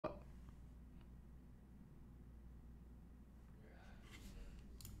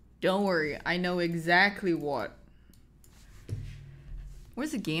Don't worry, I know exactly what.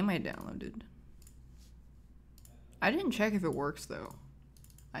 Where's the game I downloaded? I didn't check if it works though.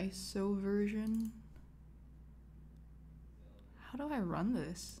 ISO version. How do I run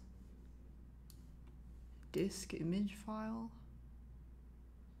this? Disk image file.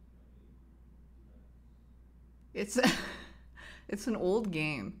 It's it's an old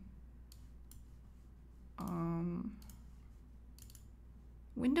game.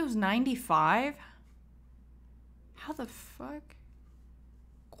 Windows 95? How the fuck?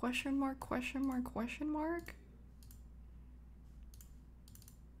 Question mark, question mark, question mark?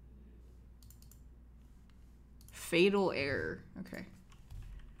 Fatal error. Okay.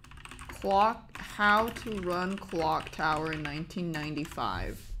 How to run Clock Tower in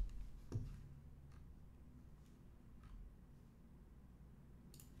 1995.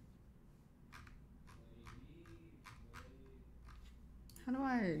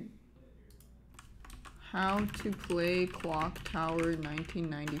 How to play Clock Tower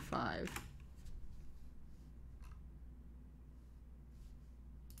 1995.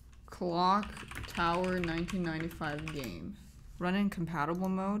 Clock Tower 1995 game. Run in compatible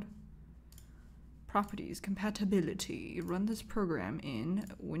mode. Properties, compatibility. Run this program in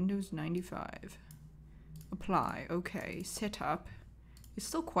Windows 95. Apply, okay. Setup. It's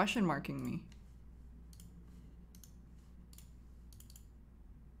still question marking me.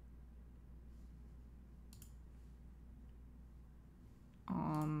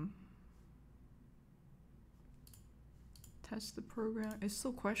 Test the program. It's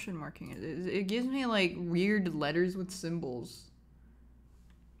still question marking it. It gives me like weird letters with symbols.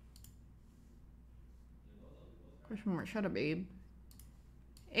 Question mark. Shut up, Abe.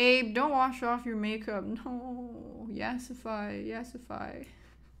 Abe, don't wash off your makeup. No. Yassify. Yassify.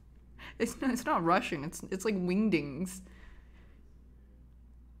 It's not Russian. It's like wingdings.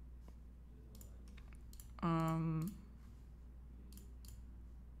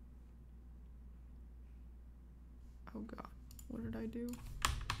 Oh god. What did I do?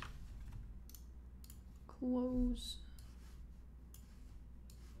 Close.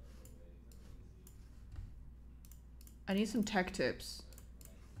 I need some tech tips.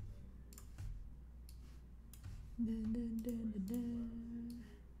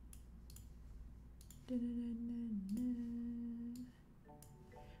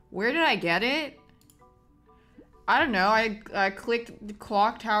 Where did I get it? I don't know. I clicked the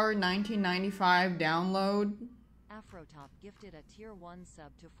Clock Tower 1995 download. Afrotop gifted a tier 1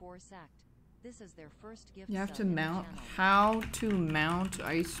 sub to 4Sact. This is their first gift. You have sub to in the mount. channel. How to mount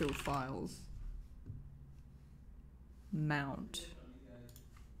ISO files. Mount.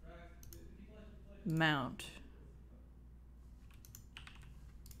 Mount.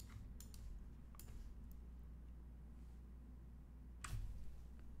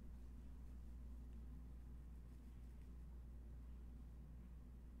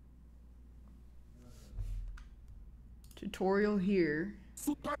 Tutorial here.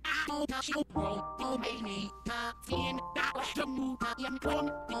 How?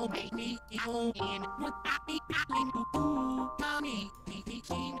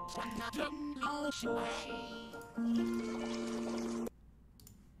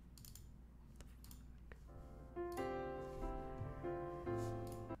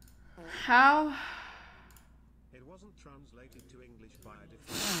 It wasn't translated to English by a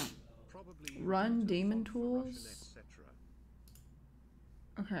default. Probably Run daemon font for Russian, tools. etc.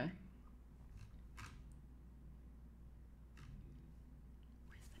 Okay.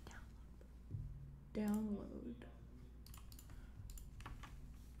 Where's the download? Download.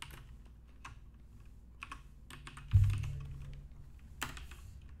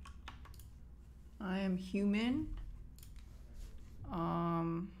 I am human.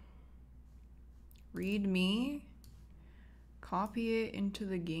 Read me. Copy it into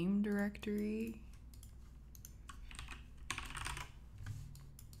the game directory.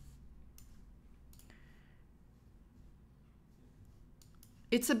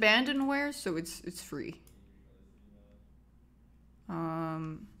 It's abandonware, so it's free.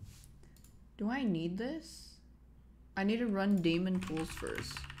 Do I need this? I need to run daemon tools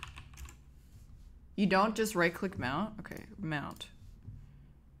first. You don't just right click mount? Okay, mount.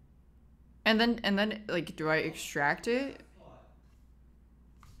 And then like do I extract it?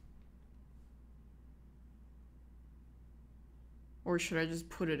 Or should I just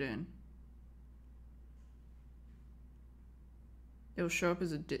put it in? It'll show up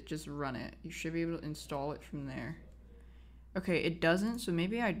as a just run it. You should be able to install it from there. Okay, it doesn't, so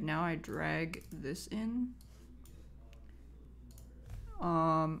maybe now I drag this in.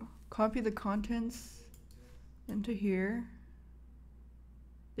 Copy the contents into here.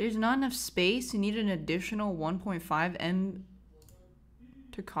 There's not enough space. You need an additional 1.5 M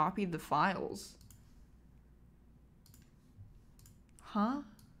to copy the files. Huh?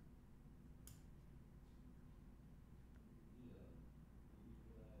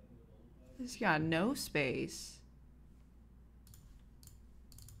 This got no space.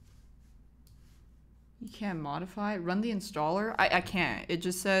 You can't modify it. Run the installer. I can't. It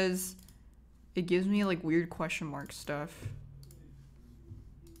just says, it gives me like weird question mark stuff.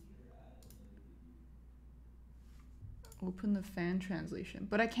 Open the fan translation.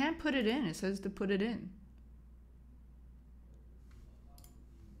 But I can't put it in. It says to put it in.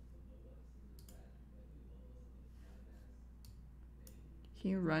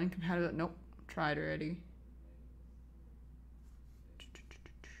 Can you run compatible? Nope. Tried already.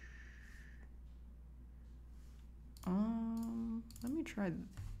 Let me try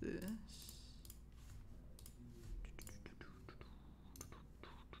this.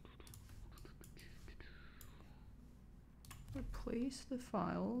 Replace the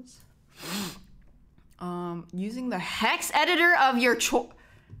files. Using the hex editor of your choice.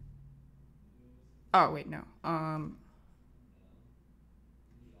 Oh wait, no.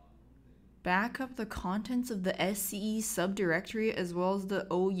 Back up the contents of the SCE subdirectory as well as the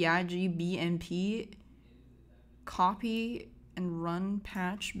Oyagi BMP. Copy and run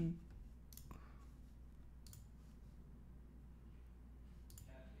patch.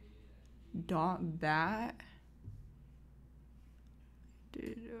 .bat.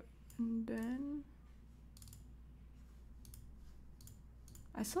 And then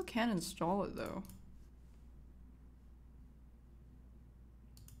I still can't install it though.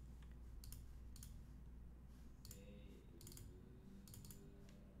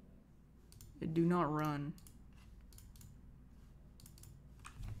 It do not run.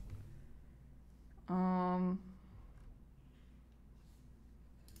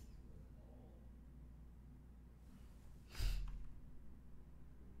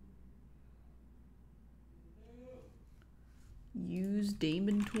 Use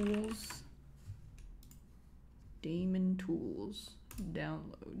daemon tools. Daemon tools.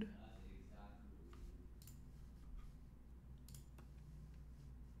 Download.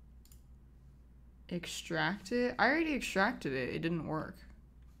 Extract it? I already extracted it. It didn't work.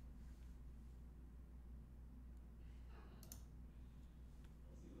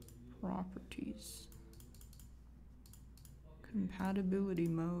 Properties. Compatibility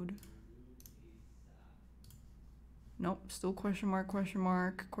mode. Nope, still question mark, question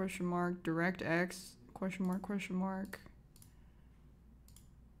mark, question mark, DirectX, question mark, question mark.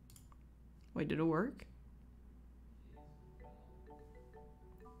 Wait, did it work?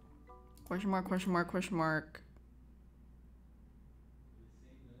 Question mark, question mark, question mark.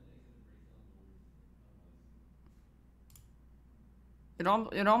 It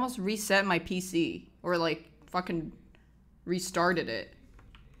almost reset my PC, or like fucking restarted it.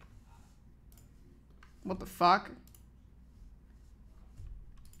 What the fuck?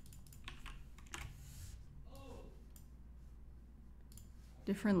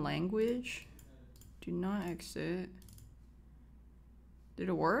 Different language. Do not exit. Did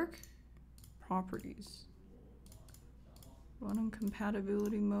it work? Properties. Run in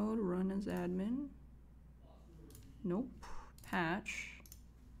compatibility mode. Run as admin. Nope. Patch.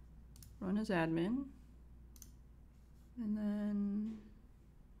 Run as admin. And then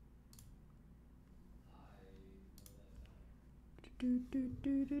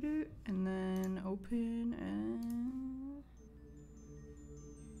and then open and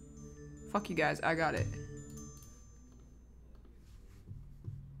fuck you guys, I got it.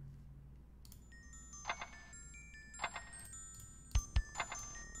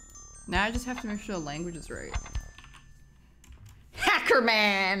 Now I just have to make sure the language is right. Hacker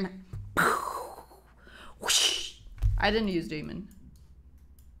man! I didn't use daemon.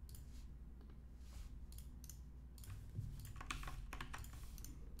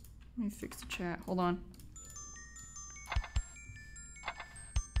 Let me fix the chat. Hold on.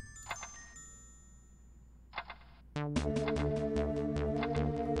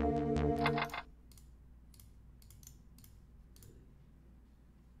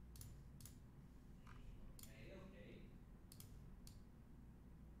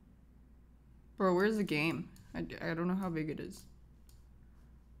 Bro, where's the game? I don't know how big it is.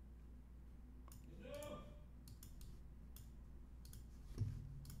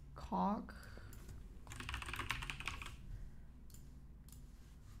 Cock.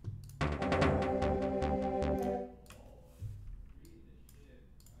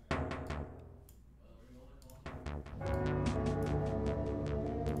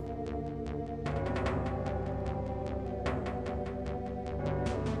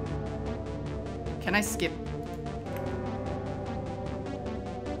 Can I skip?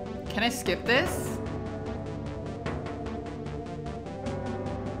 Can I skip this?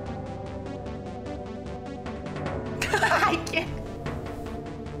 I can't.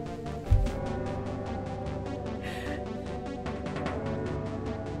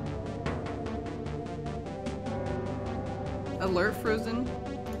 Alert frozen.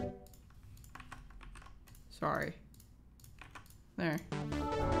 Sorry. There.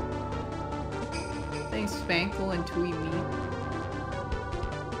 Thanks, Spankle and Tweet Me.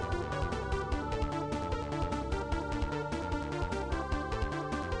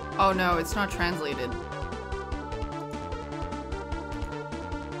 Oh no, it's not translated.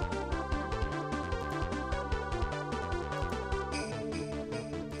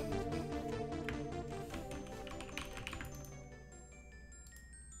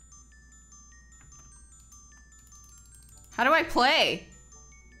 How do I play?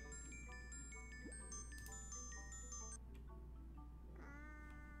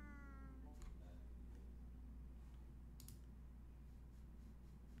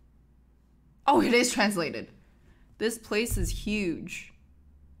 Oh, it is translated. This place is huge.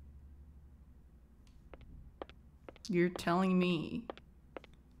 You're telling me.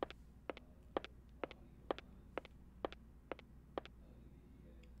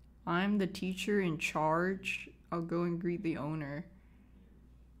 I'm the teacher in charge. I'll go and greet the owner.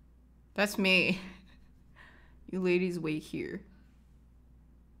 That's me. You ladies wait here.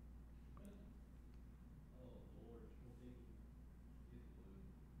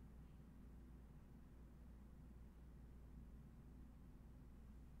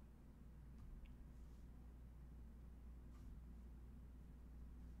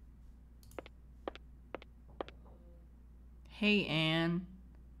 Hey, Anne.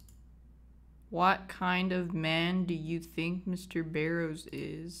 What kind of man do you think Mr. Barrows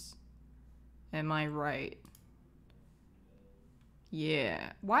is? Am I right?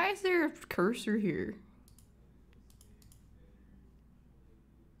 Yeah. Why is there a cursor here?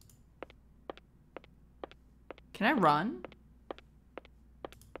 Can I run?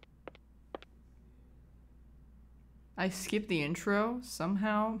 I skipped the intro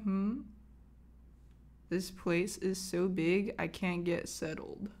somehow. This place is so big I can't get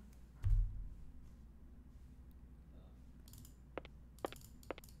settled.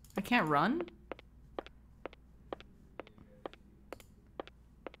 I can't run?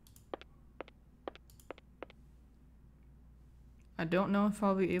 I don't know if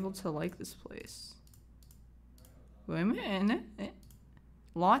I'll be able to like this place. Wait a minute.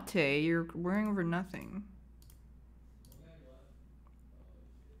 Latte, you're wearing over nothing.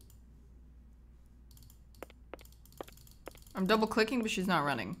 I'm double clicking, but she's not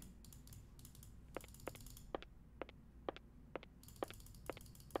running.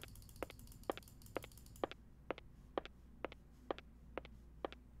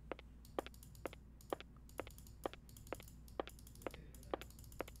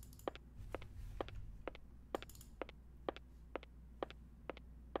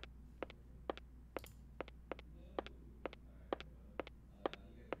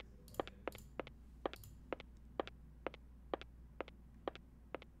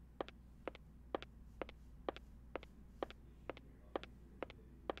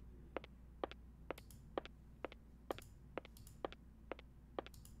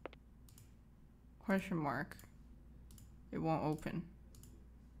 Question mark. It won't open.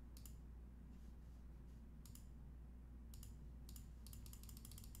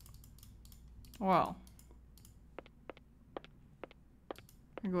 Well.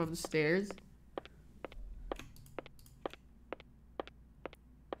 I go up the stairs.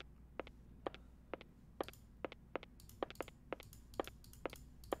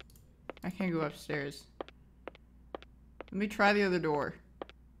 I can't go upstairs. Let me try the other door.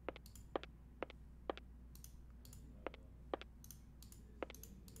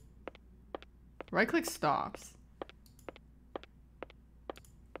 Right click stops.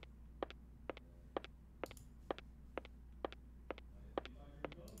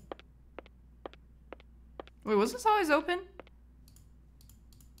 Wait, was this always open?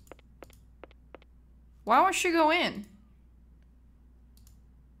 Why won't she go in?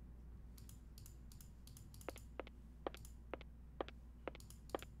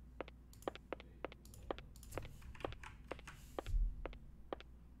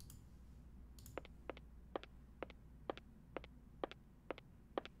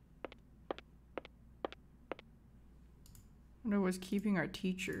 I wonder what's keeping our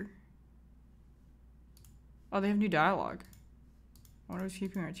teacher. Oh, they have new dialogue. I wonder what's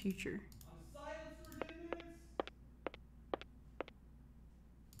keeping our teacher.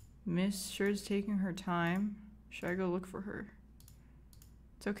 Miss sure is taking her time. Should I go look for her?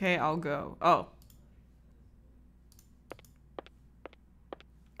 It's okay, I'll go. Oh.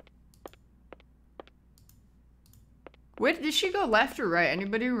 Wait, did she go left or right?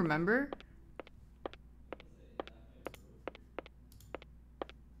 Anybody remember?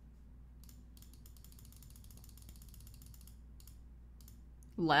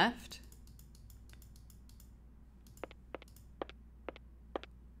 Left?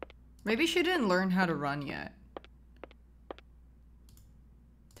 Maybe she didn't learn how to run yet.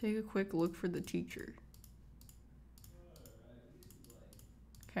 Take a quick look for the teacher.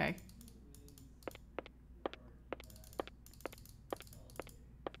 Okay.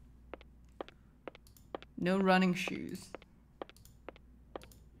 No running shoes.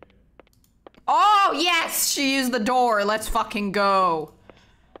 Oh, yes! She used the door. Let's fucking go.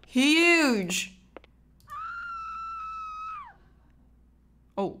 Huge.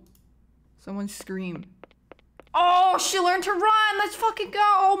 Oh. Someone scream. Oh, she learned to run. Let's fucking go.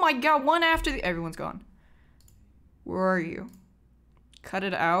 Oh my god, one after the... Everyone's gone. Where are you? Cut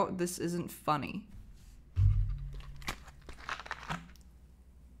it out. This isn't funny.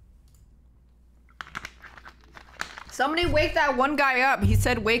 Somebody wake that one guy up. He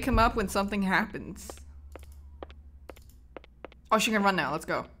said wake him up when something happens. Oh, she can run now. Let's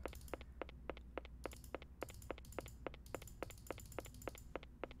go.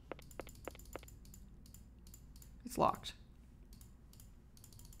 It's locked.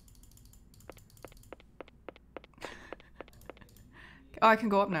 Oh, I can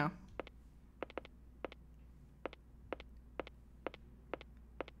go up now.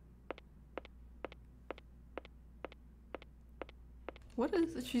 What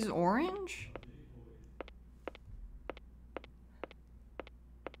is it? She's orange?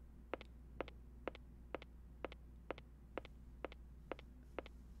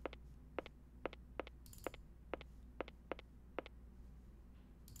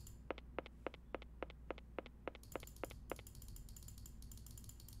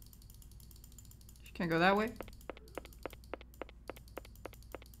 She can't go that way?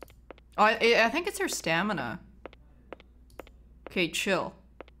 Oh, I think it's her stamina. Okay, chill.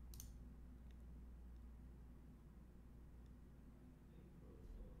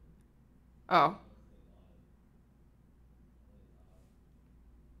 Oh.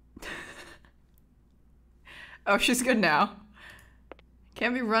 Oh, she's good now.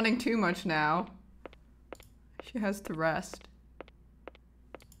 Can't be running too much now. She has to rest.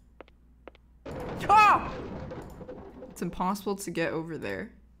 Oh! It's impossible to get over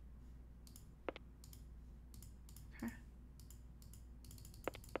there.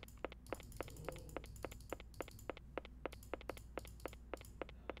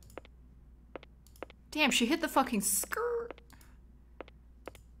 Damn, she hit the fucking skirt.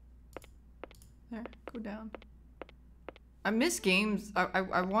 There, go down. I miss games.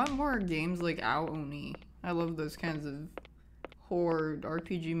 I want more games like Ao Oni. I love those kinds of horror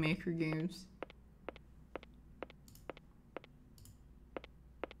RPG Maker games.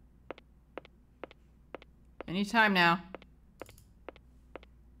 Anytime now.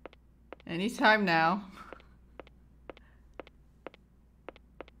 Anytime now.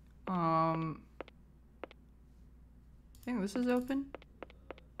 I think this is open.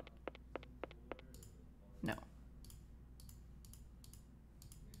 No.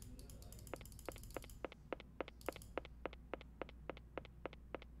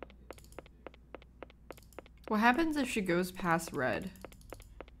 What happens if she goes past red?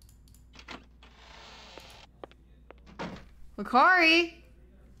 Lakari!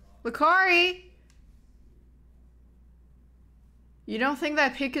 Lakari! You don't think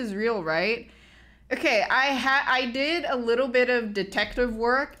that pic is real, right? Okay, I did a little bit of detective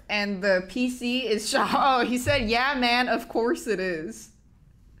work and the PC is shot. Oh, he said, yeah, man, of course it is.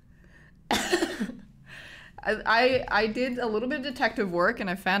 I did a little bit of detective work and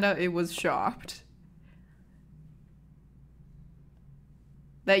I found out it was shopped.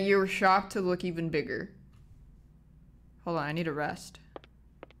 That you were shopped to look even bigger. Hold on, I need a rest.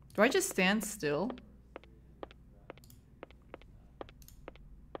 Do I just stand still?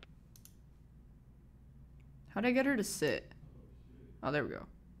 How'd I get her to sit? Oh, there we go.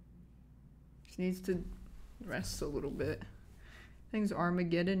 She needs to rest a little bit. Things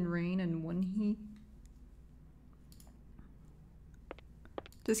Armageddon, rain, and one heat.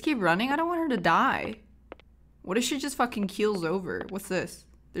 Just keep running? I don't want her to die. What if she just fucking keels over? What's this?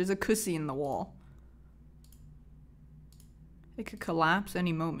 There's a cussy in the wall. It could collapse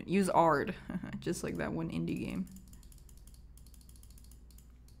any moment. Use ARD. Just like that one indie game.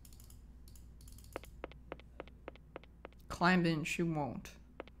 Climb in, she won't.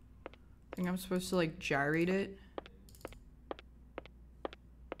 think I'm supposed to like gyrate it.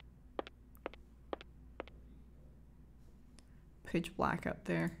 Pitch black up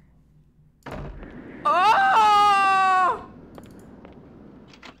there. Oh!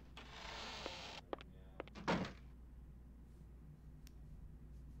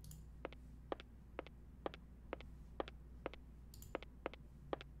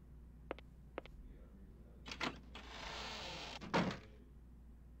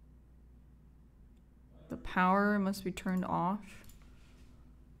 The power must be turned off.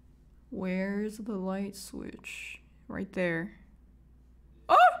 Where's the light switch? Right there.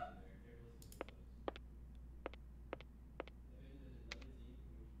 Oh!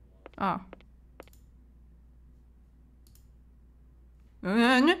 Oh.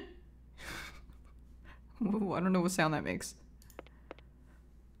 I don't know what sound that makes.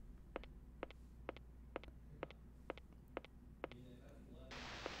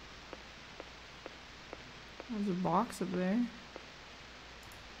 There's a box up there.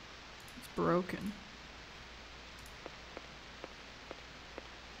 It's broken.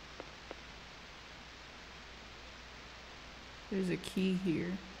 There's a key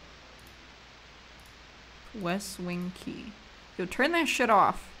here. West wing key. Yo, turn that shit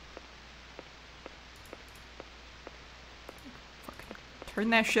off. Fucking turn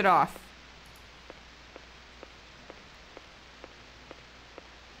that shit off.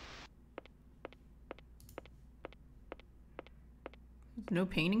 There's no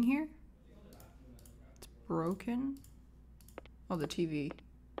painting here? It's broken. Oh, the TV.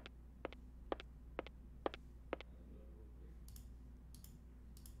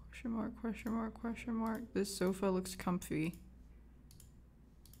 Question mark, question mark, question mark. This sofa looks comfy.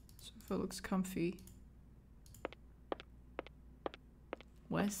 Sofa looks comfy.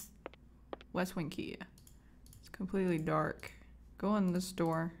 West wing key. It's completely dark. Go in this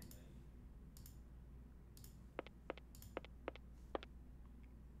door.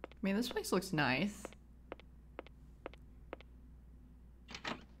 I mean, this place looks nice.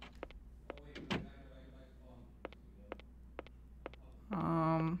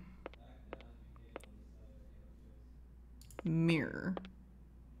 Mirror.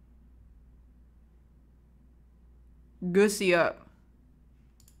 Gussy up.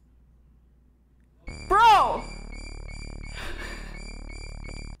 Bro!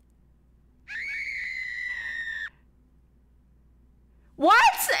 What?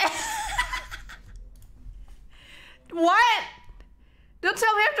 What? Don't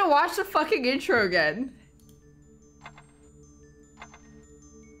tell me I have to watch the fucking intro again.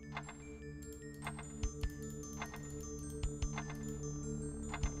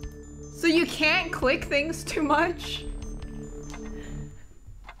 So you can't click things too much?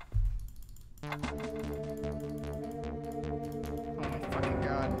 Oh my fucking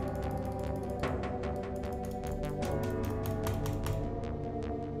god.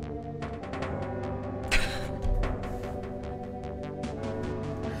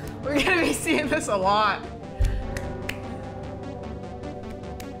 We're gonna be seeing this a lot.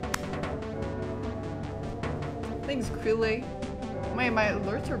 Thanks, Krule. My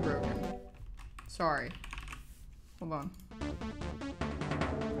alerts are broken. Sorry. Hold on.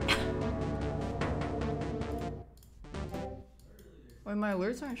 Why my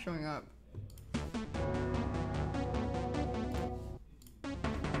alerts aren't showing up?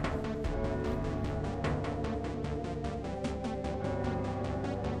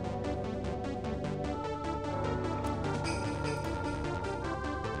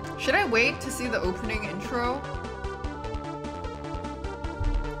 Should I wait to see the opening intro?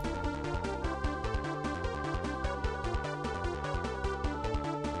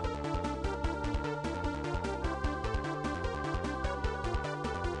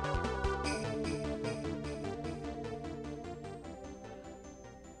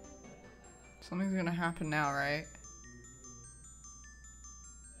 Something's gonna happen now, right?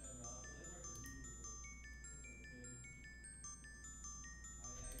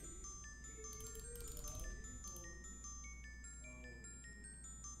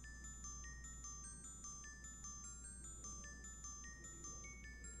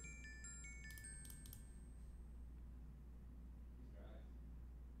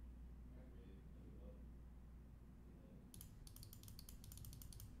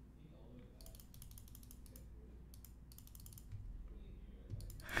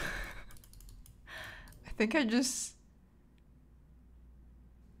 I think I just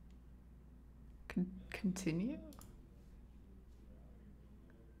continue.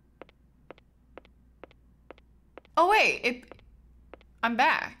 Oh wait, I'm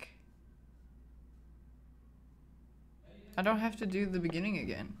back. I don't have to do the beginning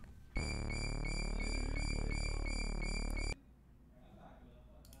again.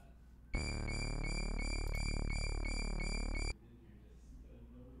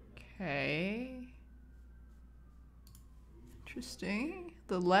 Okay. Interesting.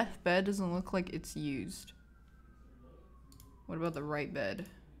 The left bed doesn't look like it's used. What about the right bed?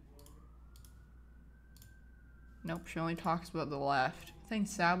 Nope, she only talks about the left.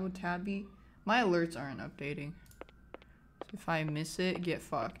 Thanks, Sabo Tabby. My alerts aren't updating. So if I miss it, get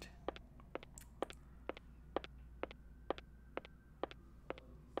fucked.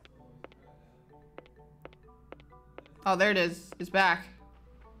 Oh, there it is. It's back.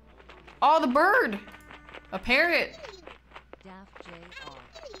 Oh, the bird! A parrot! Daft JR.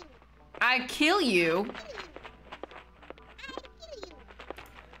 I kill you!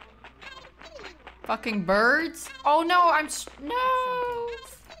 Fucking birds? Oh no, no!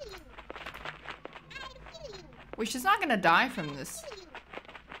 Wait, she's not gonna die from this.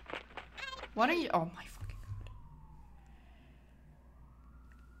 Why don't you- oh my fucking god.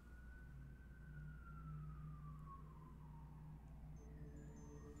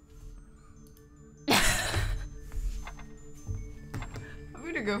 I'm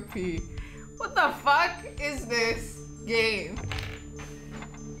gonna go pee. What the fuck is this game?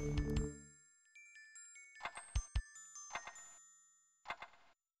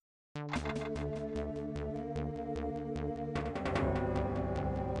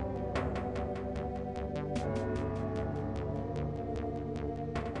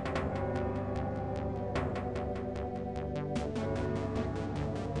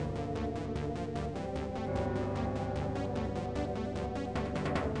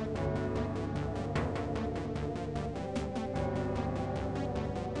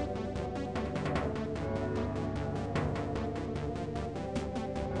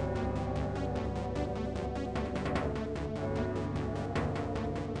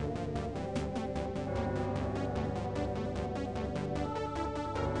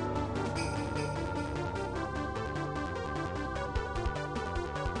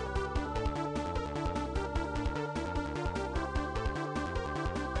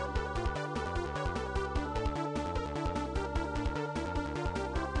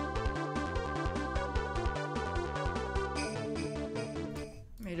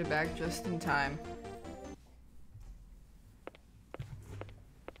 Made it back just in time.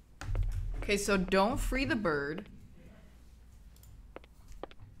 Okay, so don't free the bird.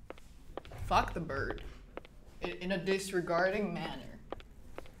 Fuck the bird. In a disregarding manner.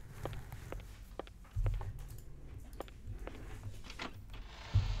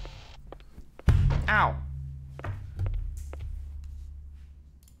 Ow.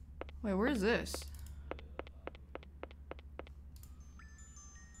 Wait, where is this?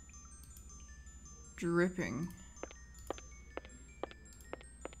 Dripping.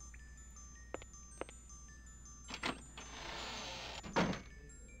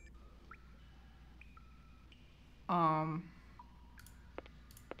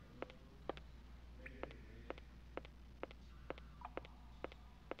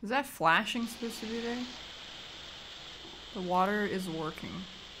 Is that flashing supposed to be there? The water is working.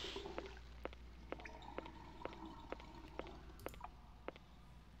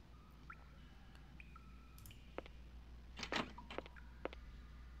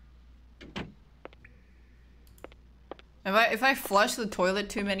 If I flush the toilet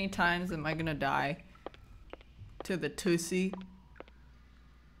too many times, am I gonna die? To the tussie?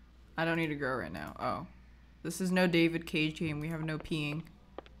 I don't need to go right now. Oh. This is no David Cage game. We have no peeing.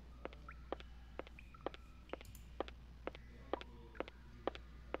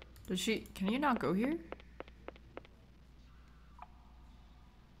 Does she- can you not go here?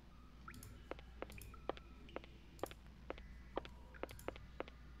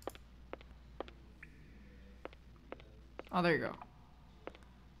 Oh, there you go.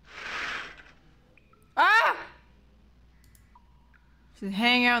 Ah! She's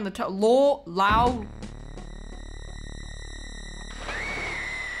hanging out in the top. Loud.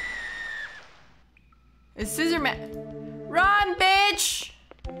 It's Scissor Man. Run, bitch!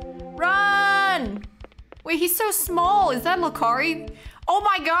 Run! Wait, he's so small. Is that Lakari? Oh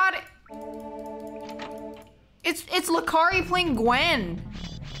my god! It's Lakari playing Gwen.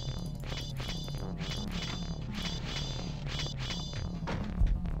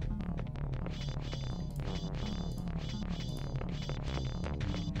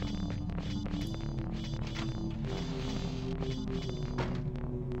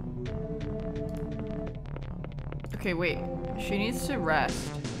 Okay, wait. She needs to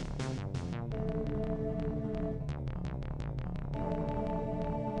rest.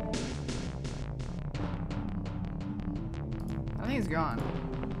 I think he's gone.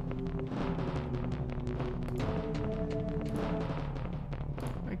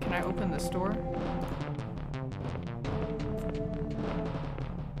 Wait, can I open this door?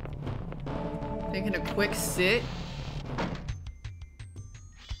 Taking a quick sit.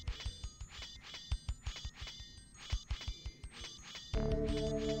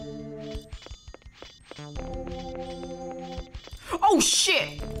 Oh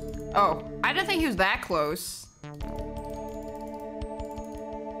shit! Oh, I didn't think he was that close.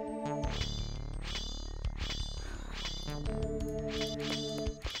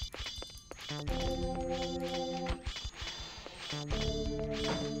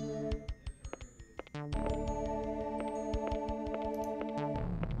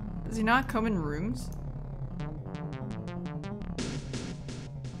 Does he not come in rooms?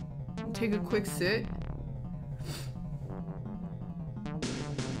 Take a quick sit.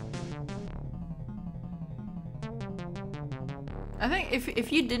 I think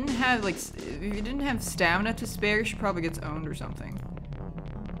if you didn't have like if you didn't have stamina to spare, she probably gets owned or something.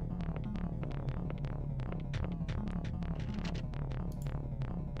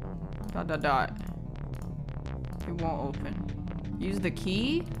 Dot dot dot. It won't open. Use the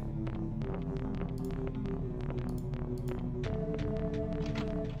key?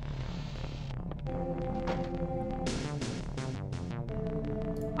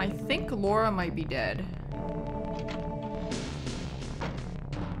 I think Laura might be dead.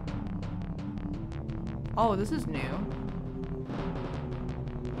 Oh, this is new.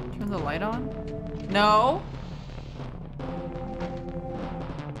 Turn the light on? No!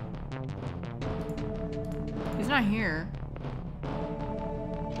 He's not here.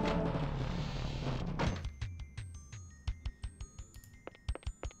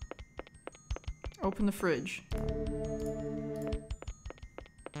 Open the fridge.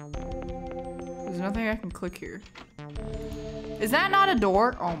 There's nothing I can click here. Is that not a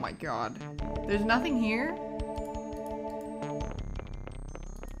door? Oh my god. There's nothing here?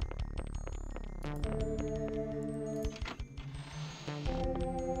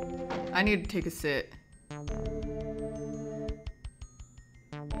 I need to take a sit.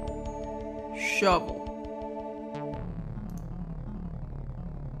 Shovel.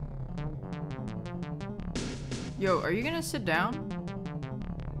 Yo, are you gonna sit down?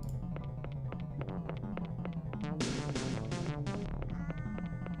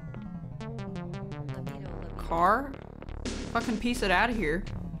 Car? Fucking piece it out of here.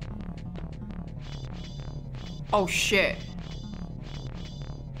 Oh shit.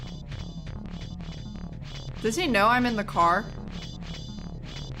 Does he know I'm in the car?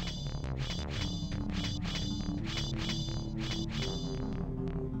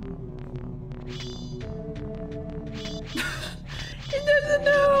 He doesn't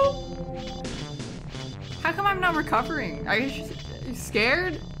know. How come I'm not recovering? Are you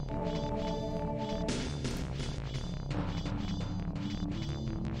scared?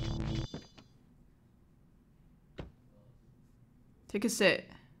 Take a sit.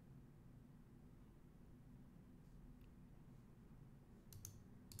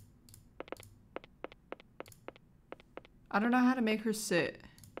 I don't know how to make her sit.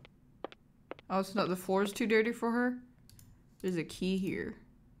 Oh, it's not, the floor's too dirty for her? There's a key here.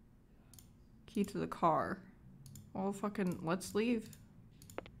 Key to the car. Well, fucking, let's leave.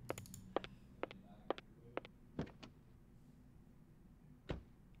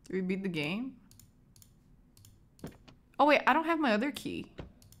 Did we beat the game? Oh wait, I don't have my other key.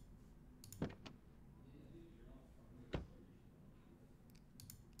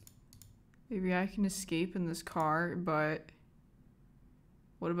 Maybe I can escape in this car, but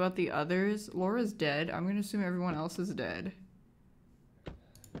what about the others? Laura's dead. I'm gonna assume everyone else is dead.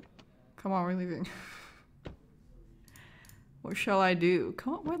 Come on, we're leaving. What shall I do?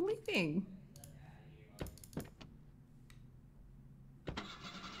 Come on, we're leaving.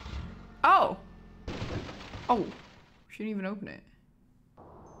 Oh! Oh. She didn't even open it.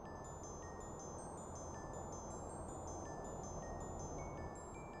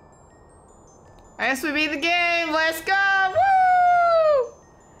 I guess we beat the game! Let's go! Woo!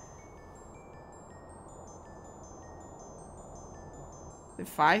 Did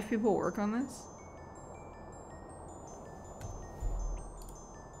 5 people work on this?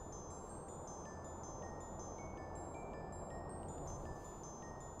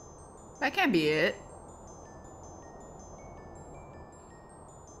 That can't be it.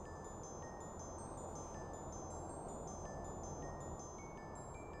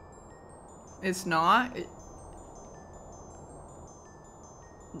 It's not?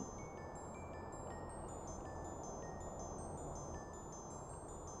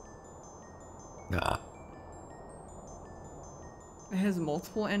 Nah. It has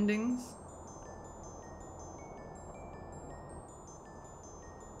multiple endings?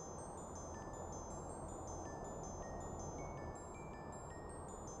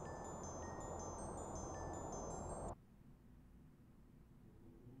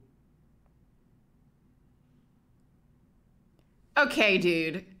 Okay,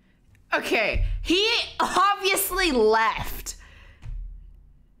 dude. Okay, he obviously left.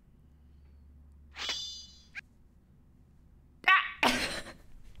 Ah.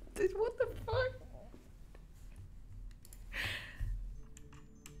 Dude, what the fuck?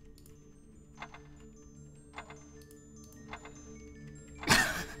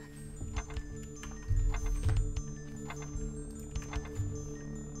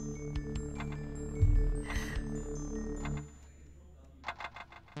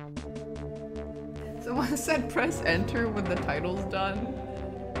 Someone said press enter when the title's done.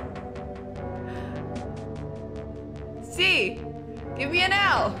 C! Give me an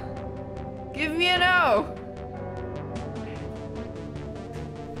L! Give me an O!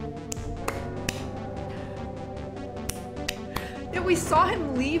 Yeah, we saw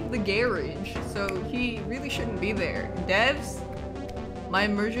him leave the garage, so he really shouldn't be there. Devs, my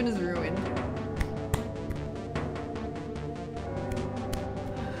immersion is ruined.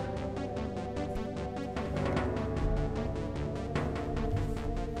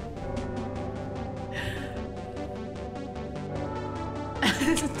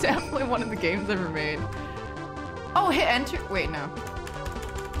 This is definitely one of the games ever made. Oh, hit enter. Wait, no.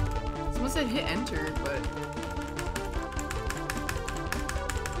 Someone said hit enter, but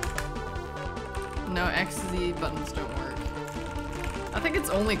no, XZ buttons don't work. I think it's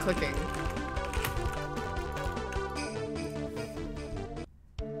only clicking.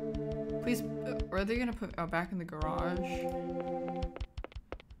 Please, are they gonna put back in the garage?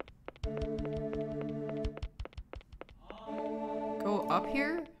 Go up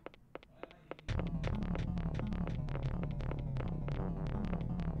here?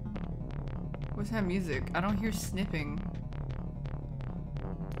 What's that music? I don't hear snipping.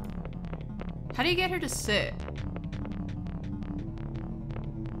 How do you get her to sit?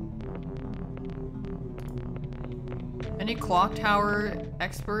 Any clock tower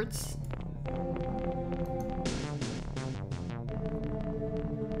experts?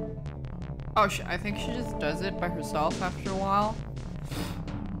 Oh, I think she just does it by herself after a while.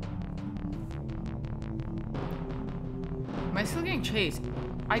 Am I still getting chased?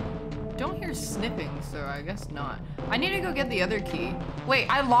 I don't hear snipping, so I guess not. I need to go get the other key. Wait,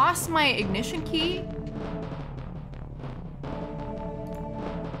 I lost my ignition key?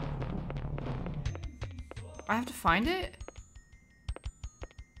 I have to find it?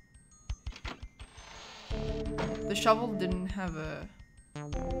 The shovel didn't have a... I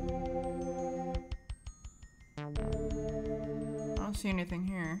don't see anything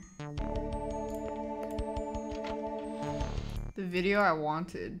here. The video I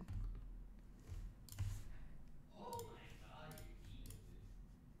wanted.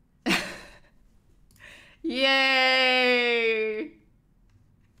 Yay!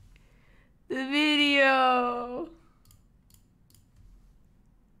 The video.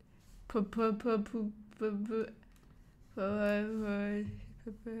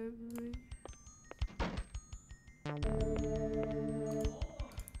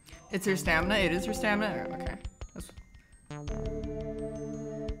 It's her stamina? It is her stamina? Okay. That's...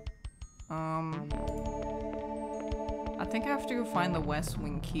 I think I have to go find the west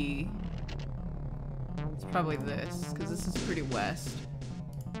wing key. It's probably this, because this is pretty west.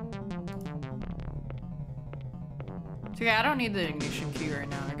 So yeah, I don't need the ignition key right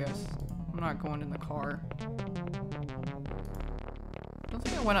now, I guess. I'm not going in the car. I don't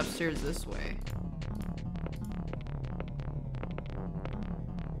think I went upstairs this way.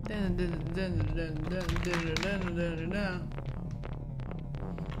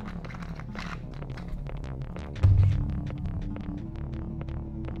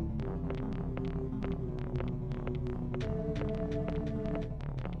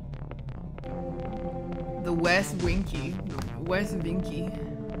 The West Winky. West Vinky.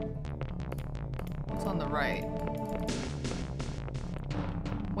 What's on the right?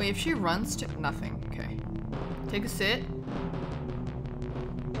 Wait, if she runs to nothing, okay. Take a sit.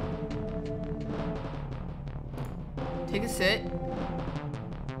 Take a sit.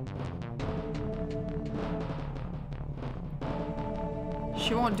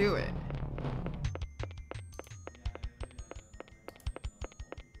 She won't do it.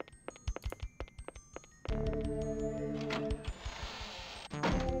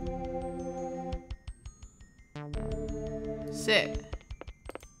 Sit.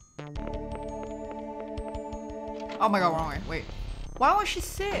 Oh my god, wrong way. Wait. Why won't she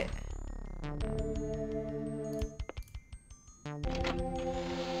sit?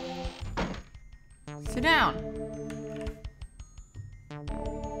 Sit down.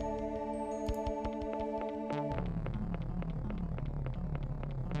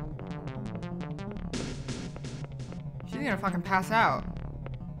 She's She's gonna fucking pass out.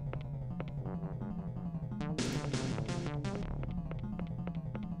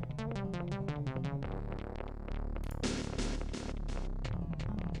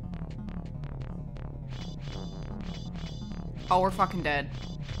 Oh, we're fucking dead.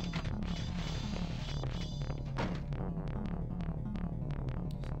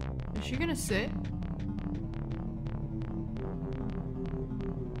 Is she gonna sit?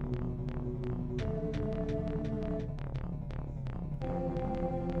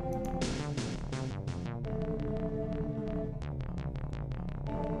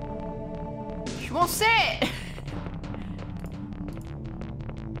 She won't sit!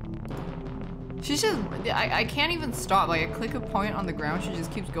 She's just, I can't even stop. Like, I click a point on the ground, she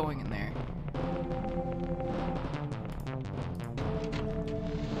just keeps going in there.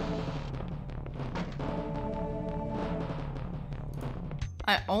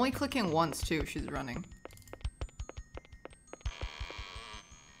 Only clicking once too, she's running.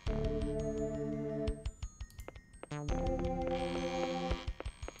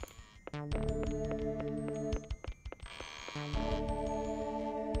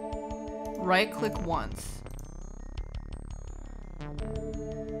 Right click once.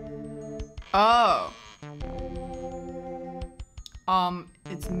 Oh.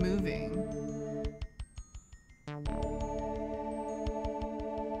 It's moving.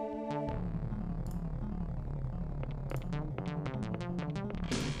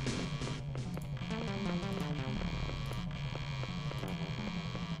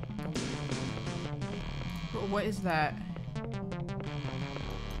 What is that?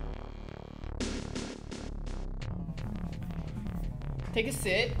 Take a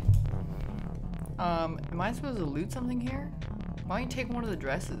sit. Am I supposed to loot something here? Why don't you take one of the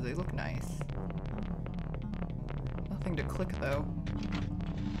dresses? They look nice. Nothing to click though.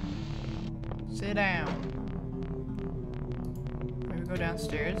 Sit down. Maybe go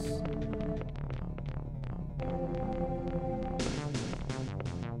downstairs.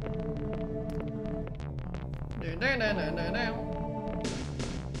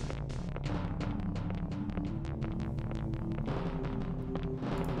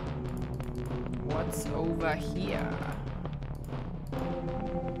 What's over here?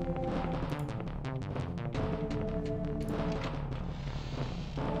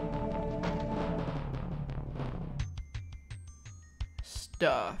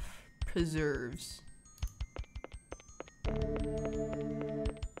 Stuff. Preserves.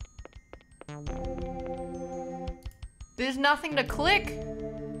 There's nothing to click.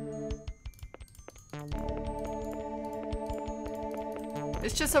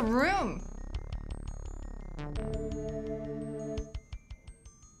 It's just a room.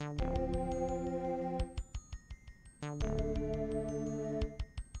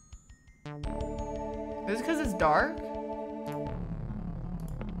 Is it because it's dark?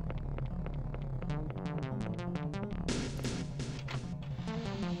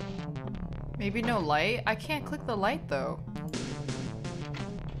 Maybe no light? I can't click the light though.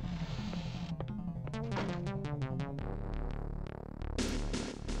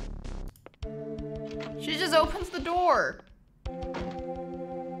 She just opens the door.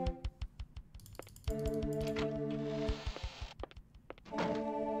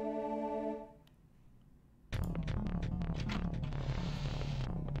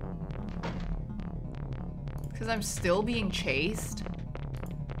 Because I'm still being chased?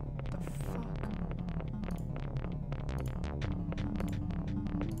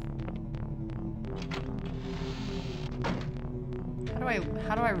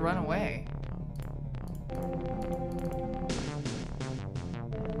 How do I run away?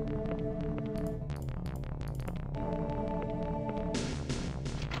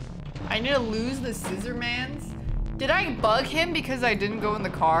 I need to lose the scissor mans? Did I bug him because I didn't go in the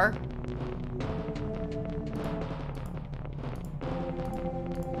car?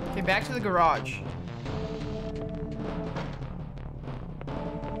 Okay, back to the garage.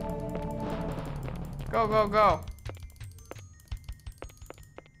 Go, go, go.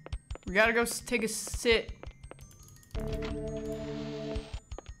 We gotta go take a sit.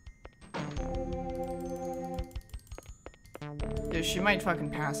 Dude, she might fucking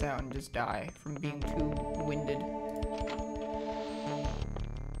pass out and just die from being too winded.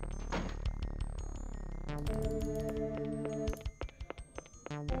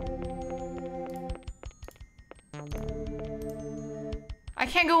 I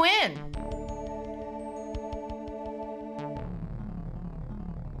can't go in!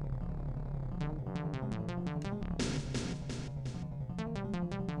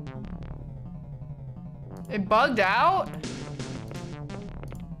 It bugged out?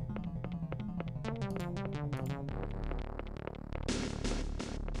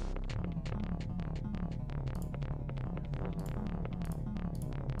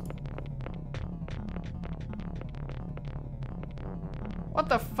 What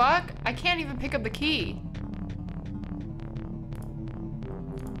the fuck? I can't even pick up the key.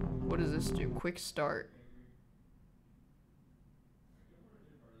 What does this do? Quick start.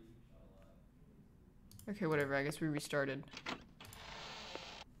 Okay, whatever. I guess we restarted.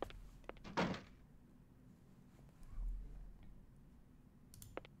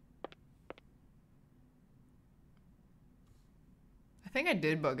 I think I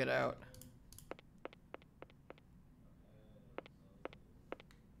did bug it out.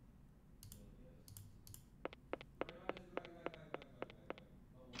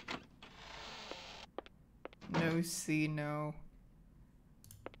 No, see, no.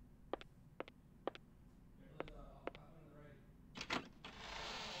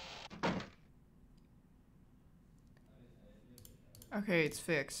 Okay, it's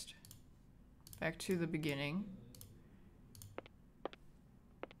fixed. Back to the beginning.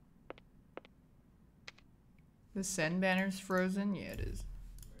 The send banner's frozen? Yeah, it is.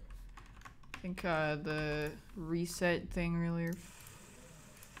 I think the reset thing really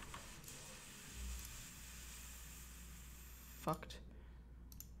fucked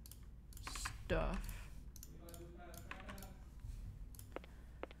stuff.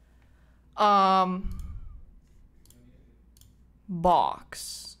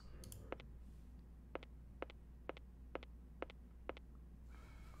 Box.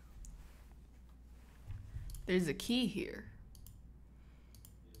 There's a key here.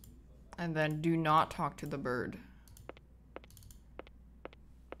 And then do not talk to the bird.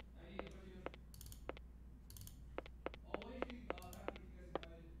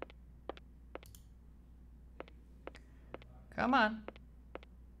 Come on.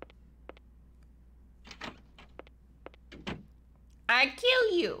 I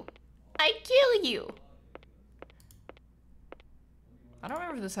kill you. I kill you. I don't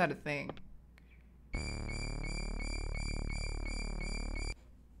remember if this had a thing.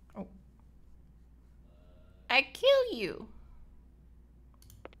 Oh. I kill you.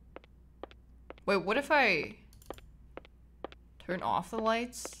 Wait, what if I turn off the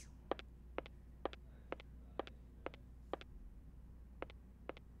lights?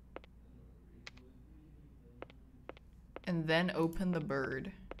 And then open the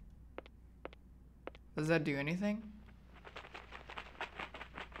bird. Does that do anything?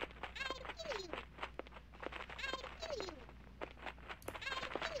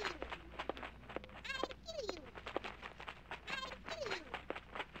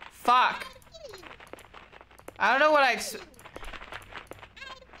 Fuck! I don't know what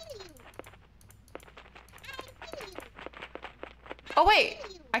Oh wait!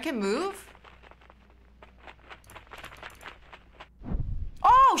 I can move?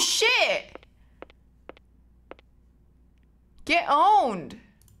 Oh shit! Get owned!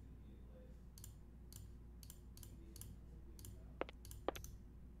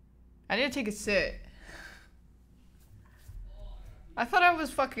 I need to take a sit. I thought I was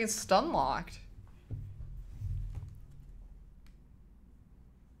fucking stun locked.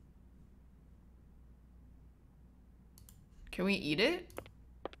 Can we eat it?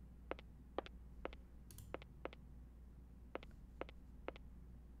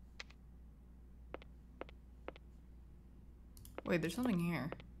 Wait, there's something here.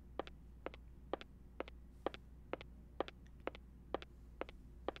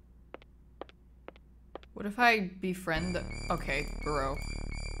 What if I befriend the— okay, bro.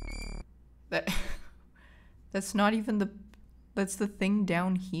 That's not even the— that's the thing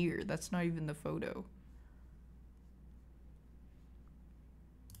down here. That's not even the photo.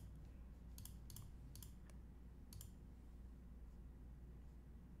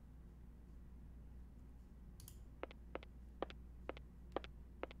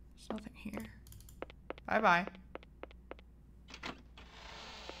 There's nothing here. Bye-bye.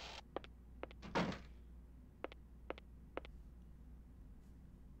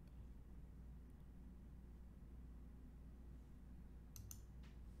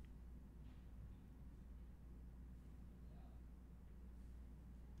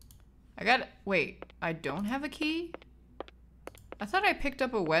 Wait, I don't have a key? I thought I picked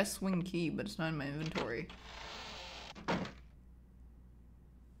up a West Wing key, but it's not in my inventory.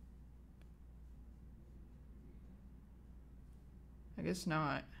 I guess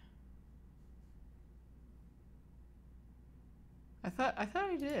not. I thought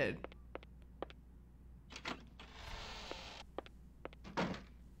I did.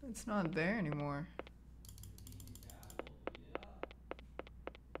 It's not there anymore.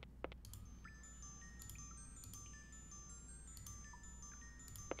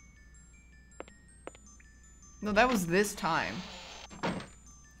 No, that was this time.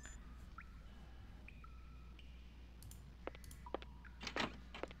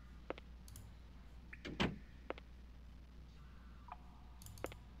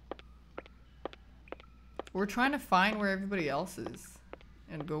 We're trying to find where everybody else is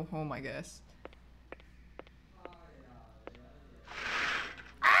and go home, I guess.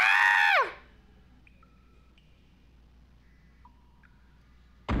 Ah!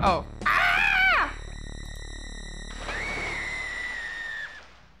 Oh. Ah!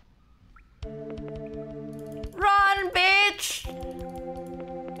 Run, bitch!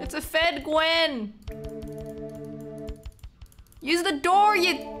 It's a Fed Gwen. Use the door,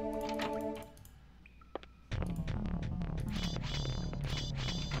 you...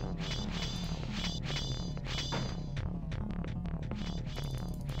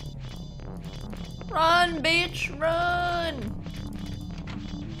 Run, bitch, run!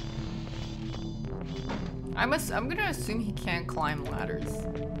 I'm gonna assume he can't climb ladders.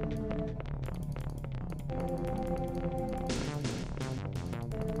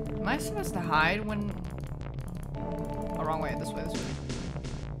 Am I supposed to hide when... Oh, wrong way, this way, this way.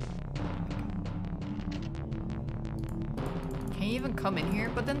 Can you even come in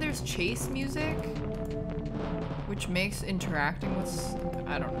here? But then there's chase music, which makes interacting with...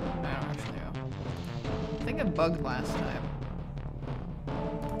 I don't actually know. I think it bugged last time.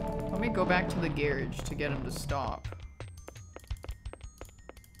 Let me go back to the garage to get him to stop.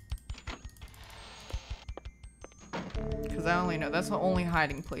 Because I only know, that's the only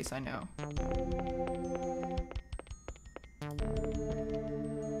hiding place I know.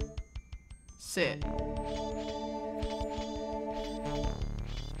 Sit.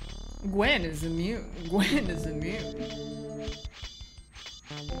 Gwen is immune. Gwen is immune.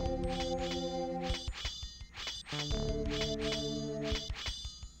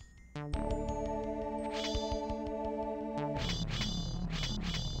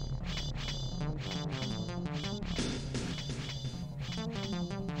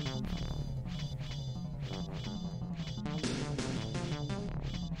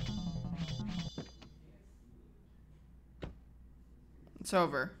 It's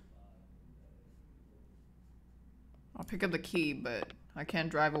over. I'll pick up the key, but I can't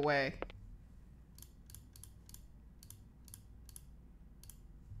drive away.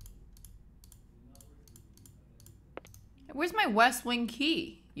 Where's my West Wing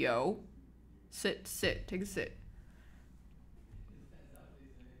key? Yo. Sit, sit, take a sit.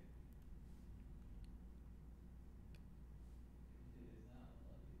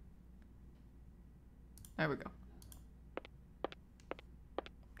 There we go.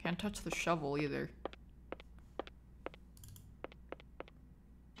 Can't touch the shovel either.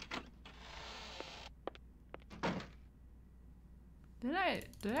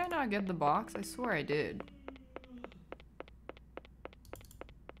 Did I not get the box? I swear I did.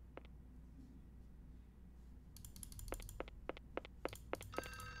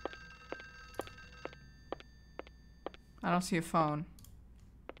 I don't see a phone.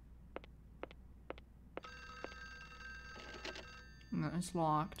 No, it's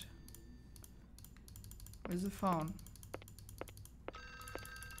locked. Where's the phone?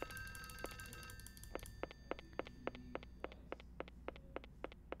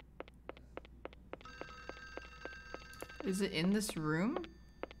 Is it in this room?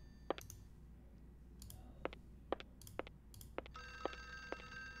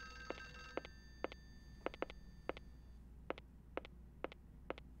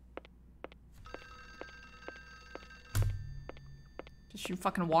 Does she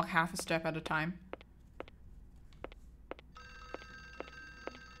fucking walk half a step at a time?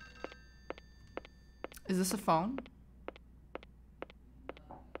 Is this a phone?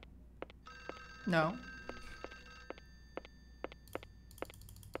 No.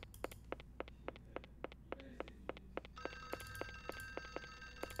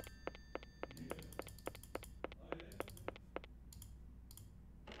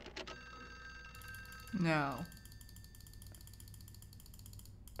 No.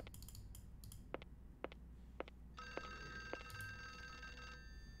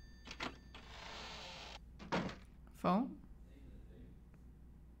 Phone?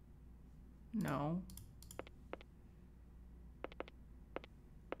 No.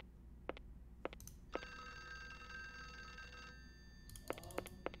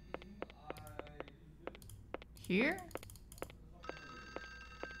 Here?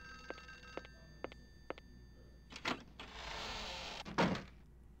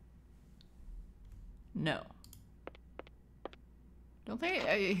 No. Don't think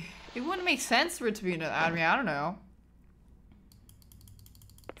it wouldn't make sense for it to be an I mean, I don't know.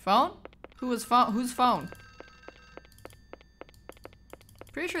 Phone? Whose phone?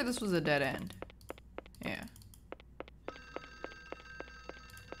 Pretty sure this was a dead end. Yeah.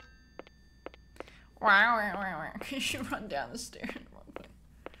 Wow. You should run down the stairs.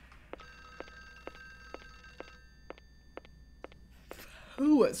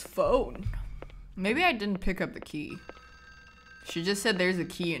 Ooh, it's phone. Maybe I didn't pick up the key. She just said there's a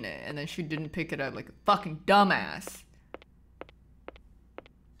key in it, and then she didn't pick it up like a fucking dumbass.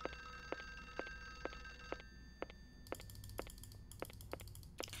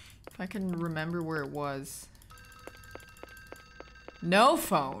 If I can remember where it was. No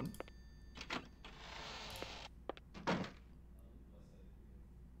phone.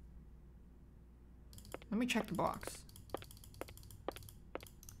 Let me check the box.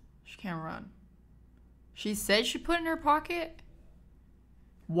 She can't run. She said she put it in her pocket?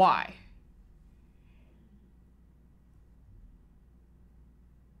 Why?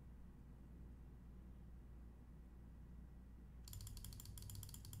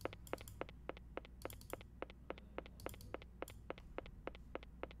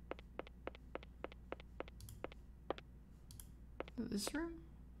 This room?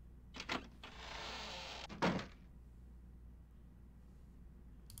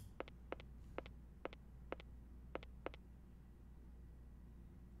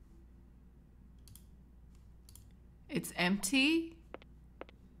 It's empty?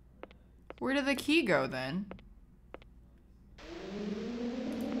 Where did the key go then?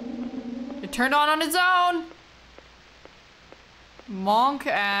 It turned on its own! Monk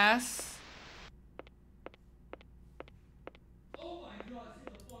ass.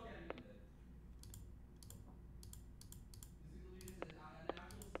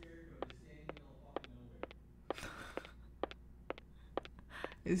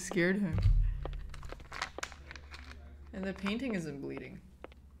 It scared him. And the painting isn't bleeding.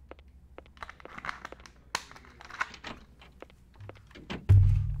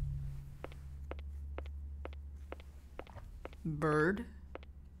 Bird.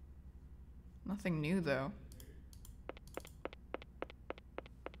 Nothing new though.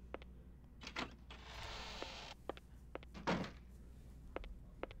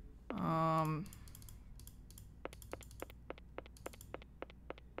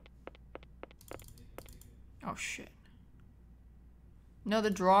 Oh shit. No, the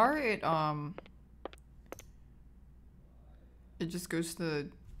drawer, it just goes to the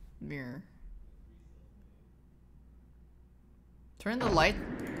mirror. Turn the light.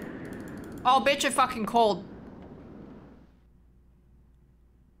 Oh, bitch, it's fucking cold.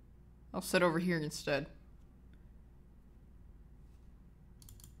 I'll sit over here instead.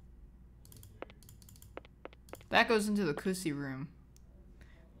 That goes into the cussy room.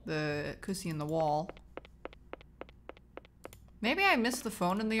 The cussy in the wall. Maybe I missed the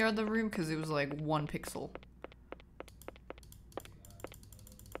phone in the other room because it was like 1 pixel.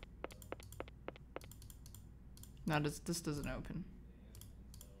 No, this doesn't open.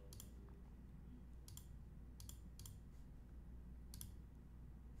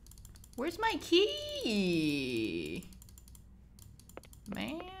 Where's my key?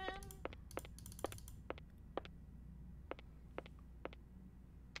 Man.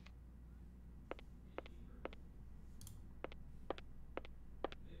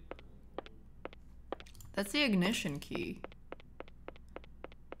 That's the ignition key.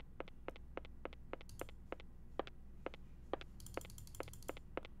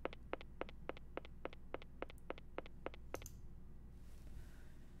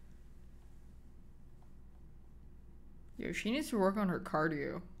 Yo, she needs to work on her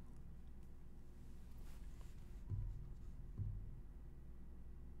cardio.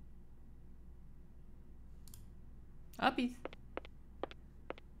 Uppies.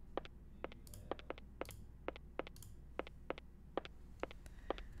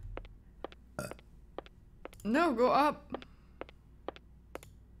 No, go up.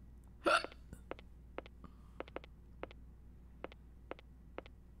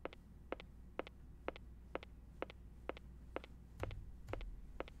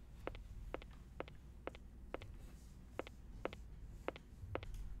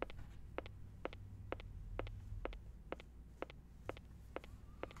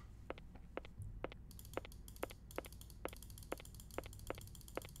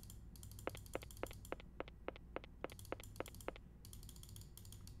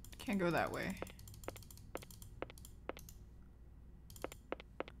 Can't go that way.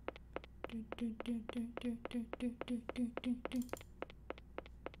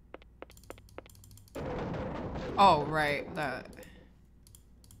 Oh, right, that.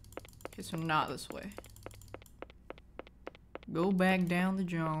 Okay, so not this way. Go back down the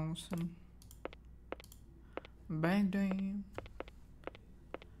Johnson. Back down.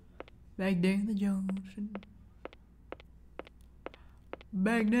 Back down the Johnson.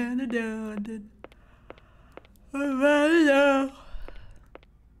 Back down the Johnson.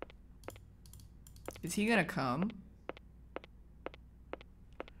 Is he gonna come?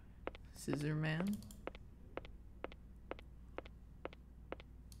 Scissor Man.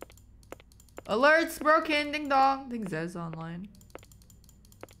 Alerts broken. Ding dong. I think Zez online.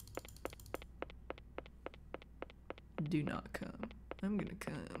 Do not come. I'm gonna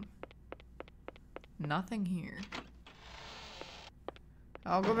come. Nothing here.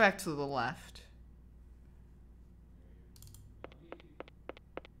 I'll go back to the left.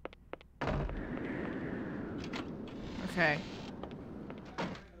 Okay.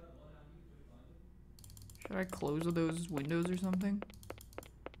 Should I close those windows or something?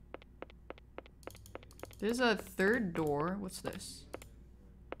 There's a third door. What's this?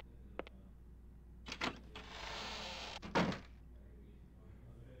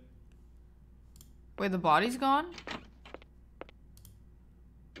 Wait, the body's gone?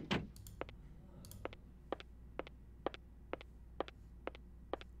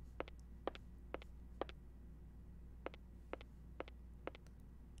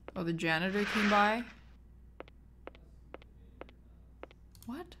 Oh, the janitor came by?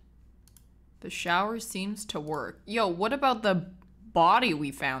 What? The shower seems to work. Yo, what about the body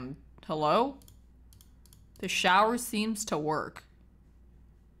we found? Hello? The shower seems to work.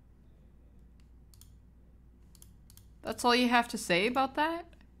 That's all you have to say about that?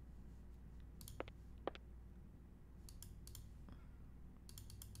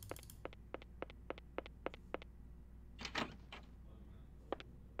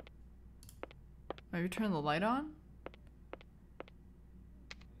 Maybe turn the light on?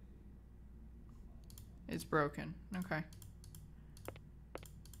 It's broken. Okay.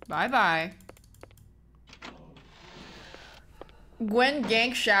 Bye-bye. Gwen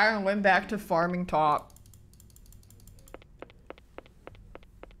ganked shower and went back to farming top.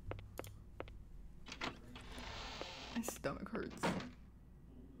 My stomach hurts.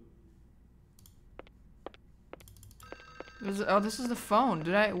 Oh, this is the phone.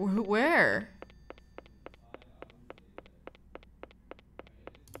 Did I? Where?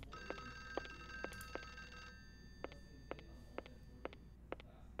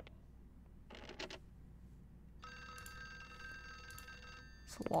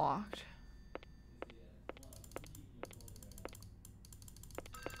 It's locked.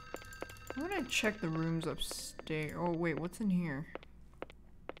 I'm gonna check the rooms upstairs. Oh wait, what's in here?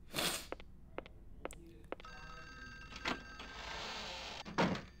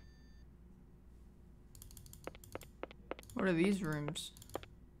 What are these rooms?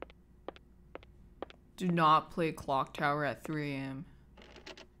 Do not play Clock Tower at 3 AM.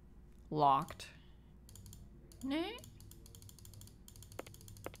 Locked. Nah.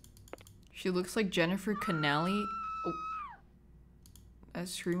 She looks like Jennifer Connelly. Oh. That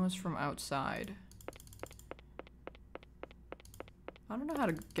scream was from outside. I don't know how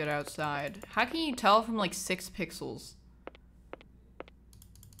to get outside. How can you tell from like 6 pixels?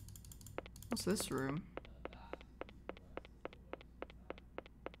 What's this room?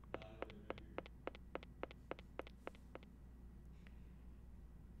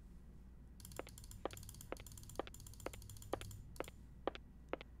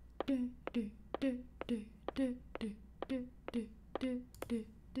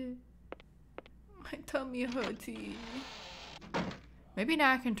 My tummy hurty. Maybe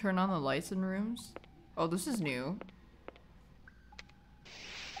now I can turn on the lights in rooms. Oh, this is new.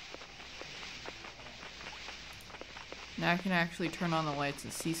 Now I can actually turn on the lights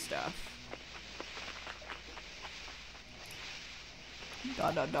and see stuff.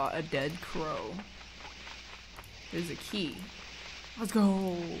 Dot dot dot, a dead crow. There's a key. Let's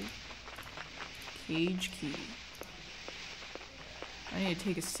go. Cage key. I need to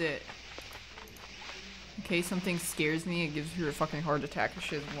take a sit. In case something scares me, it gives her a fucking heart attack and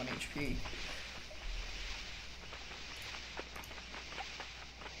she has 1 HP.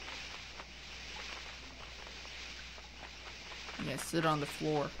 Yeah, sit on the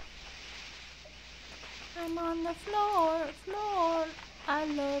floor. I'm on the floor, floor. I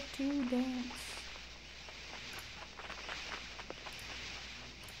love to dance.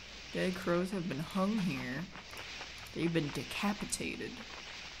 Dead crows have been hung here. They've been decapitated.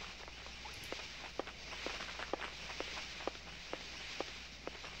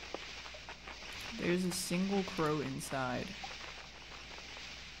 There's a single crow inside.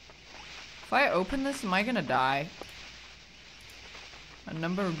 If I open this, am I gonna die? A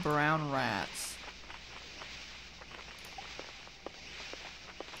number of brown rats.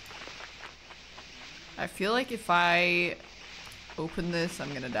 I feel like if I open this,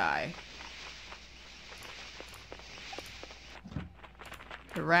 I'm gonna die.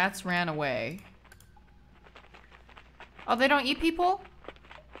 The rats ran away. Oh, they don't eat people?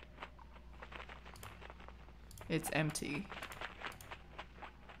 It's empty.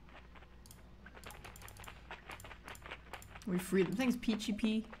 We freed them. Thanks, Peachy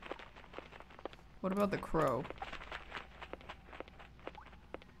P. What about the crow?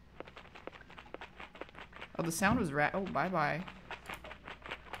 Oh, the sound was rat. Oh, bye-bye.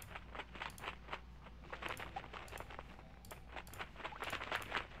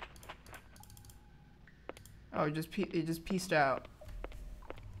 Oh, it just pieced out.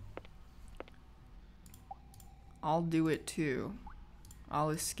 I'll do it too.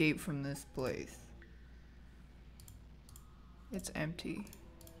 I'll escape from this place. It's empty.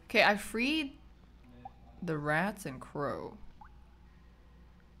 Okay, I freed the rats and crow.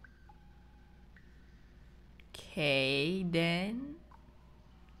 Okay, then.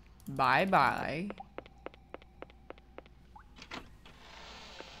 Bye-bye.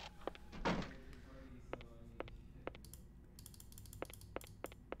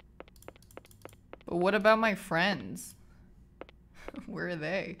 But what about my friends? Where are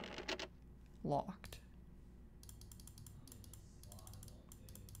they? Locked.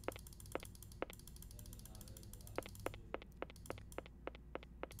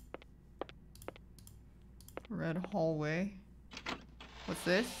 Red hallway. What's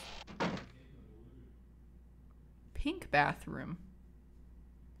this? Pink bathroom.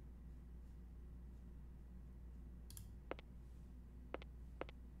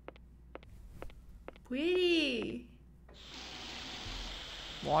 Pretty.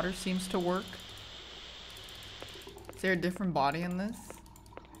 Water seems to work. Is there a different body in this?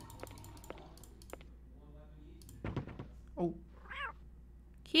 Oh.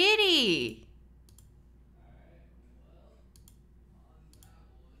 Kitty!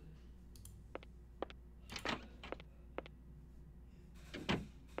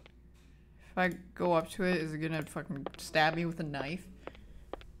 If I go up to it, is it gonna fucking stab me with a knife?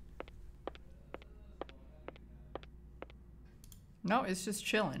 No, it's just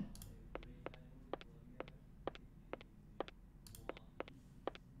chilling.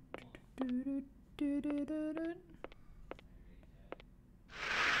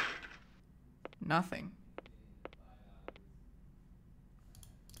 Nothing.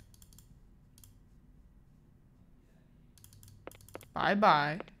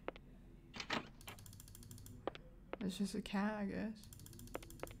 Bye-bye. It's just a cat, I guess.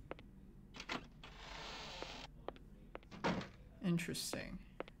 Interesting.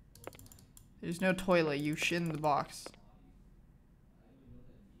 There's no toilet. You shit in the box.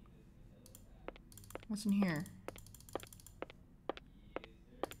 What's in here?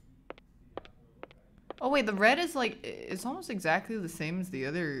 Oh wait, the red is like, it's almost exactly the same as the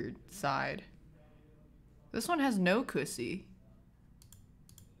other side. This one has no cussy.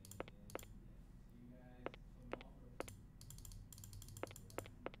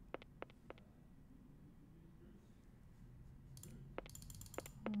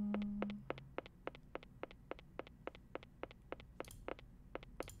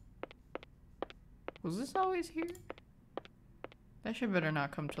 Was this always here? That shit better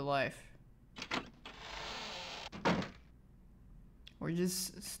not come to life. Or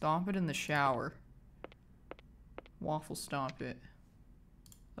just stomp it in the shower. Waffle stomp it.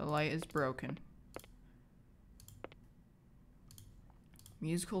 The light is broken.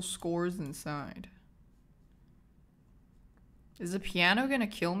 Musical scores inside. Is the piano gonna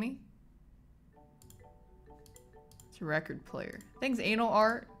kill me? It's a record player. Thanks, Anal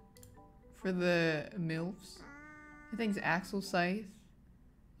Art, for the MILFs. Thanks, Axel Scythe.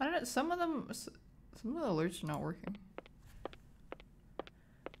 I don't know, some of the alerts are not working.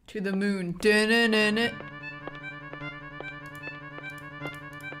 To the moon. Dun-dun-dun-dun.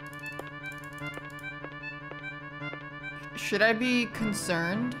 Should I be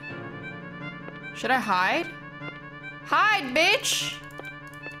concerned? Should I hide? Hide, bitch!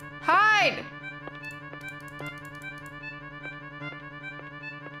 Hide!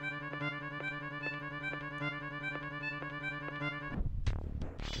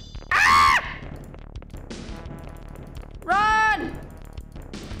 Ah! Run!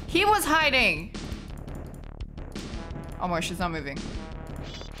 He was hiding! Oh my, she's not moving.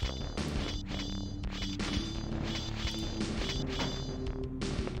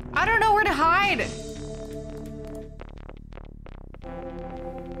 I don't know where to hide!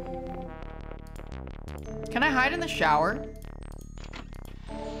 Can I hide in the shower?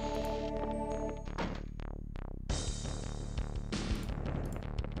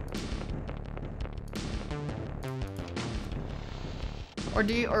 Or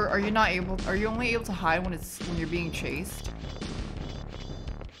do you, or are you not able, are you only able to hide when when you're being chased?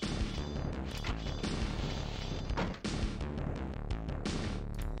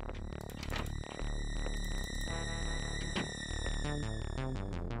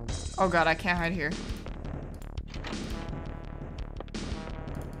 Oh god, I can't hide here.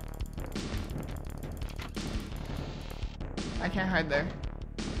 can't hide there.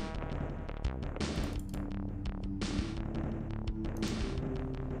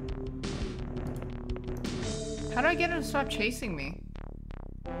 How do I get him to stop chasing me?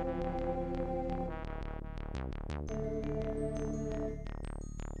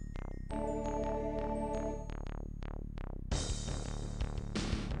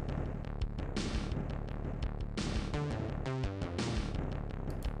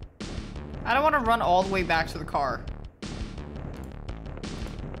 I don't want to run all the way back to the car.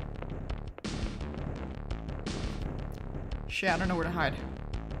 Shit, I don't know where to hide.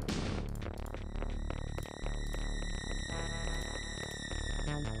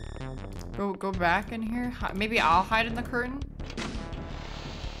 Go back in here. Maybe I'll hide in the curtain.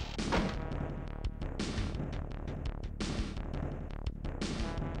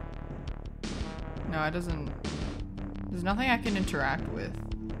 No, it doesn't. There's nothing I can interact with.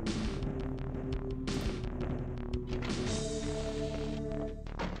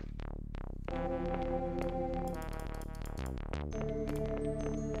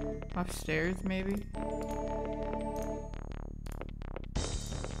 Upstairs, maybe?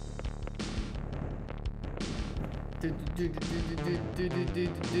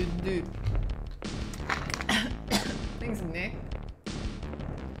 Thanks, Nick.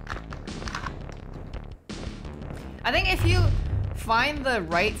 I think if you find the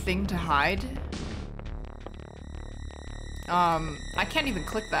right thing to hide, I can't even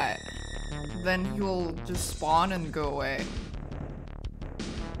click that. Then he'll just spawn and go away.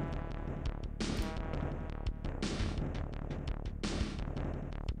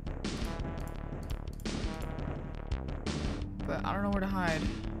 But I don't know where to hide.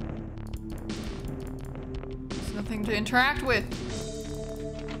 There's nothing to interact with.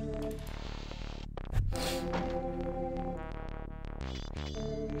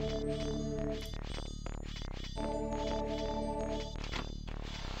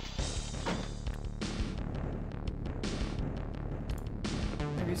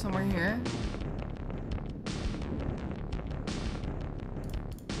 Maybe somewhere here.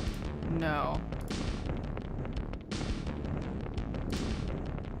 No.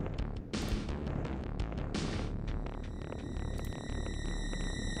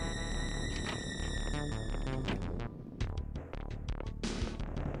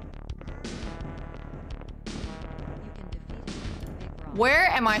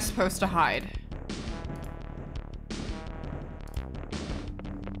 Where am I supposed to hide?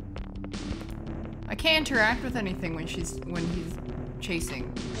 I can't interact with anything when he's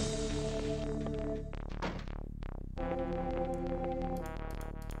chasing.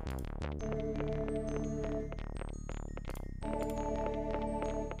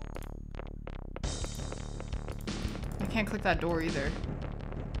 I can't click that door either.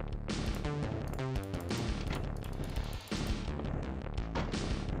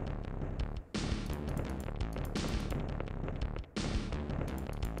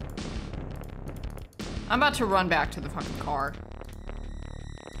 I'm about to run back to the fucking car.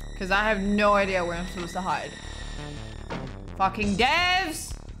 Because I have no idea where I'm supposed to hide. Fucking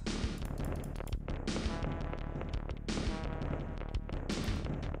devs!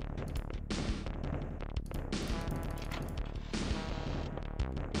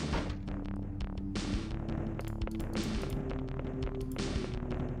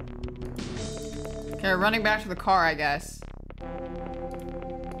 Okay, running back to the car, I guess.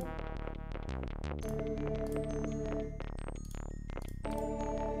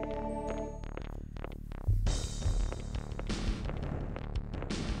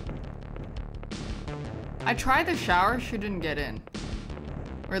 I tried the shower, she didn't get in.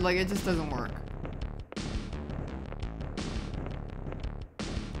 Or like, it just doesn't work.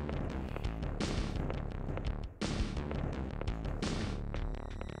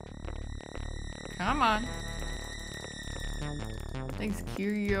 Come on. Thanks,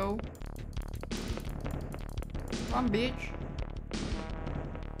 Curio. Come on, bitch.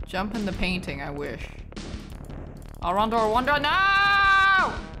 Jump in the painting, I wish. I'll run door, one door, no!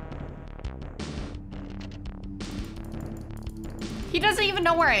 He doesn't even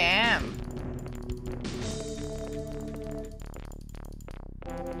know where I am.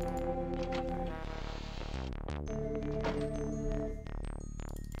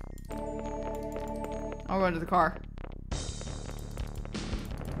 I'll go to the car.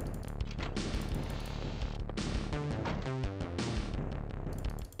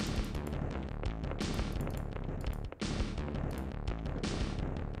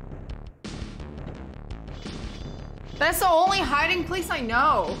 That's the only hiding place I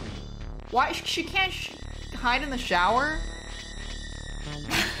know. Why? She can't hide in the shower?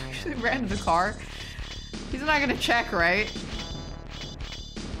 She ran to the car. He's not gonna check, right?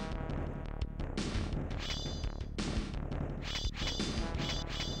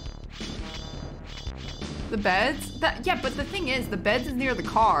 The beds? Yeah, but the thing is, the beds is near the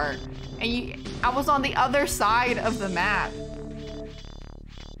car. And I was on the other side of the map.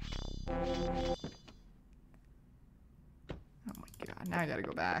 Oh my god, now I gotta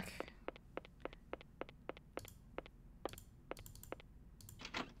go back.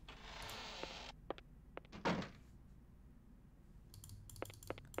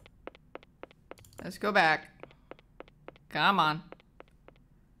 Let's go back. Come on.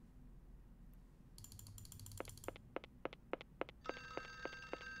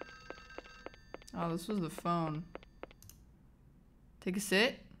 Oh, this was the phone. Take a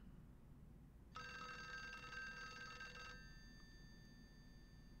sit.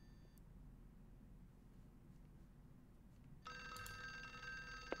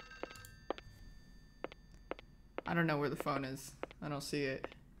 I don't know where the phone is. I don't see it.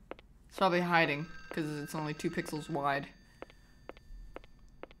 It's probably hiding because it's only 2 pixels wide.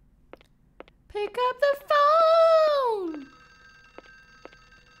 Pick up the phone!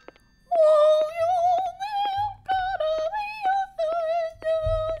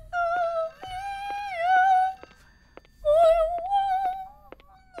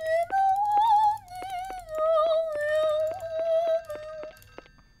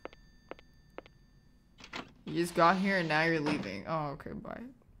 You just got here and now you're leaving. Oh, okay, bye.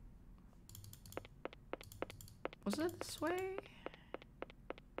 Was it this way?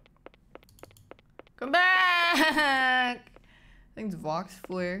 Come back! I think it's Vox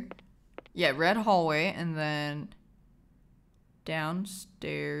Flare. Yeah, red hallway and then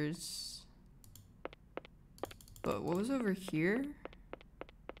downstairs. But what was over here?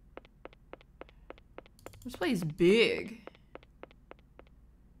 This place is big.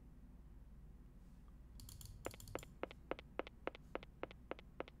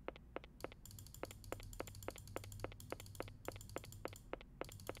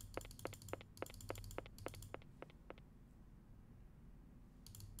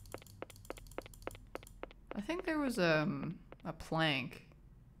 I think there was a plank.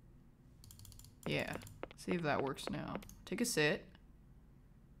 Yeah, see if that works now. Take a sit.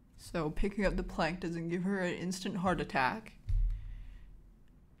 So picking up the plank doesn't give her an instant heart attack.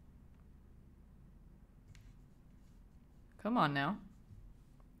 Come on now.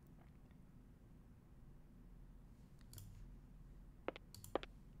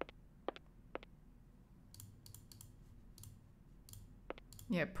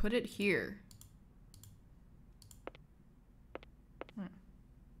 Yeah, put it here.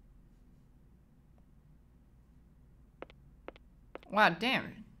 Wow, damn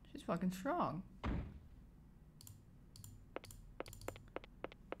it. She's fucking strong.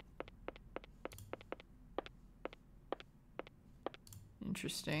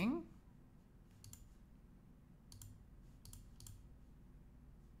 Interesting.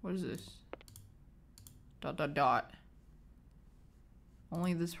 What is this? Dot dot dot.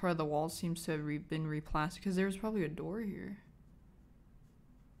 Only this part of the wall seems to have been replastered because there's probably a door here.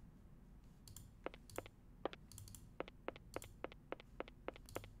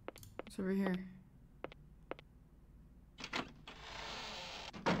 What's over here?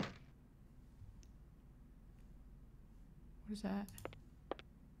 What is that?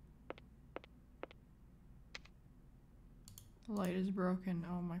 The light is broken.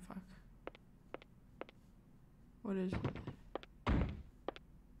 Oh my fuck. What is it?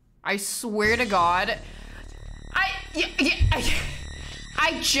 I swear to God. I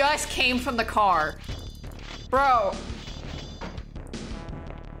just came from the car. Bro.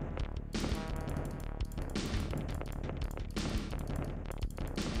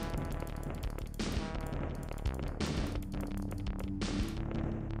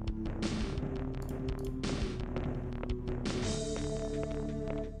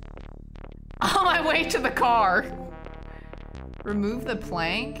 On my way to the car. Remove the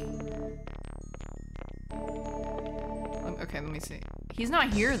plank. Okay, let me see. He's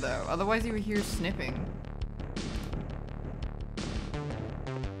not here though, otherwise he would hear snipping.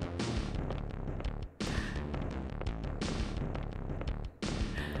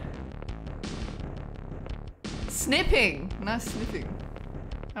 Snipping, not sniffing.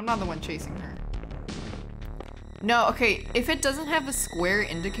 I'm not the one chasing her. No, okay, if it doesn't have a square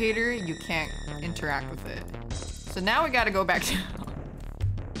indicator, you can't interact with it. So now we gotta go back to...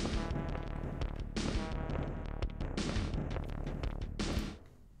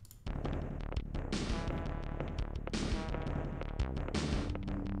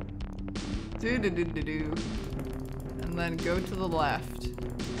 Do-do-do-do-do. And then go to the left.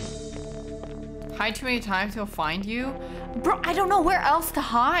 Hide too many times, he'll find you. Bro, I don't know where else to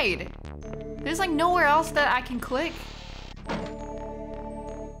hide. There's like nowhere else that I can click.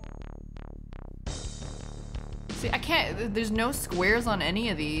 See, I can't, there's no squares on any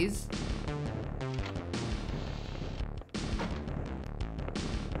of these.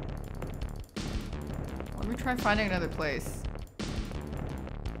 Let me try finding another place.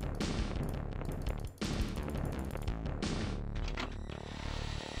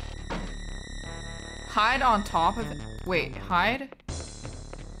 Hide on top of it. Wait, hide?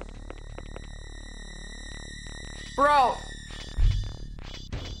 Bro!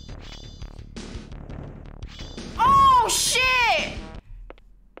 Oh, shit!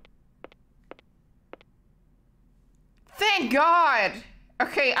 Thank God!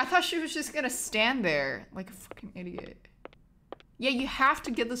 Okay, I thought she was just gonna stand there like a fucking idiot. Yeah, you have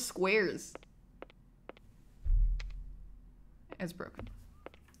to get the squares. It's broken.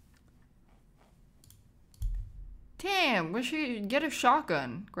 Damn, we should get a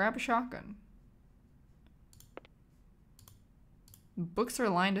shotgun. Grab a shotgun. Books are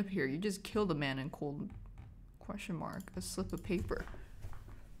lined up here. You just killed a man in cold question mark. A slip of paper.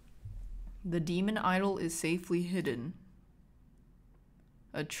 The demon idol is safely hidden.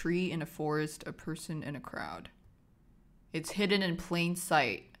 A tree in a forest, a person in a crowd. It's hidden in plain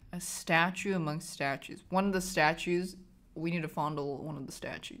sight. A statue amongst statues. One of the statues, we need to fondle one of the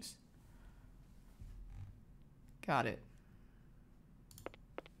statues. Got it.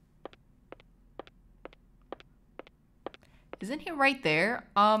 Isn't he right there?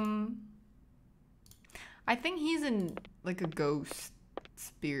 I think he's in like a ghost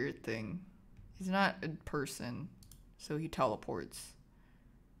spirit thing. He's not a person, so he teleports.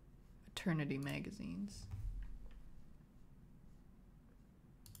 Eternity magazines.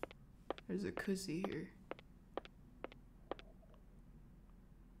 There's a kuzi here.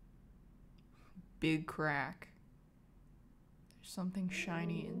 Big crack. There's something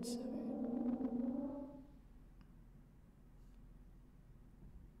shiny inside.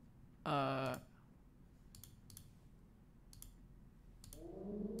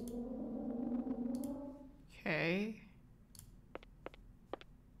 Okay.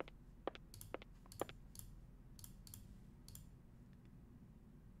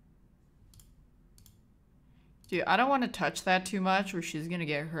 Dude, I don't want to touch that too much or she's gonna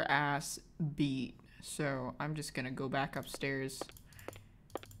get her ass beat. So I'm just gonna go back upstairs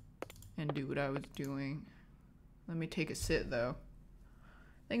and do what I was doing. Let me take a sit though.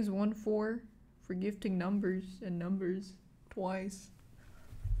 Thanks 1-4 for gifting numbers and numbers twice.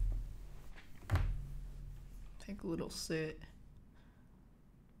 Take a little sit.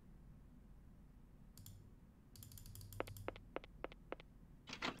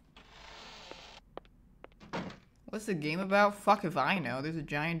 What's the game about? Fuck if I know. There's a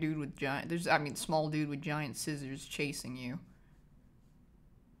giant dude with small dude with giant scissors chasing you.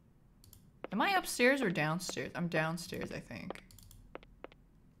 Am I upstairs or downstairs? I'm downstairs, I think.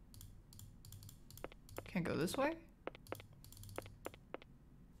 Can't go this way?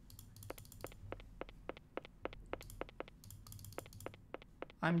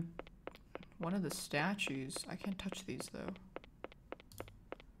 I'm one of the statues. I can't touch these though.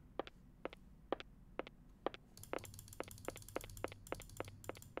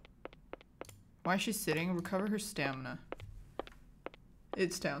 Why is she sitting? Recover her stamina.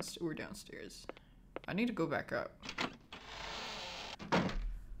 It's downstairs. We're downstairs. I need to go back up.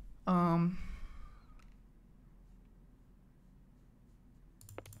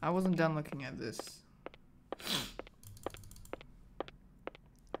 I wasn't done looking at this.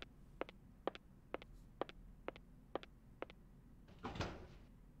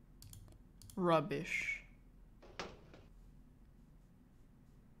 Rubbish.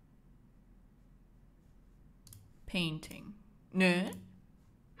 Painting. No.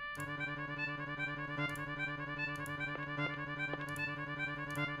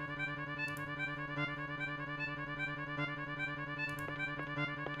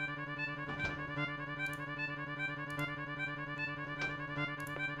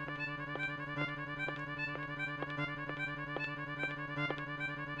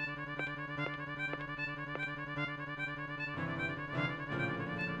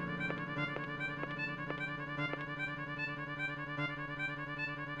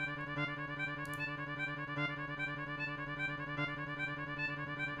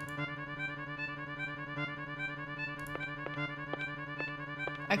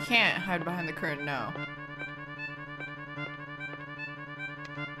 I can't hide behind the curtain, no.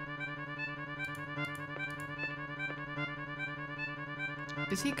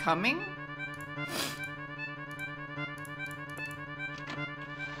 Is he coming?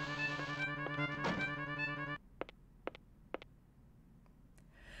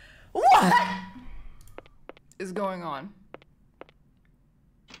 What is going on?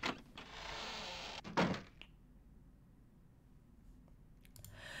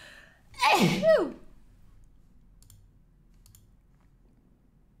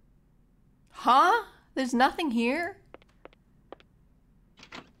 Huh? There's nothing here?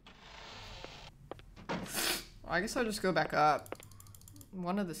 I guess I'll just go back up.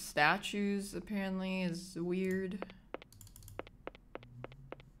 One of the statues apparently is weird.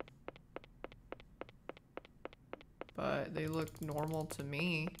 But they look normal to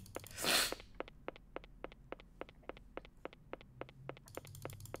me.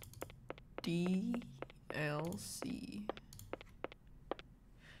 DLC.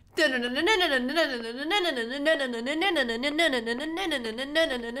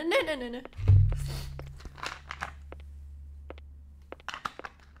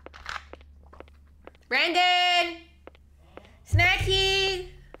 Brandon! Snacky!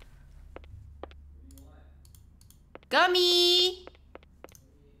 Gummy!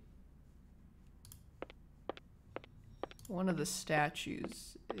 One of the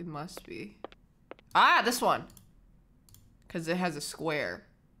statues, it must be. Ah, this one! Because it has a square.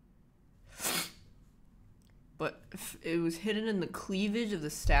 But it was hidden in the cleavage of the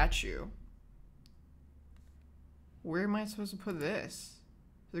statue. Where am I supposed to put this?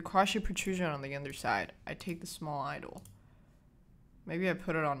 There's a crochet protrusion on the underside. I take the small idol. Maybe I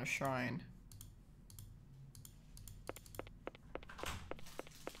put it on a shrine.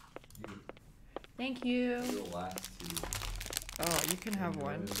 Thank you. Oh, you can have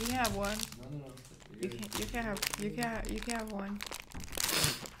one. You can have one. No. You can have one.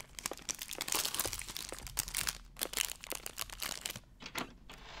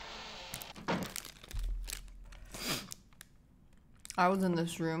 I was in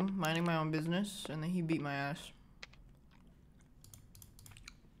this room minding my own business, and then he beat my ass.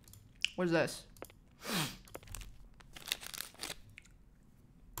 What is this?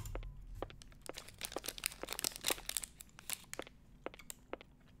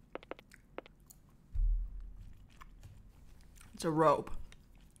 It's a rope.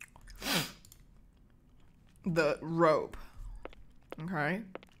 The rope. Okay.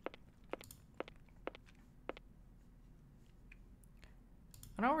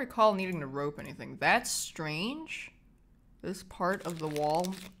 I don't recall needing to rope anything. That's strange. This part of the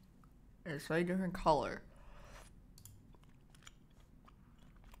wall is a different color.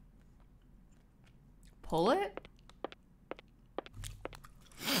 Pull it?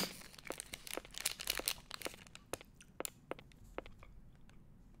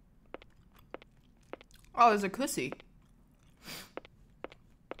 Oh, there's a cussy.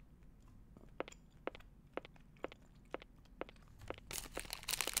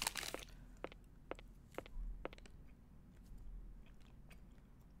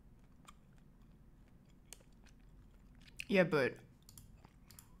 Yeah, but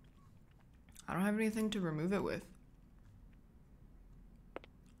I don't have anything to remove it with.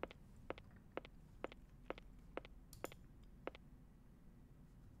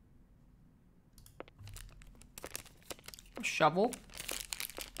 A shovel.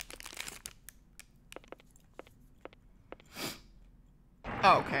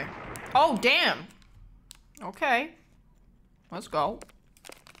 Oh, okay. Oh, damn. Okay. Let's go.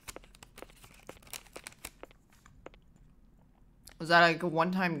 Was that like a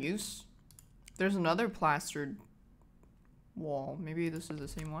one-time use? There's another plastered wall. Maybe this is the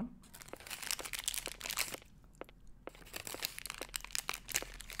same one.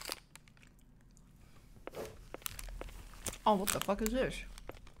 Oh, what the fuck is this?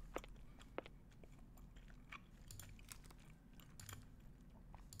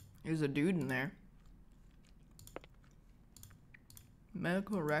 There's a dude in there.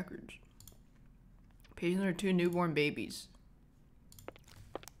 Medical records. Patient are 2 newborn babies.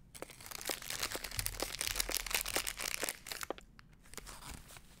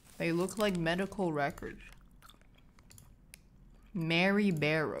 They look like medical records. Mary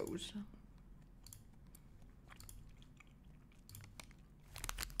Barrows.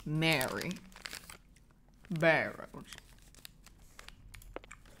 Mary Barrows.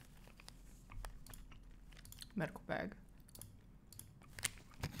 Medical bag.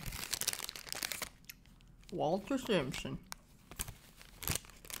 Walter Simpson.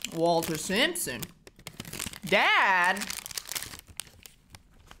 Walter Simpson? Dad?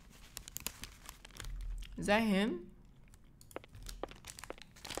 Is that him?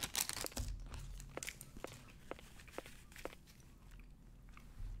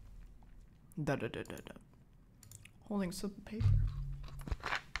 Da da da da da. Holding slip of paper.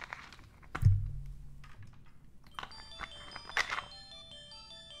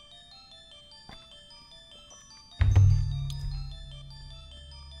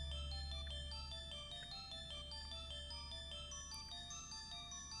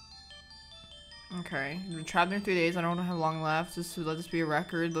 Okay. You've been trapped in 3 days. I don't have long left. Just to let this be a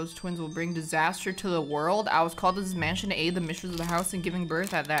record. Those twins will bring disaster to the world. I was called to this mansion to aid the mistress of the house in giving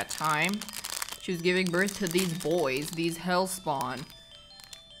birth at that time. She was giving birth to these boys, these hellspawn.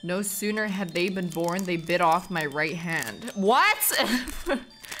 No sooner had they been born, they bit off my right hand. What?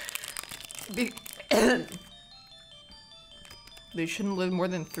 They shouldn't live more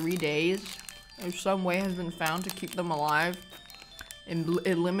than 3 days. If some way has been found to keep them alive and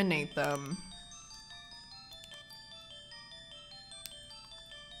eliminate them.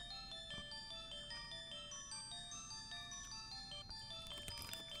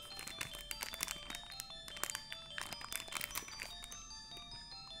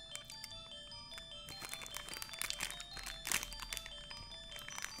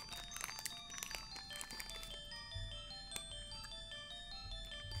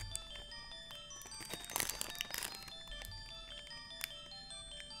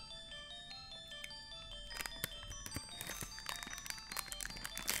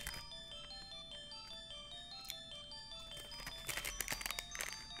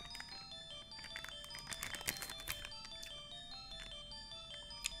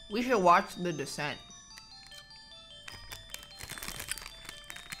 We should watch The Descent.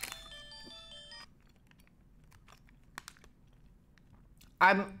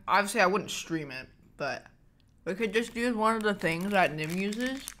 Obviously I wouldn't stream it, but we could just use one of the things that Nim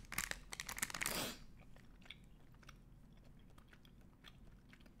uses.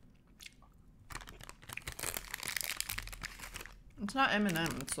 It's not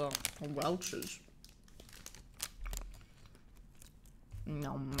M&M, it's Welch's.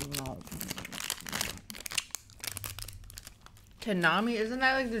 No. Tanami, isn't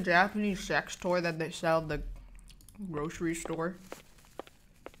that like the Japanese sex toy that they sell at the grocery store?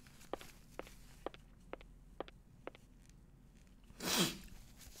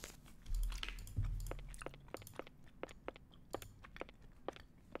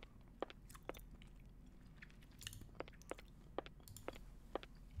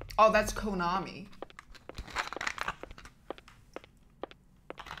 Oh, that's Konami.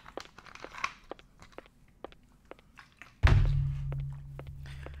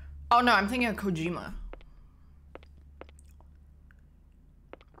 Oh no, I'm thinking of Kojima.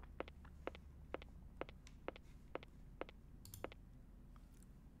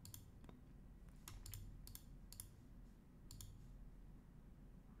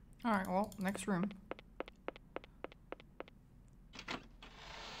 Alright, well, next room.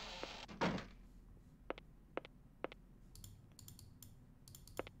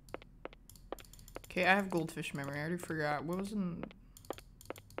 Okay, I have goldfish memory. I already forgot. What was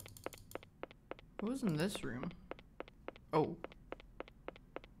in this room? Oh.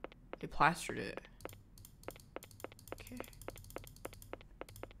 They plastered it. Okay.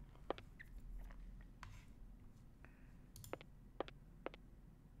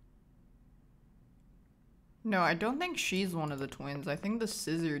 No, I don't think she's one of the twins. I think the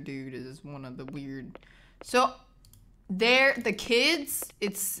scissor dude is one of the weird. So, the kids,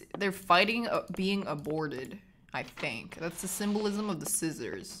 they're fighting being aborted, I think. That's the symbolism of the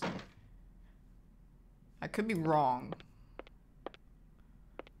scissors. I could be wrong.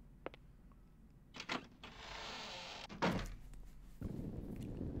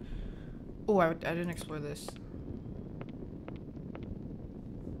 Oh, I didn't explore this.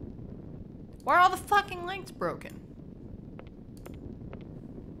 Why are all the fucking lights broken?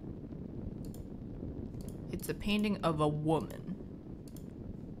 It's a painting of a woman.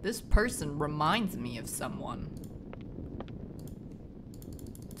 This person reminds me of someone.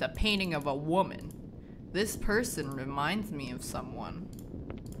 It's a painting of a woman. This person reminds me of someone.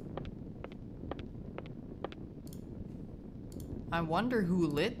 I wonder who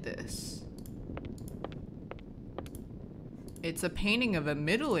lit this. It's a painting of a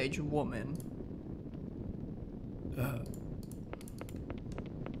middle-aged woman. No.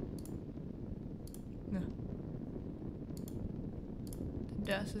 The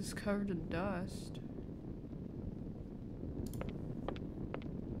desk is covered in dust.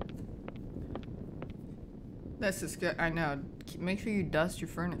 This is good. I know. Make sure you dust your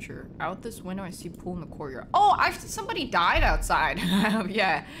furniture. Out this window, I see a pool in the courtyard. Oh, somebody died outside.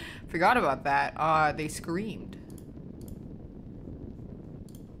 Yeah, forgot about that. They screamed.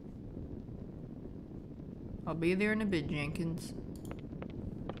 I'll be there in a bit, Jenkins.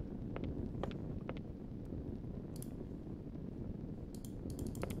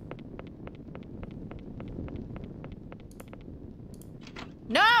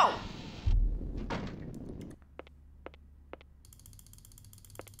 No!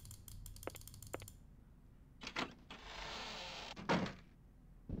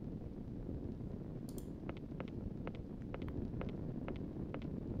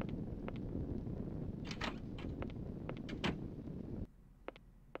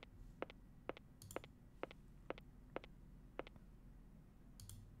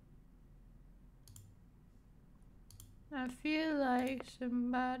 I feel like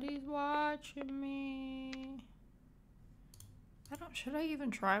somebody's watching me. Should I even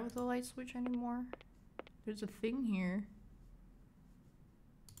try with the light switch anymore? There's a thing here.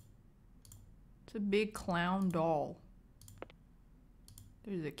 It's a big clown doll.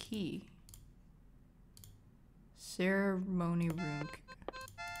 There's a key. Ceremony room.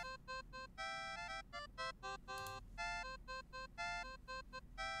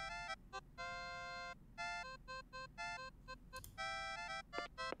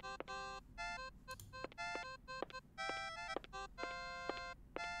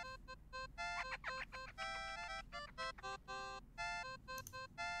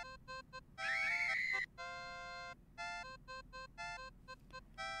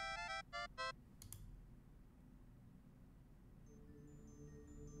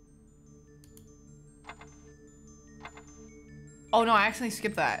 Oh no, I accidentally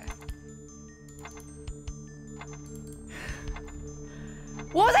skipped that.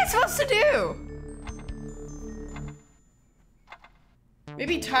 What was I supposed to do?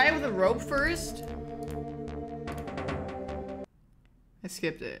 Maybe tie it with a rope first? I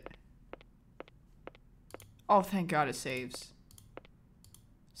skipped it. Oh, thank God it saves.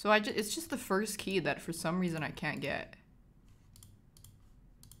 So it's just the first key that for some reason I can't get.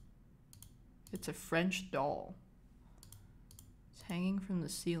 It's a French doll. It's hanging from the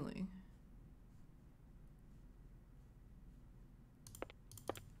ceiling.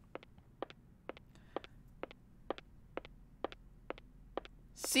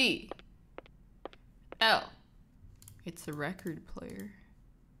 C. L. It's a record player.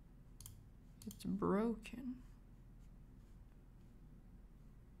 It's broken.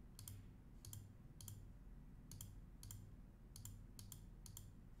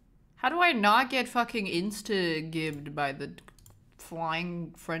 How do I not get fucking insta-gibbed by the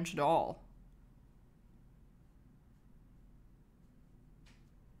flying French doll?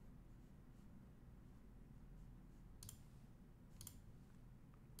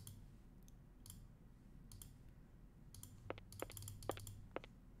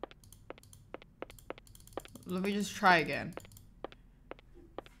 Let me just try again.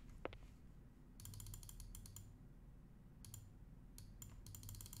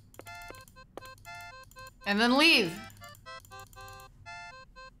 And then leave.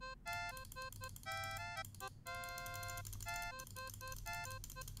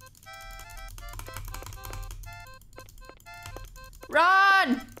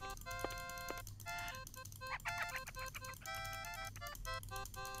 Run!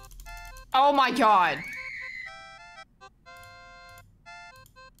 Oh my God.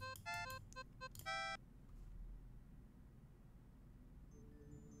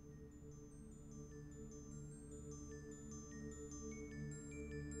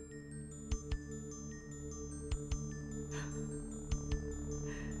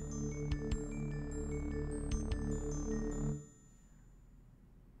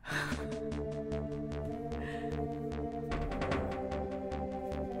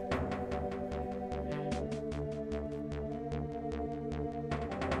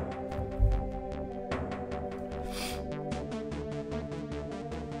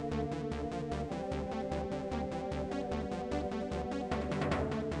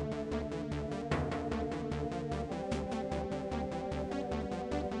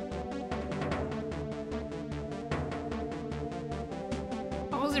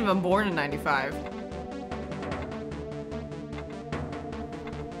 I wasn't even born in 95.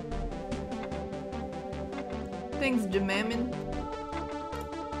 Thanks, Jamamin.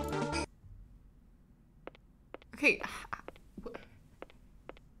 Okay.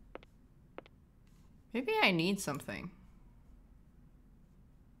 Maybe I need something.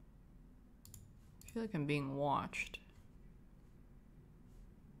 I feel like I'm being watched.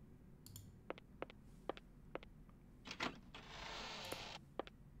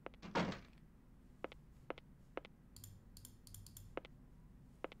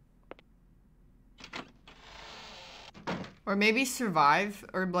 Or maybe survive,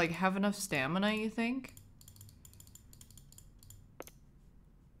 or like have enough stamina, you think?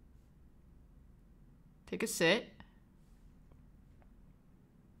 Take a sit.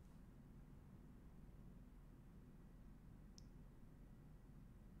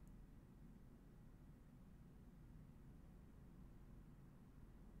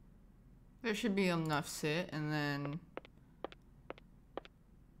 There should be enough sit, and then...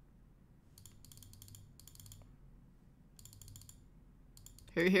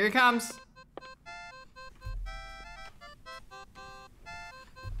 Here it comes.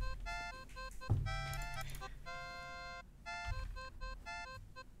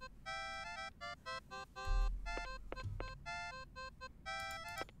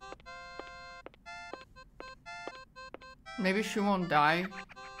 Maybe she won't die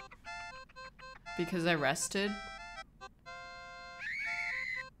because I rested.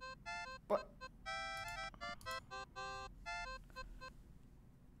 What?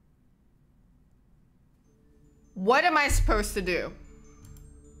 What am I supposed to do?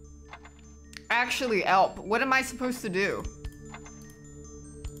 Actually, Elp, what am I supposed to do?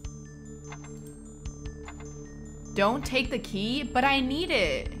 Don't take the key, but I need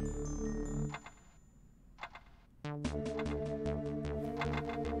it.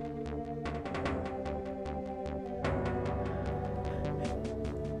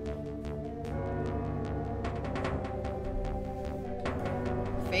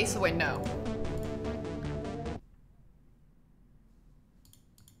 Face away, no.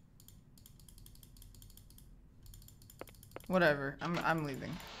 Whatever, I'm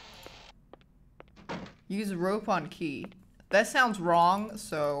leaving. Use rope on key. That sounds wrong,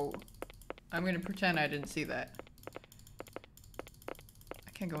 so I'm gonna pretend I didn't see that.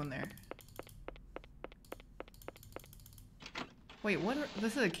 I can't go in there. Wait, what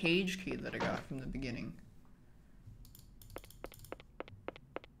this is a cage key that I got from the beginning.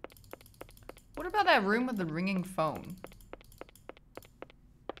 What about that room with the ringing phone?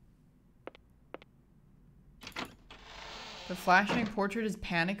 The flashing portrait is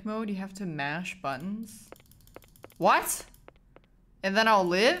panic mode. You have to mash buttons. What? And then I'll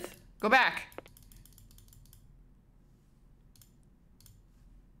live? Go back.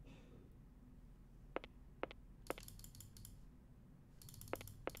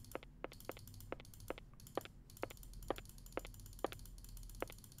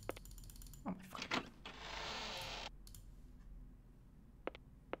 Oh my fuck.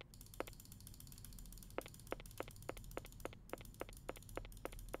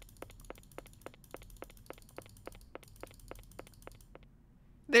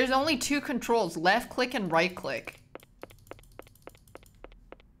 There's only two controls, left click and right click.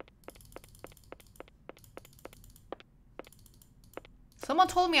 Someone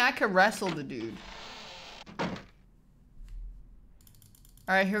told me I could wrestle the dude.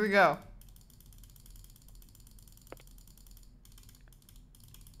 Alright, here we go.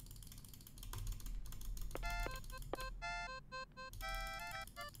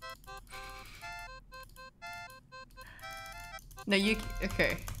 No,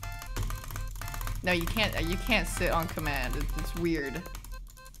 okay. No, you can't sit on command. It's weird.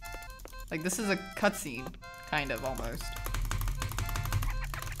 Like, this is a cutscene, kind of, almost.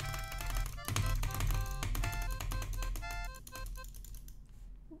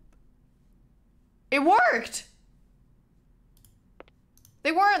 It worked!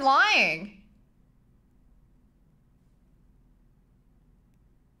 They weren't lying!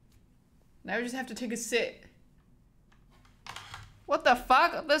 Now we just have to take a sit. What the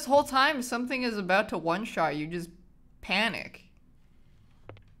fuck? This whole time something is about to one-shot you, just panic.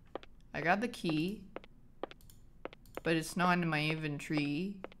 I got the key, but it's not in my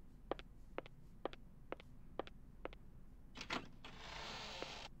inventory.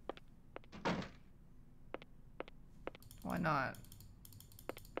 Why not?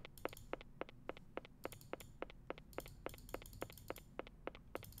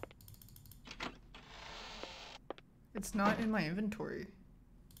 It's not in my inventory.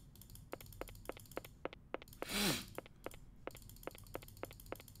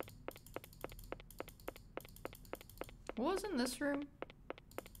 What was in this room?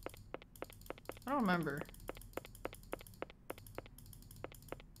 I don't remember.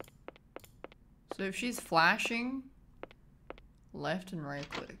 So if she's flashing, left and right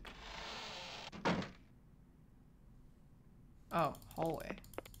click. Oh, hallway.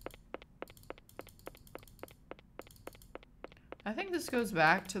 I think this goes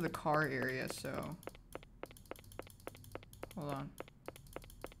back to the car area, so... Hold on.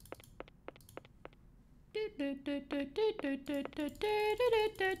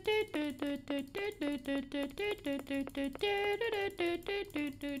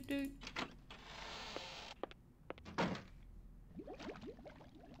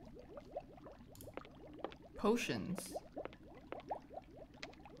 Potions.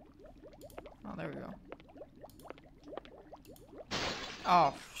 Oh, there we go.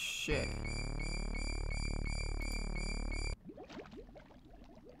 Oh, shit.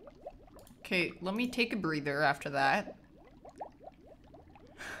 Okay, let me take a breather after that.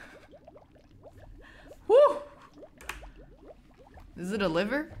 Woo! Is it a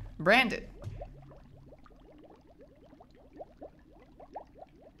liver? Brand it.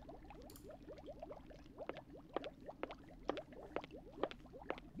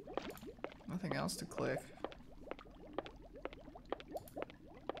 Nothing else to click.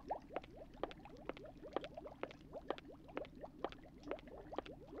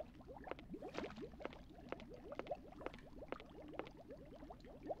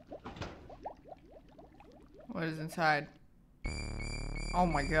 What is inside? Oh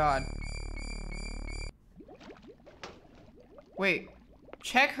my god. Wait.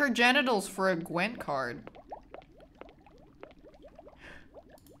 Check her genitals for a Gwent card.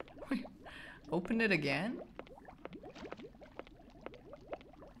 Wait. Open it again?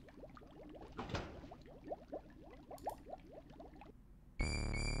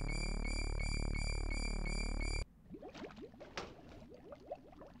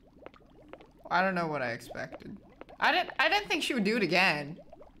 I don't know what I expected. I didn't think she would do it again.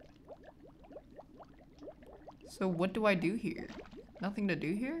 So what do I do here? Nothing to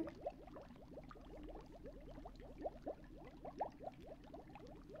do here?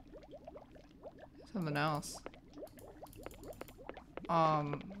 Something else.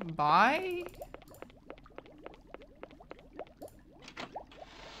 Bye?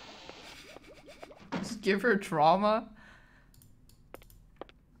 Just give her trauma?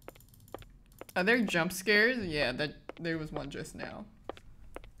 Are there jump scares? Yeah, there was one just now.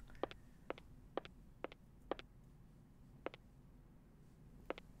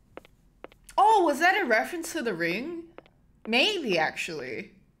 Oh, was that a reference to The Ring? Maybe,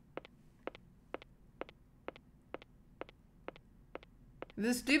 actually.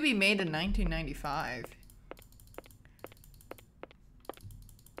 This did be made in 1995.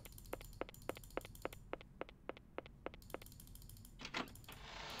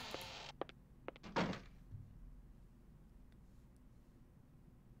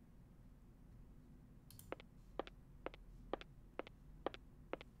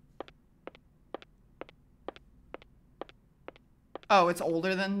 Oh, it's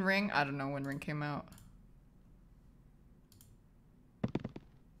older than Ring? I don't know when Ring came out.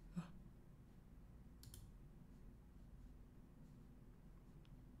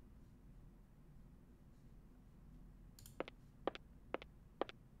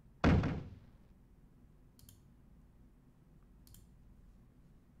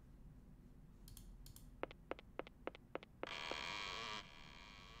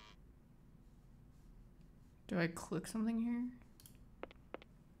 Do I click something here?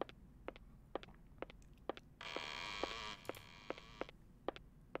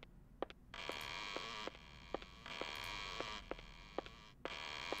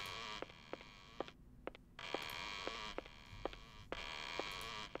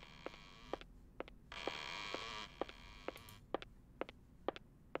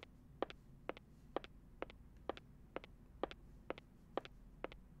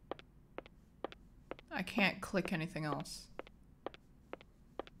 I can't click anything else.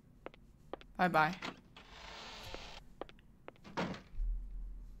 Bye-bye.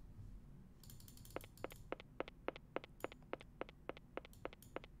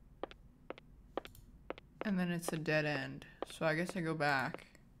 And then it's a dead end. So I guess I go back.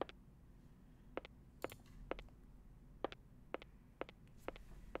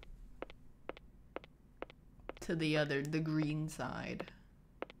 To the green side.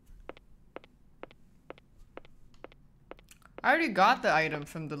 I already got the item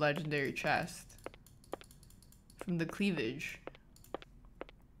from the legendary chest. From the cleavage.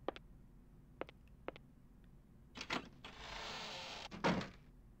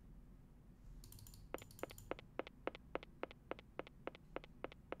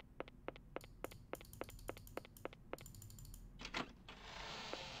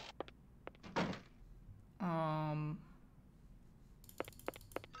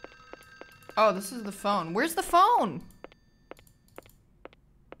 Oh, this is the phone. Where's the phone?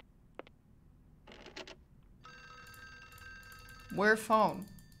 Where phone?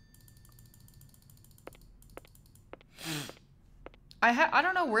 I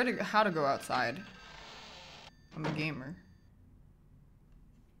don't know how to go outside. I'm a gamer.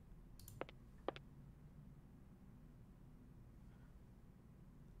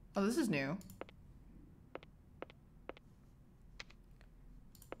 Oh, this is new.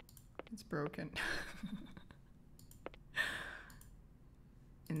 It's broken.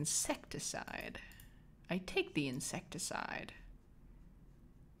 Insecticide. I take the insecticide.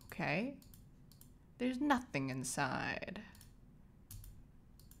 Okay. There's nothing inside.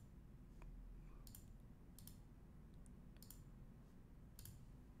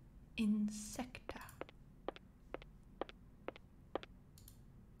 Insecta.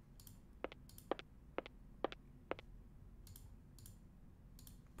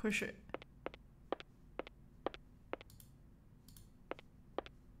 Push it.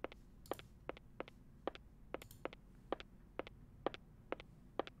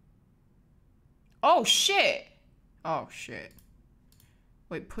 Oh shit! Oh shit.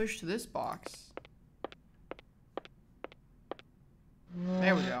 Wait, push to this box.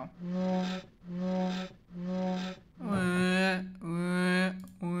 There we go.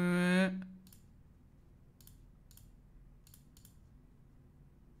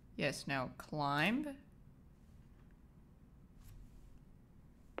 Yes, now climb.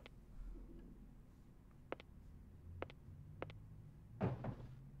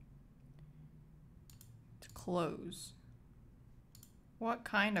 To close. What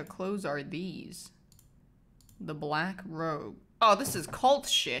kind of clothes are these? The black robe. Oh, this is cult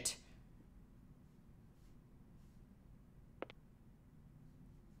shit.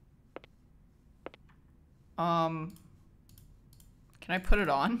 Can I put it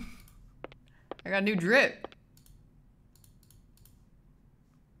on? I got a new drip.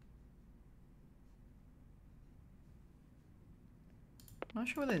 I'm not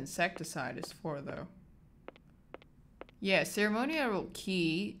sure what the insecticide is for though. Yeah, ceremonial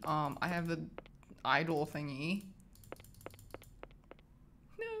key. I have the idol thingy.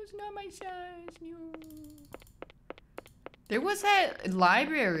 No, it's not my size. No. There was that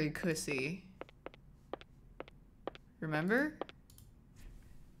library cussy. Remember?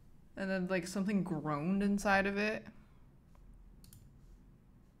 And then like something groaned inside of it.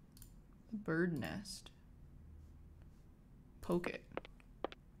 Bird nest. Poke it.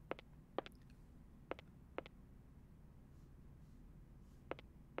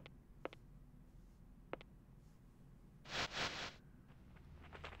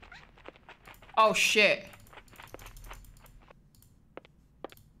 Oh shit.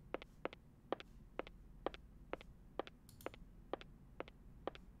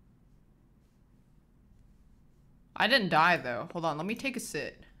 I didn't die though. Hold on, let me take a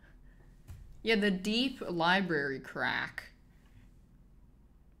sit. Yeah, the deep library crack.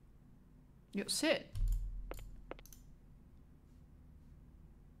 Yo, sit.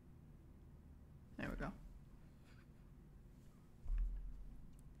 There we go.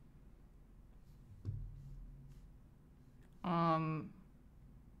 I'm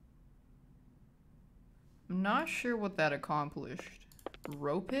not sure what that accomplished.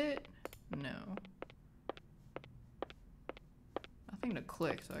 Rope it? No. Nothing to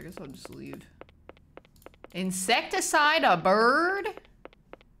click, so I guess I'll just leave. Insecticide a bird?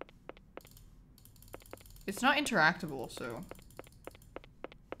 It's not interactable, so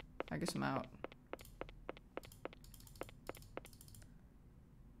I guess I'm out.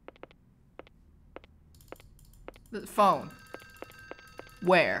 The phone.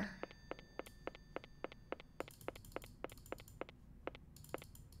 Where?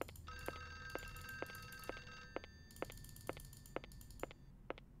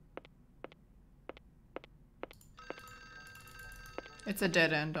 It's a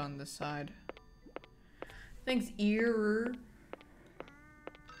dead end on this side. Thanks, ear.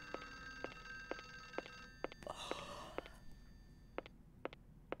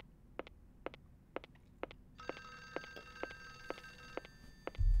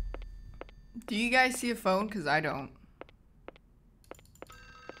 Do you guys see a phone? Because I don't.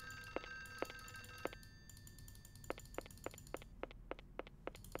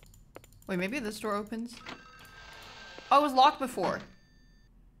 Wait, maybe this door opens? Oh, it was locked before.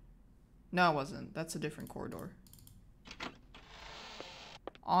 No, it wasn't. That's a different corridor.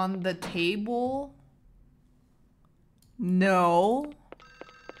 On the table? No.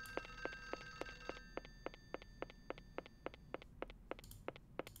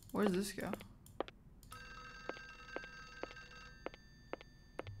 Where does this go?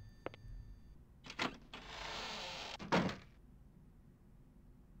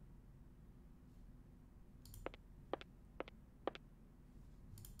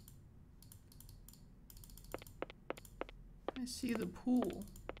 I see the pool.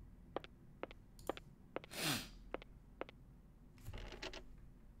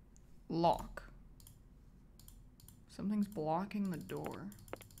 Lock. Something's blocking the door.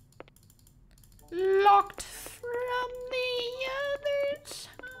 Locked from the other side.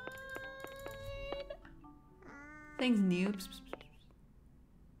 Things new.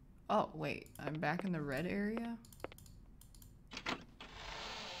 Oh, wait. I'm back in the red area?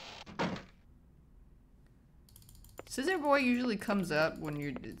 Scissor Boy usually comes up when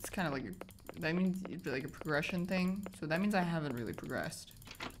you're, it's kind of like, that means it's like a progression thing. So that means I haven't really progressed.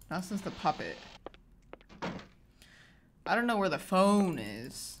 Not since the puppet. I don't know where the phone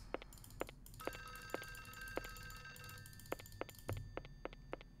is.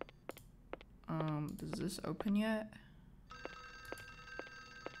 Does this open yet?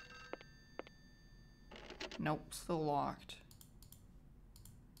 Nope, still locked.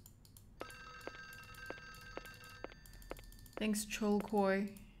 Thanks, Cholkoi.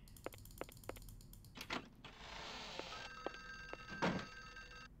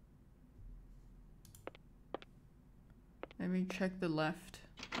 Let me check the left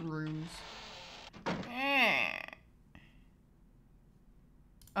rooms.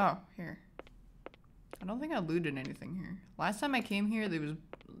 Oh, here. I don't think I looted anything here. Last time I came here, there was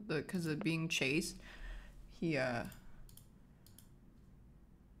because of being chased. I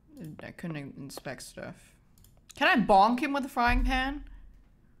couldn't inspect stuff. Can I bonk him with a frying pan?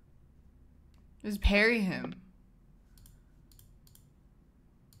 Just parry him.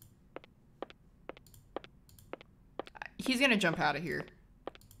 He's gonna jump out of here.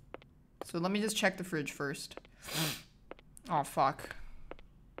 So let me just check the fridge first. Oh, fuck.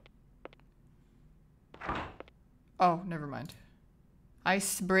 Oh, never mind. I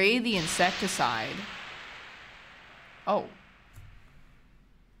spray the insecticide. Oh.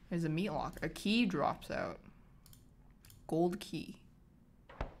 There's a meat lock. A key drops out. Gold key.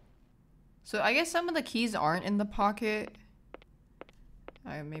 So I guess some of the keys aren't in the pocket.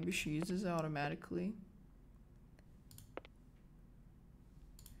 Maybe she uses it automatically.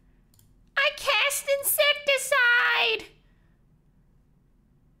 I cast insecticide!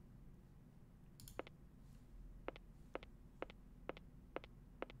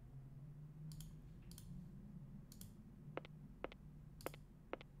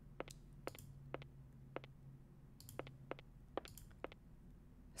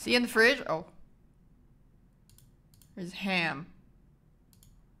 See in the fridge? Oh. There's ham.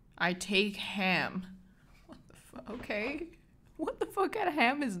 I take ham. What the fuck? Okay. What the fuck kind of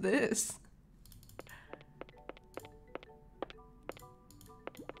ham is this?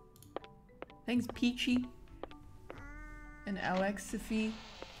 Thanks, Peachy. And Alex Sophie.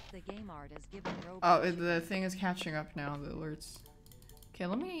 The game art is given Oh, the thing is catching up now, the alerts. Okay,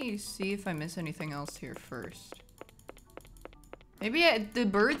 let me see if I miss anything else here first. Maybe the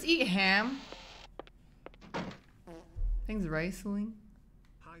birds eat ham? Things rustling.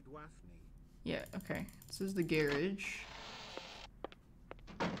 Hi, Daphne. Yeah, okay. This is the garage.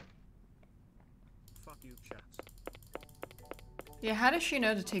 Fuck you, chat. Yeah, how does she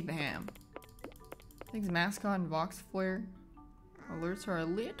know to take the ham? Things mascot and Vox Flare. Alerts are a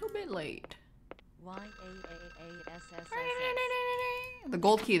little bit late. YAAASSSS. The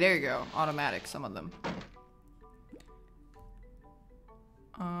gold key, there you go. Automatic, some of them.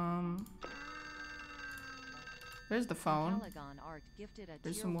 There's the phone. Art gifted a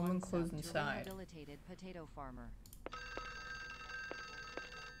There's tier some woman 1 clothes sub to inside. Rehabilitated potato farmer.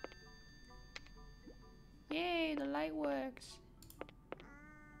 Yay, the light works.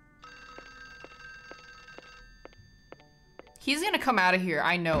 He's gonna come out of here,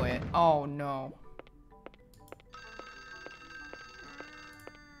 I know it. Oh no.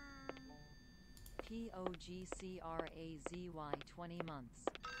 POGCRAZY 20 months.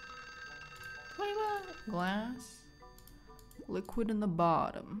 Glass. Liquid in the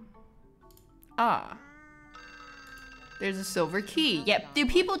bottom. Ah. There's a silver key. Yep. Do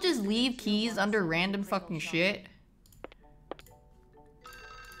people just leave keys under random fucking shit?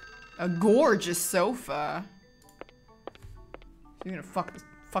 A gorgeous sofa. You're gonna fuck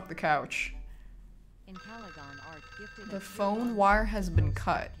the couch. In Calagon art gifted The a phone tier wire 1 has sub been to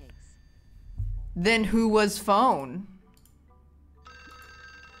cut. cupcakes. Then who was phone?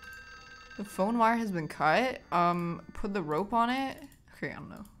 The phone wire has been cut? Put the rope on it? Okay, I don't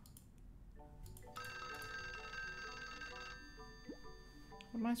know.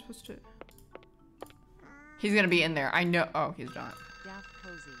 What am I supposed to... He's gonna be in there. I know. Oh, he's not. Daft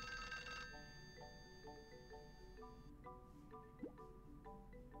Cozy.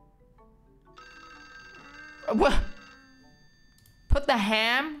 What? Put the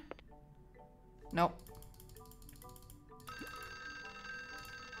ham? Nope.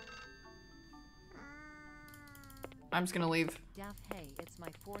 I'm just gonna leave. Daft hey, it's my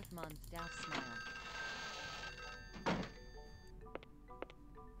 4th month. Daft smile.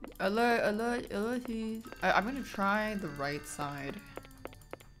 Alert. I'm gonna try the right side.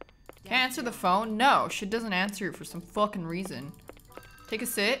 Can't answer the phone? No, she doesn't answer it for some fucking reason. Take a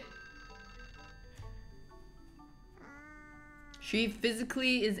sit. She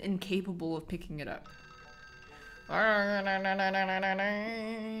physically is incapable of picking it up.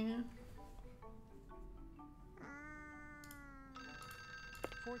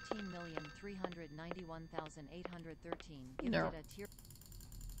 gifted No. a tier.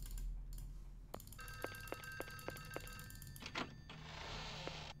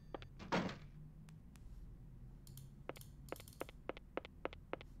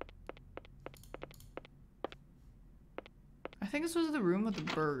 I think this was the room with the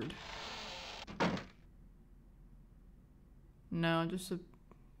bird. No, just a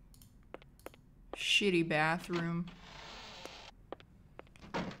shitty bathroom.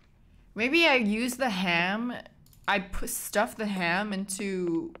 Maybe I use the ham. I stuff the ham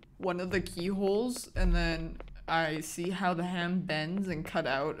into one of the keyholes and then I see how the ham bends and cut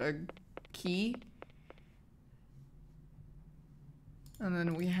out a key. And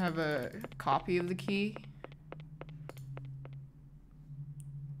then we have a copy of the key.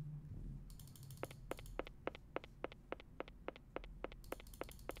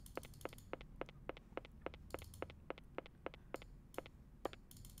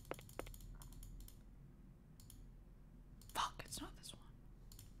 Fuck, it's not this one.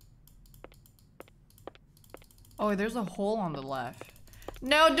 Oh, there's a hole on the left.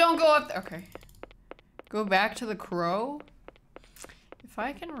 No, don't go up there. Okay. Go back to the crow. If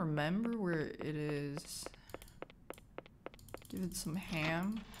I can remember where it is, give it some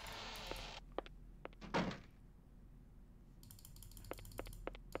ham.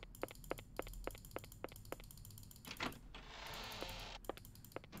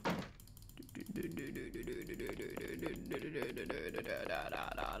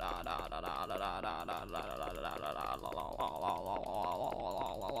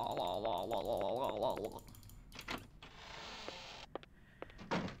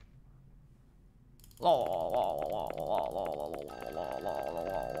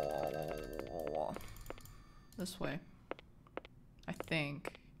 This way, I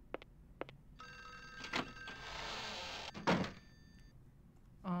think.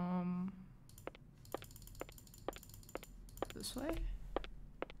 This way?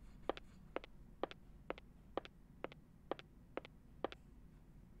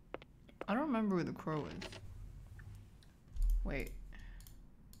 I don't remember where the crow is. Wait.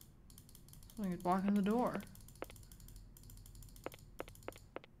 Something is blocking the door.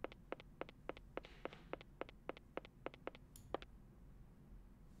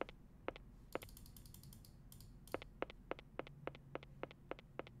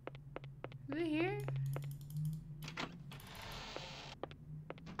 Is it here?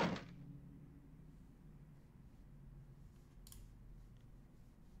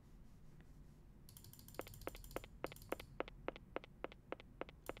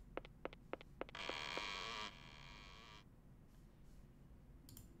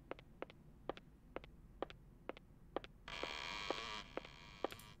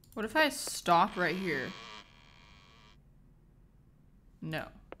 What if I stop right here? No.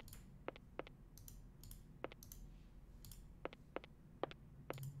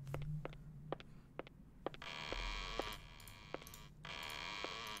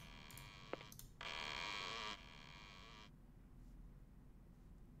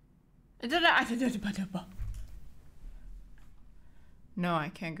 No, I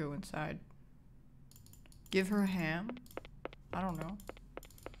can't go inside. Give her a ham? I don't know.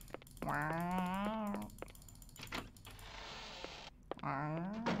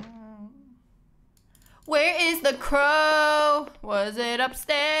 Where is the crow? Was it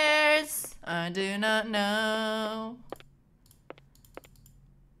upstairs? I do not know.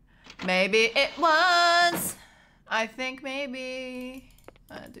 Maybe it was. I think maybe.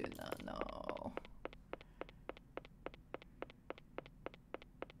 I do not know.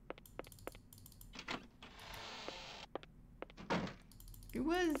 It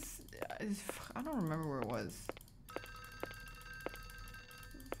was. I don't remember where it was.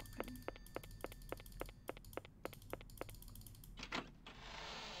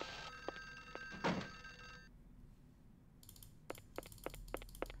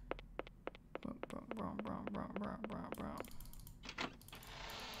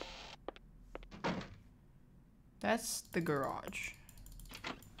 That's the garage.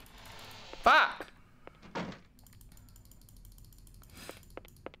 Fuck!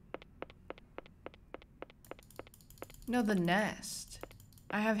 No, the nest.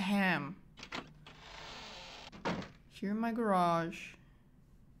 I have ham. Here in my garage.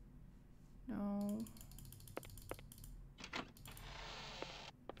 No.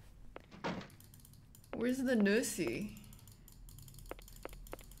 Where's the Nussy?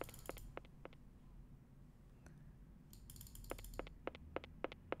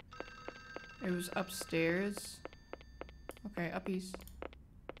 It was upstairs. Okay, uppies.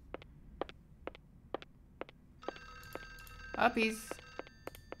 Uppies.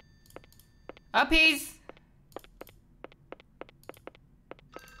 Uppies!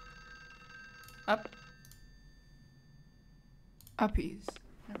 Up. Uppies.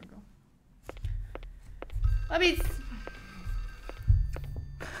 There we go. Uppies!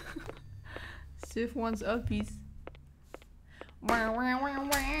 See if one's uppies. Wow, wow, wow,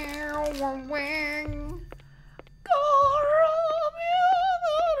 wow, wow, wow.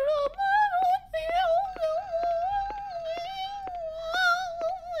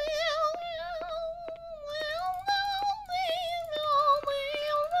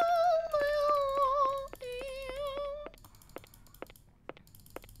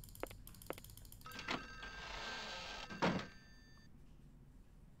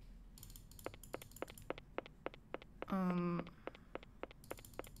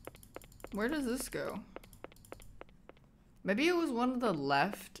 Where does this go? Maybe it was one of the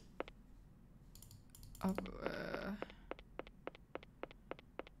left. Of,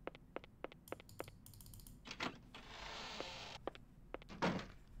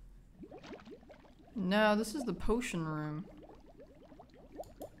 No, this is the potion room.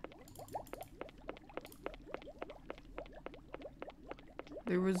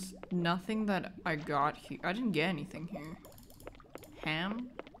 There was nothing that I got here. I didn't get anything here. Ham?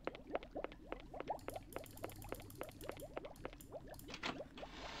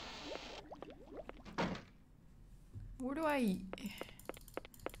 Where do I...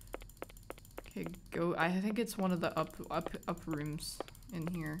 Okay, go. I think it's one of the up rooms in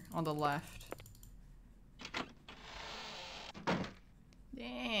here on the left.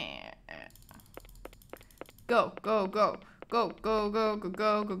 Yeah. Go, go, go. Go, go, go, go,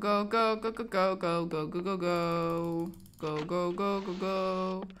 go, go, go, go, go, go, go, go, go, go, go, go. Go, go, go, go,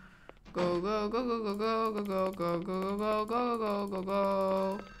 go. Go, go, go, go, go, go, go, go, go, go, go, go, go, go,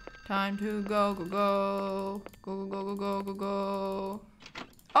 go. Time to go, go, go. Go, go, go, go, go, go.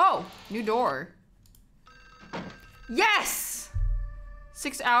 Oh! New door. Yes!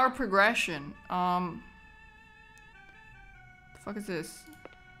 6-hour progression. The fuck is this?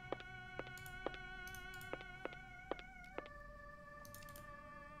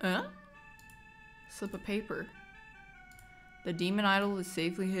 Huh? Slip of paper. The demon idol is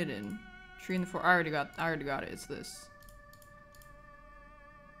safely hidden. Tree in the forest. I already got it. It's this.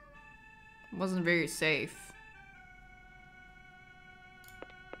 It wasn't very safe.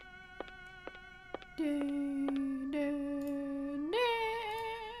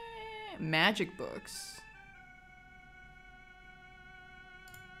 Magic books.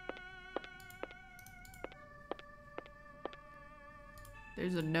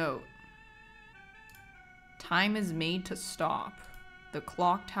 There's a note. Time is made to stop. The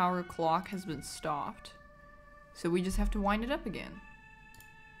clock tower clock has been stopped. So we just have to wind it up again.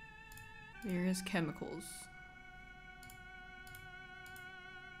 There is chemicals.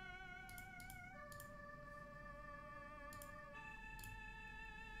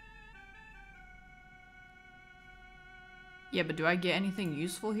 Yeah, but do I get anything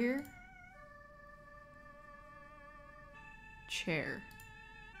useful here? Chair.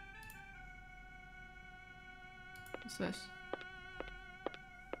 What's this?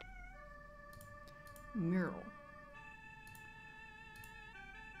 Mural.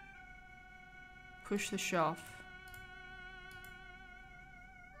 Push the shelf.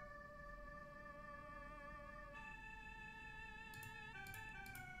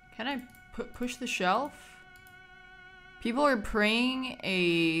 Can I push the shelf? People are praying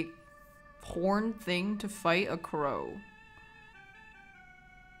a horn thing to fight a crow.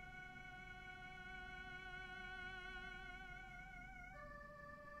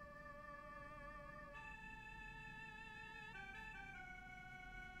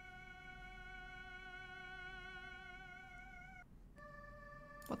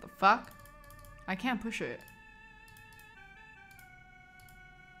 What the fuck? I can't push it.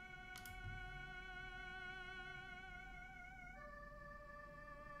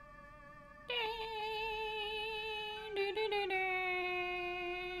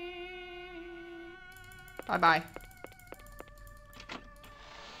 Bye-bye.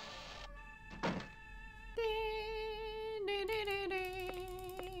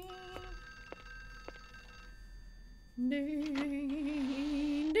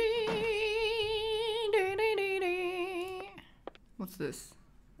 What's this?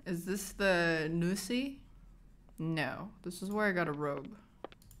 Is this the Nusi? No. This is where I got a robe.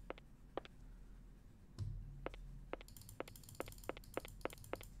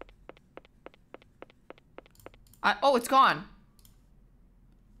 Oh, it's gone.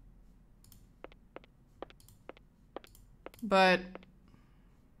 But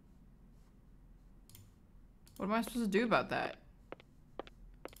what am I supposed to do about that?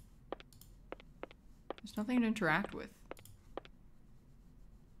 There's nothing to interact with.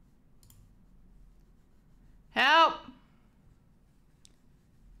 Help!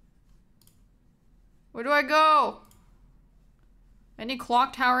 Where do I go? Any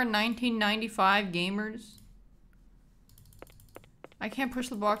Clock Tower 1995 gamers? I can't push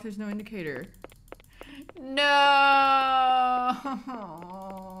the block, there's no indicator. No!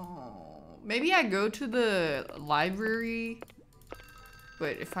 Maybe I go to the library,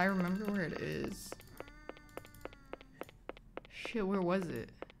 but if I remember where it is. Shit, where was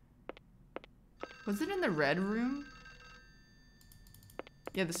it? Was it in the red room?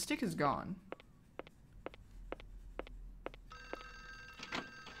 Yeah, the stick is gone.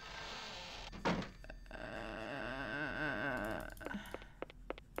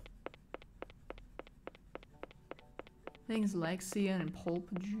 Things Lexia and Pulp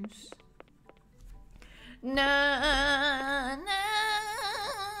Juice. Na na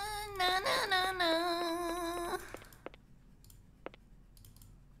na na na na.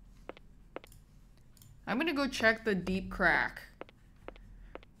 I'm gonna go check the deep crack.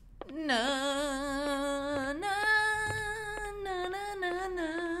 Na na na na na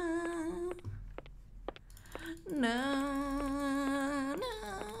na. Na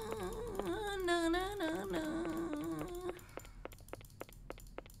na na na na.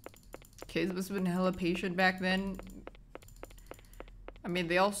 Kids must have been hella patient back then. I mean,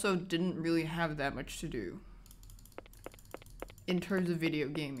 they also didn't really have that much to do in terms of video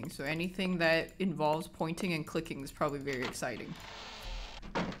gaming, so anything that involves pointing and clicking is probably very exciting.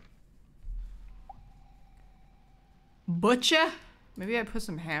 Butcher? Maybe I put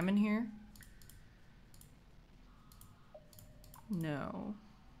some ham in here? No.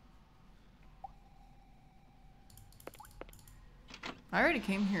 I already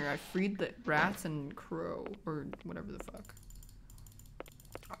came here. I freed the rats and crow, or whatever the fuck.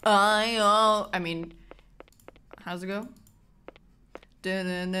 I mean, how's it go? Da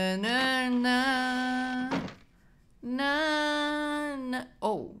na na na na na na.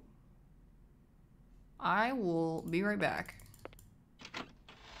 Oh, I will be right back.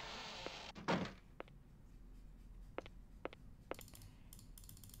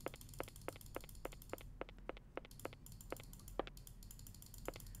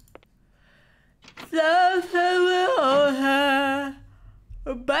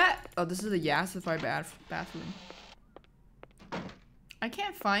 Oh, this is a Yassify bathroom. I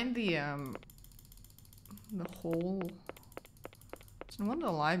can't find the hole. It's in one of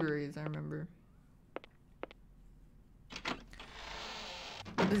the libraries, I remember.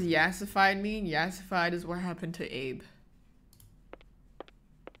 What does Yassified mean? Yassified is what happened to Abe.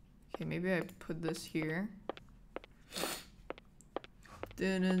 Okay, maybe I put this here.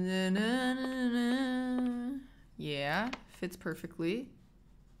 Yeah, fits perfectly.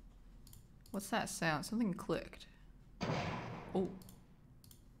 What's that sound? Something clicked. Oh.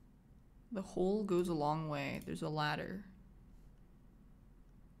 The hole goes a long way. There's a ladder.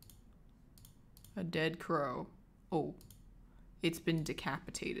 A dead crow. Oh. It's been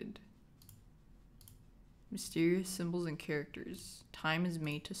decapitated. Mysterious symbols and characters. Time is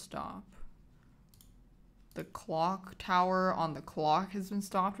made to stop. The clock tower on the clock has been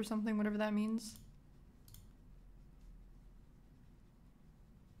stopped or something, whatever that means.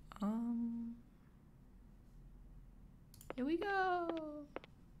 Here we go.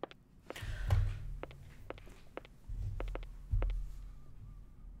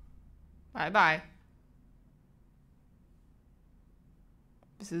 Bye-bye.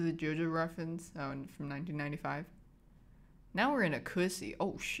 This is a JoJo reference. Oh, and from 1995. Now we're in a cussy.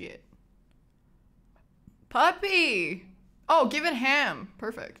 Oh, shit. Puppy! Oh, give it ham.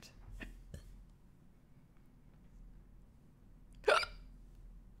 Perfect.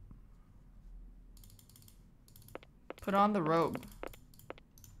 Put on the robe.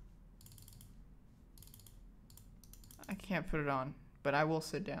 I can't put it on, but I will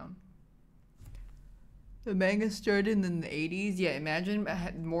sit down. The manga started in the 80s? Yeah, imagine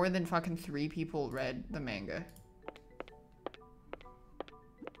more than fucking 3 people read the manga.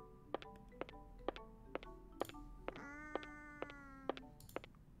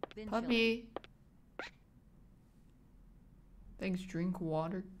 Puppy. Thanks, drink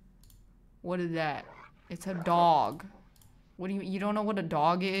water. What is that? It's a dog. What do you don't know what a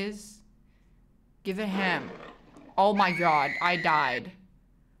dog is? Give it ham. Oh my god, I died.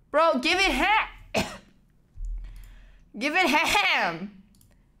 Bro, give it ham! Give it ham!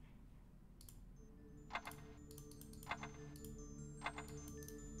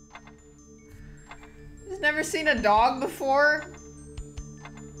 He's never seen a dog before?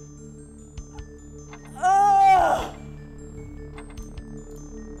 Ugh!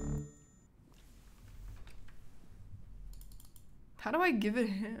 How do I give it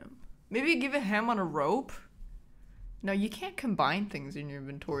ham? Maybe give it ham on a rope? No, you can't combine things in your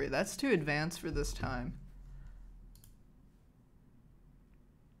inventory. That's too advanced for this time.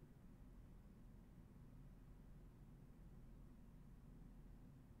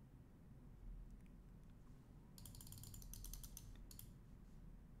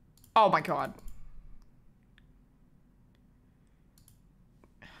 Oh my god.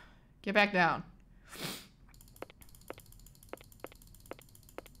 Get back down.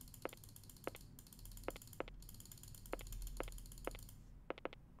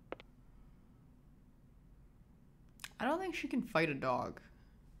 I don't think she can fight a dog.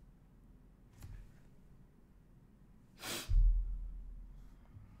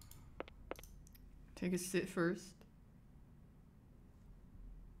 Take a sit first.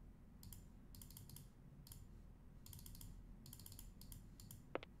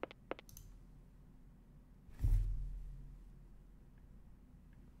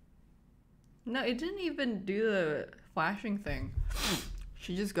 No, it didn't even do the flashing thing.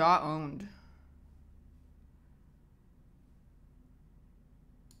 She just got owned.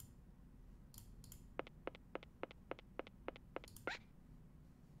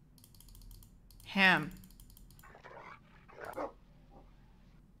 Ham.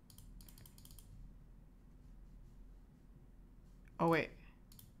 Oh, wait.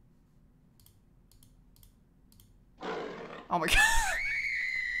 Oh my god.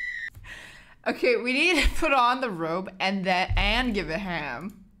 Okay, we need to put on the robe and give it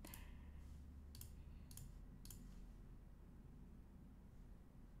ham.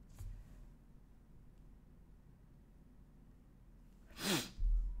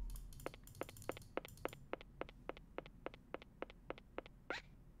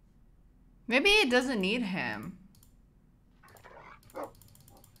 Maybe it doesn't need ham.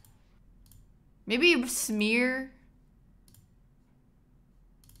 Maybe you smear.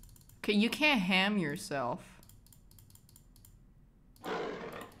 Okay, you can't ham yourself.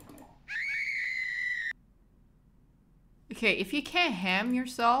 Okay, if you can't ham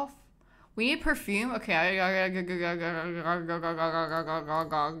yourself, we need perfume. Okay,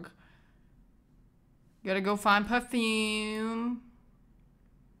 gotta go find perfume.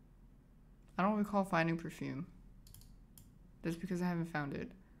 I don't recall finding perfume. That's because I haven't found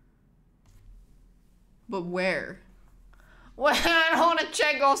it. But where? Well, I don't want to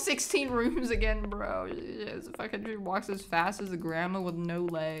check all 16 rooms again, bro. Yes, if I could just walk as fast as a grandma with no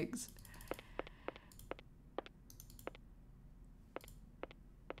legs.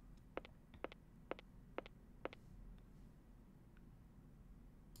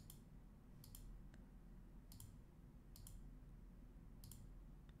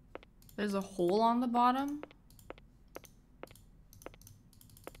 There's a hole on the bottom.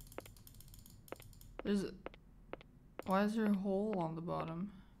 Why is there a hole on the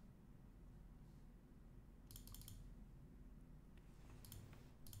bottom?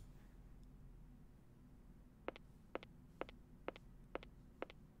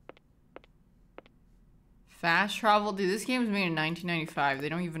 Fast travel? Dude, this game was made in 1995. They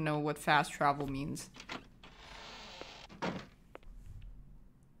don't even know what fast travel means.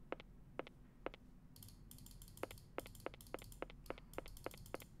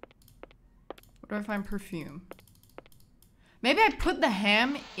 Where do I find perfume? Maybe I put the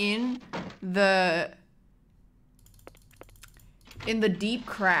ham in the deep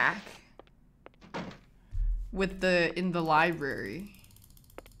crack with in the library.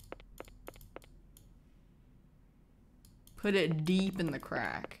 Put it deep in the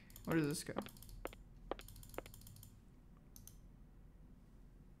crack. Where does this go?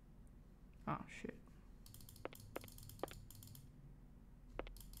 Oh shit.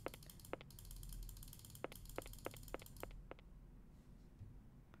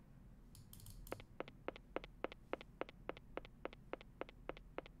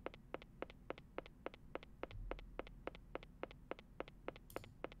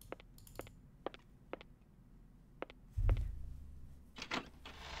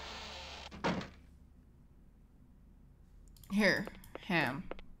 Here, ham.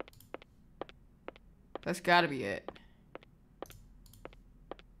 That's gotta be it.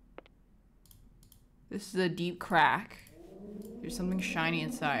 This is a deep crack. There's something shiny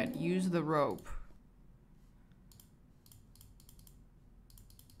inside. Use the rope.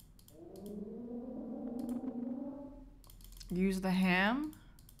 Use the ham.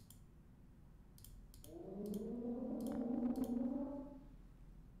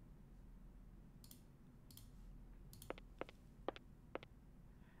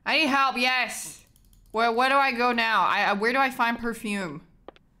 I need help, yes! Where do I go now? Where do I find perfume?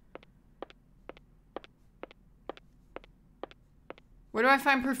 Where do I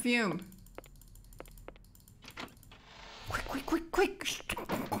find perfume? Quick, quick, quick, quick!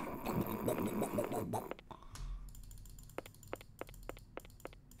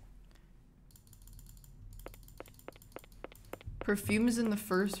 Perfume is in the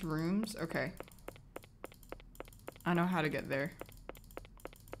first rooms? Okay. I know how to get there.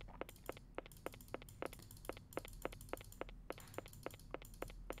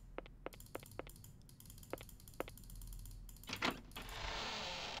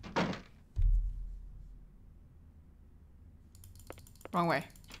 Wrong way.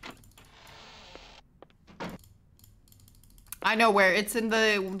 I know where. It's in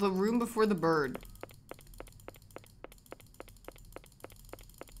the room before the bird.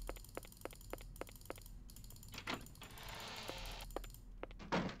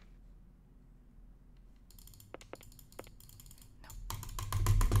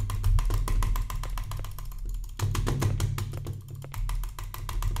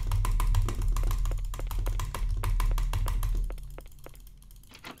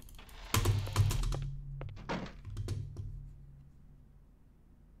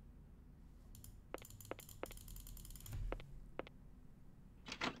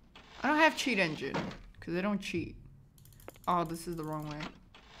 have cheat engine, because I don't cheat. Oh, this is the wrong way.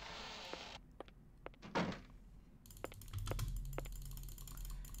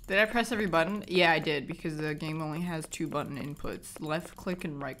 Did I press every button? Yeah, I did, because the game only has 2 button inputs. Left click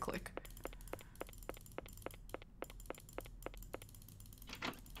and right click.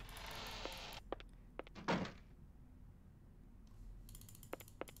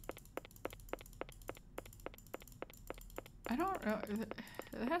 I don't know.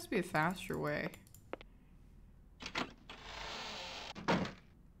 There has to be a faster way.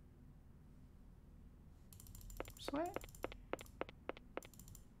 This way?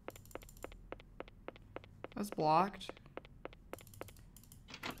 That's blocked.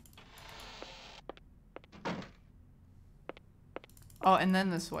 Oh, and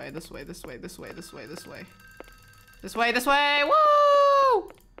then this way, this way, this way, this way, this way, this way. This way, this way!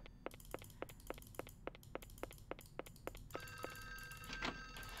 Woo!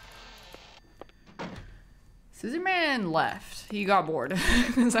 Scissorman left. He got bored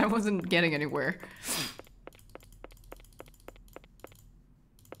because I wasn't getting anywhere.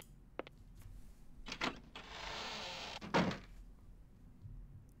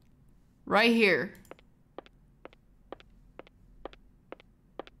 Right here.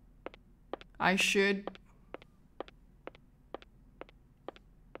 I should.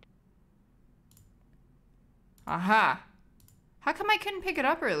 Aha. How come I couldn't pick it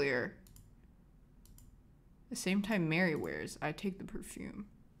up earlier? The same time Mary wears, I take the perfume.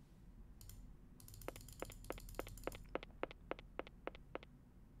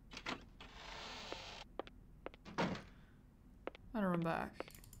 I don't run back.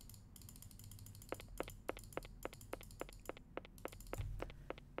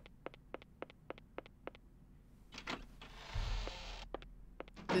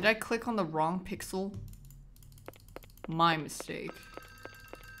 Did I click on the wrong pixel? My mistake.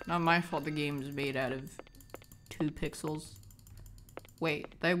 Not my fault the game is made out of 2 pixels.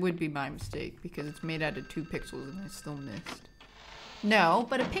 Wait, that would be my mistake because it's made out of 2 pixels and I still missed. No,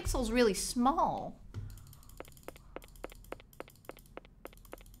 but a pixel's really small.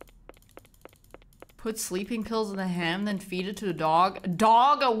 Put sleeping pills in the ham, then feed it to the dog.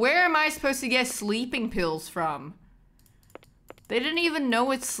 Dog? Where am I supposed to get sleeping pills from? They didn't even know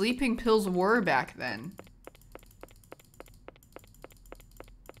what sleeping pills were back then.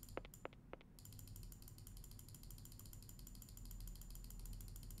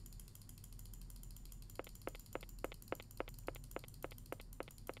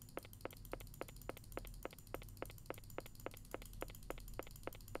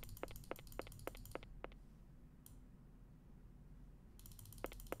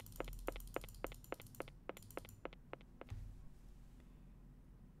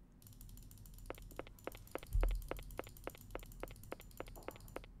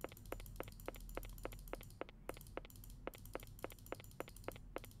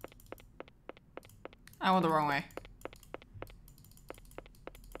 I went the wrong way.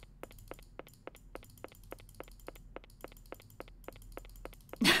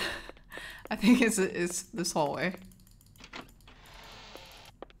 I think it's this hallway.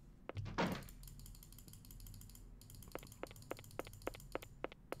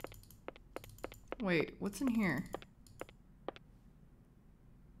 Wait, what's in here?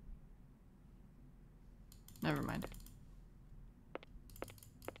 Never mind.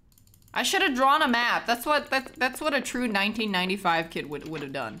 I should have drawn a map. That's what a true 1995 kid would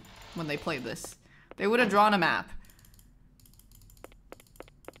have done when they played this. They would have drawn a map.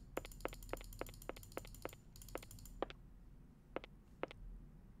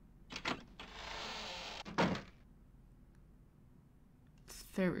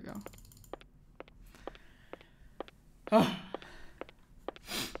 There we go. Oh.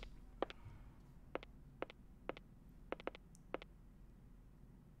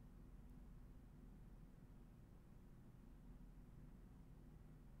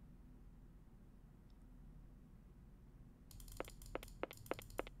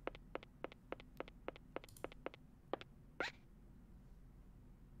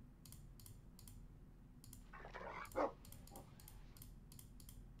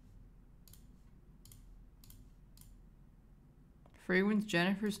 Fragrance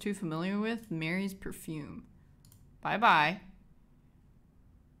Jennifer's too familiar with? Mary's perfume. Bye-bye.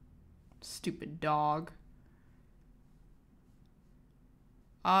 Stupid dog.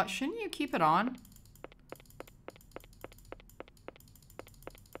 Shouldn't you keep it on?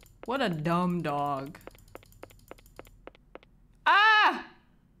 What a dumb dog. Ah!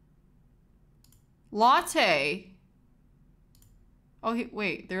 Latte. Oh,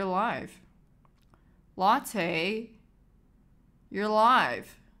 wait, they're alive. Latte. You're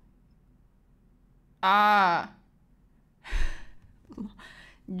alive. Ah.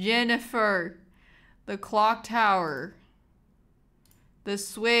 Jennifer. The clock tower. The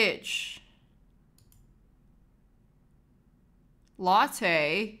switch.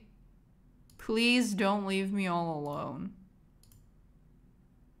 Latte. Please don't leave me all alone.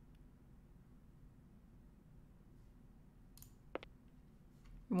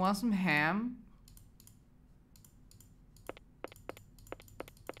 You want some ham?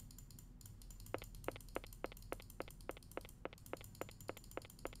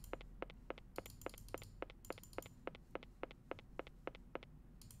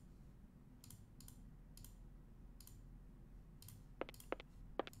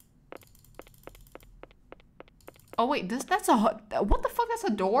 Oh wait, that's a what the fuck? That's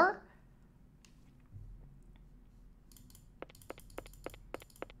a door?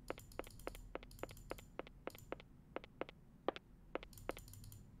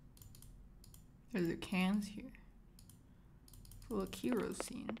 There's the cans here. Full of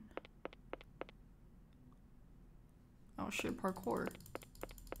kerosene. Oh shit, parkour.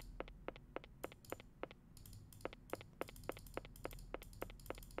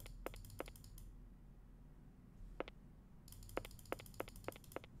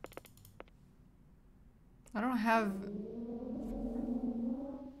 I don't have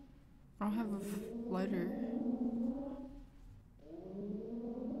a lighter.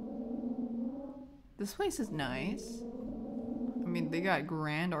 This place is nice. I mean, they got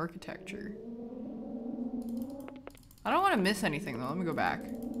grand architecture. I don't want to miss anything though. Let me go back.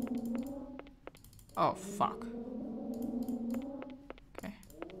 Oh, fuck. Okay.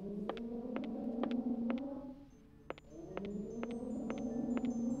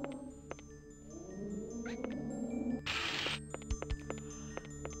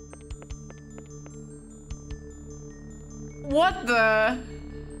 What the?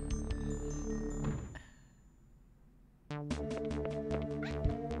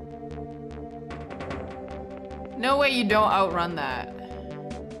 No way you don't outrun that.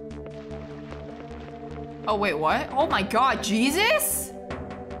 Oh wait, what? Oh my god, Jesus?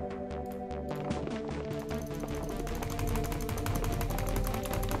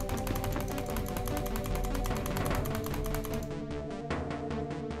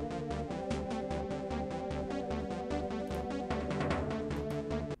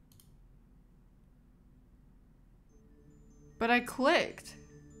 But I clicked.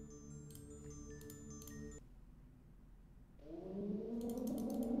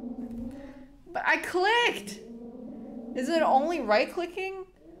 But I clicked! Is it only right-clicking?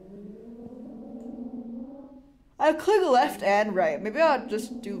 I click left and right. Maybe I'll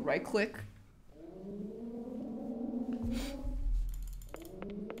just do right-click.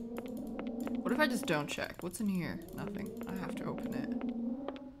 What if I just don't check? What's in here? Nothing. I have to open it.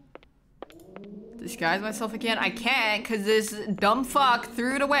 Disguise myself again? I can't, because this dumb fuck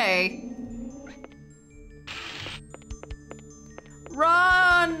threw it away.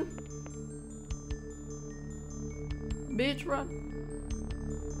 Run! Bitch, run.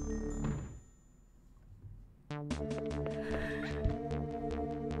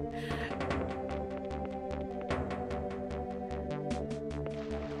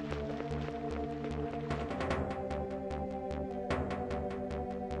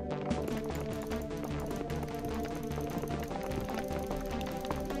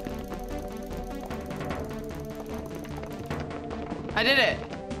 I did it.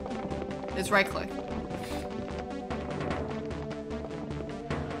 It's right click.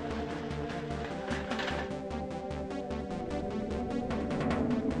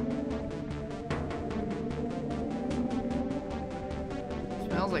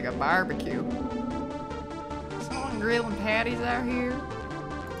 Smells like a barbecue. Someone grilling patties out here.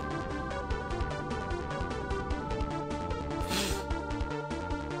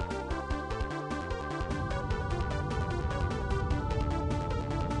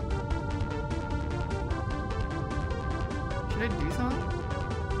 Should I do something?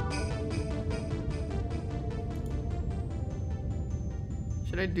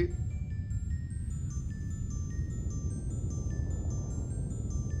 Should I do?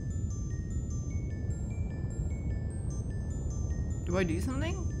 Do I do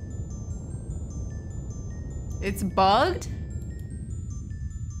something? It's bugged?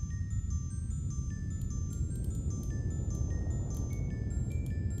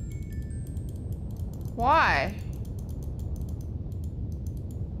 Why?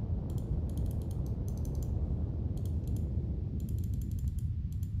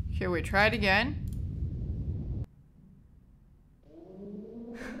 Okay, wait, try it again.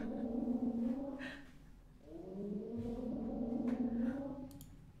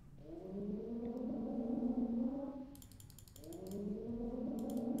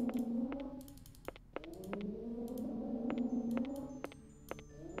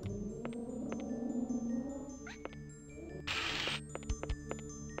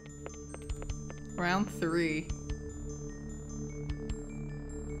 Round 3.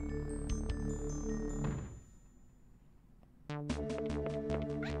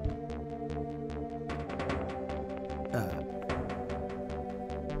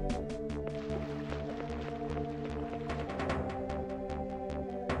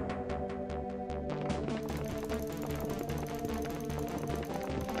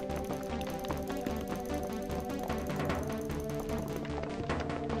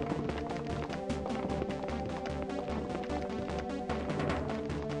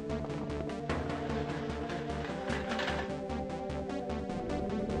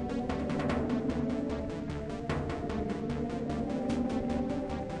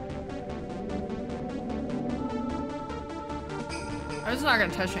 I'm just not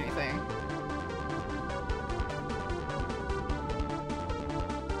gonna touch anything.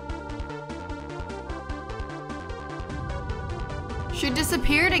 She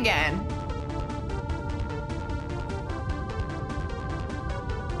disappeared again.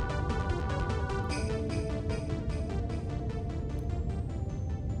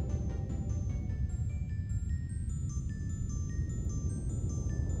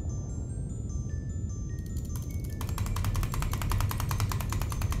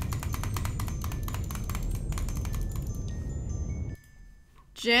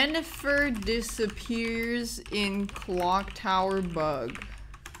 Jennifer disappears in clock tower bug.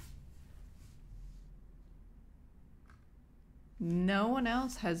 No one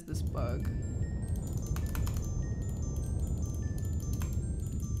else has this bug.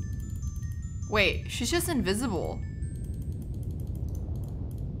 Wait, she's just invisible.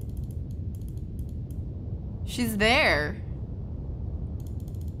 She's there.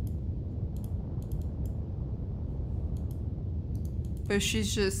 But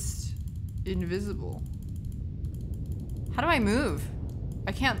she's just invisible. How do I move?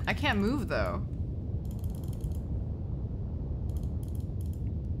 I can't move though.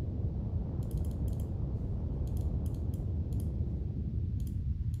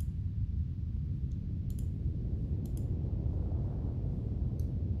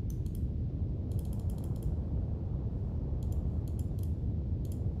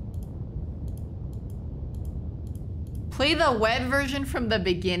 Play the wet version from the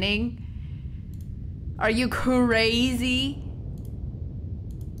beginning. Are you crazy?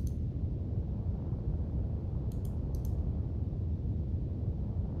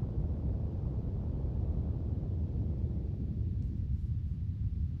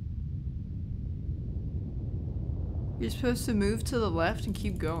 You're supposed to move to the left and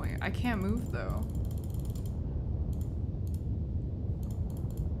keep going. I can't move though.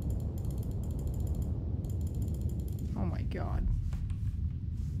 Oh my god.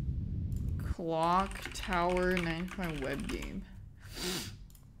 Clock Tower 9 web game.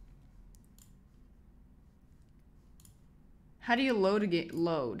 How do you load a game?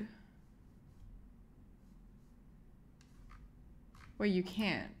 Load. Wait, you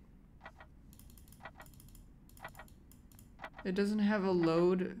can't. It doesn't have a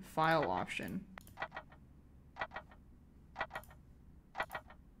load file option.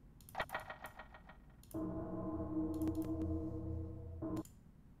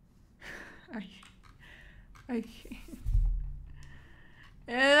 I can't.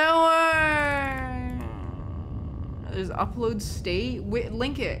 There's upload state. Wait,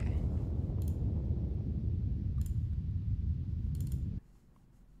 link it.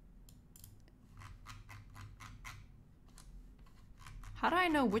 How do I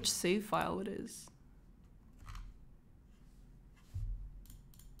know which save file it is?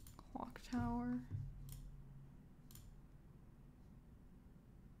 Clock Tower.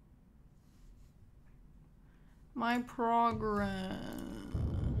 My program.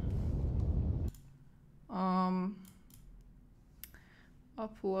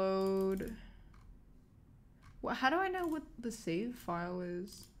 Upload. What? How do I know what the save file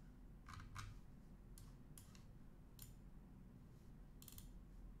is?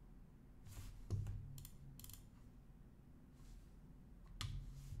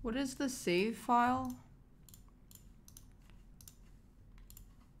 What is the save file?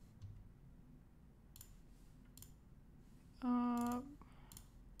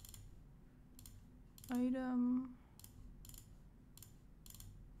 Item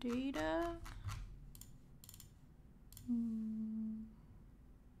data.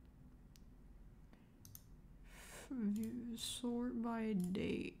 View, sort by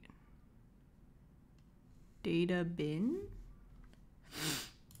date. Data bin?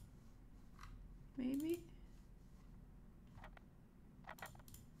 Maybe?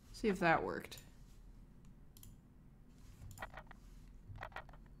 See if that worked.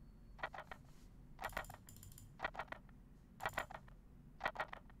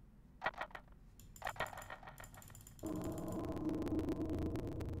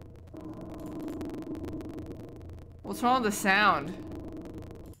 What's wrong with the sound?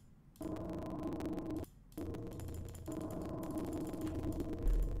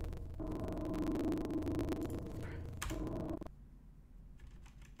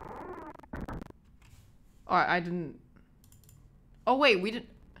 Oh, I didn't... Oh wait, we didn't...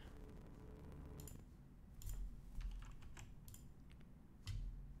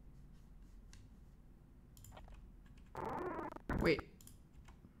 Wait.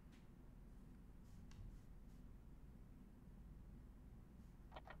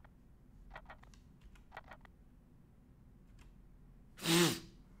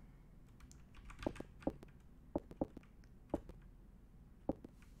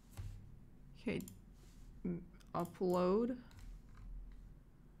 Okay. Upload.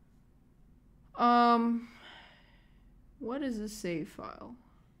 What is a save file?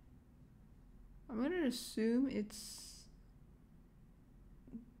 I'm gonna assume it's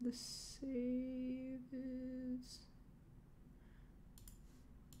the save is...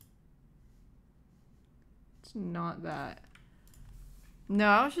 It's not that. No,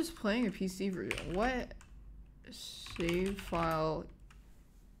 I was just playing a PC version. What save file?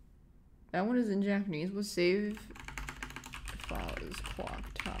 That one is in Japanese. What save file is Clock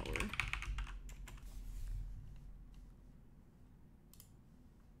Tower?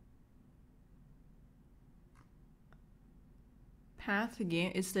 Path to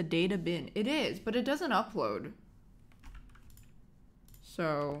game, it's the data bin. It is, but it doesn't upload.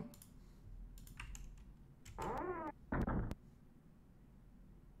 So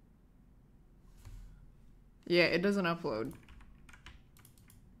yeah, it doesn't upload.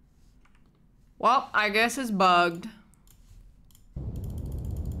 Well, I guess it's bugged.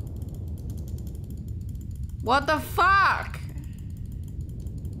 What the fuck?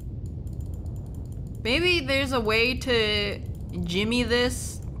 Maybe there's a way to jimmy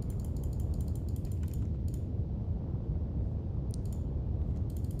this.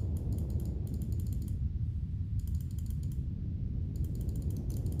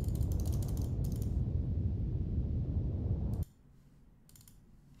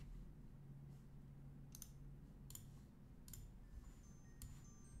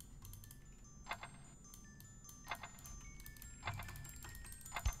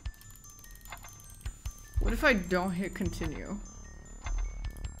 What if I don't hit continue?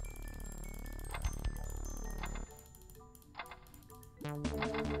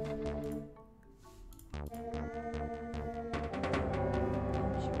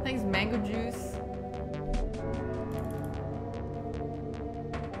 Thanks, mango juice.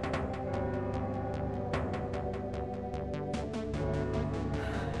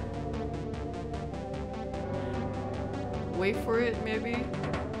 Wait for it, maybe.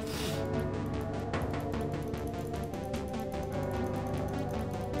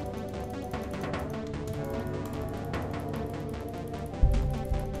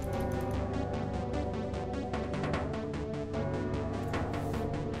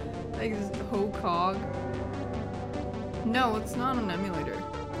 Hokog. No, it's not an emulator.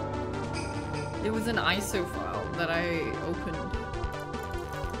 It was an ISO file that I opened.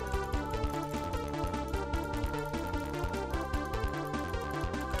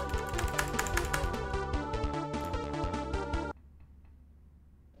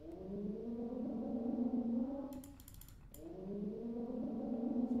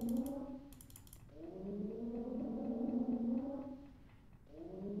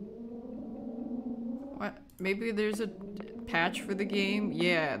 Maybe there's a patch for the game?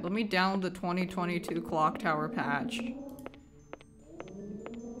 Yeah, let me download the 2022 Clock Tower patch.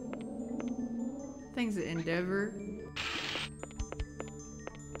 Thanks, Endeavor.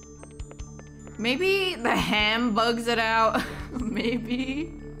 Maybe the ham bugs it out.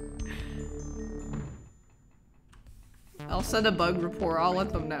 Maybe. I'll send a bug report. I'll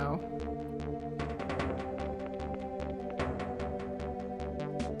let them know.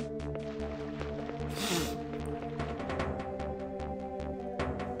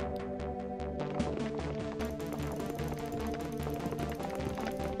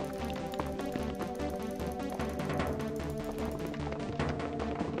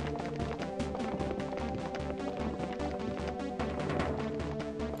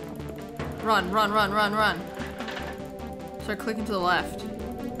 Run. Start clicking to the left.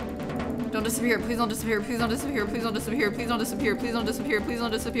 Don't disappear. Please don't disappear. Please don't disappear. Please don't disappear. Please don't disappear. Please don't disappear. Please don't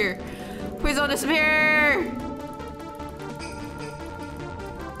disappear. Please don't disappear.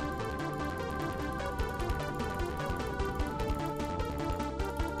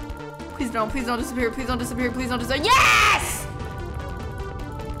 Please don't disappear. Please don't disappear. Please don't disappear. Yes!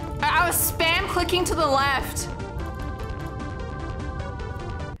 I was spam clicking to the left.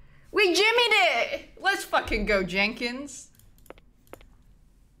 We jimmied it!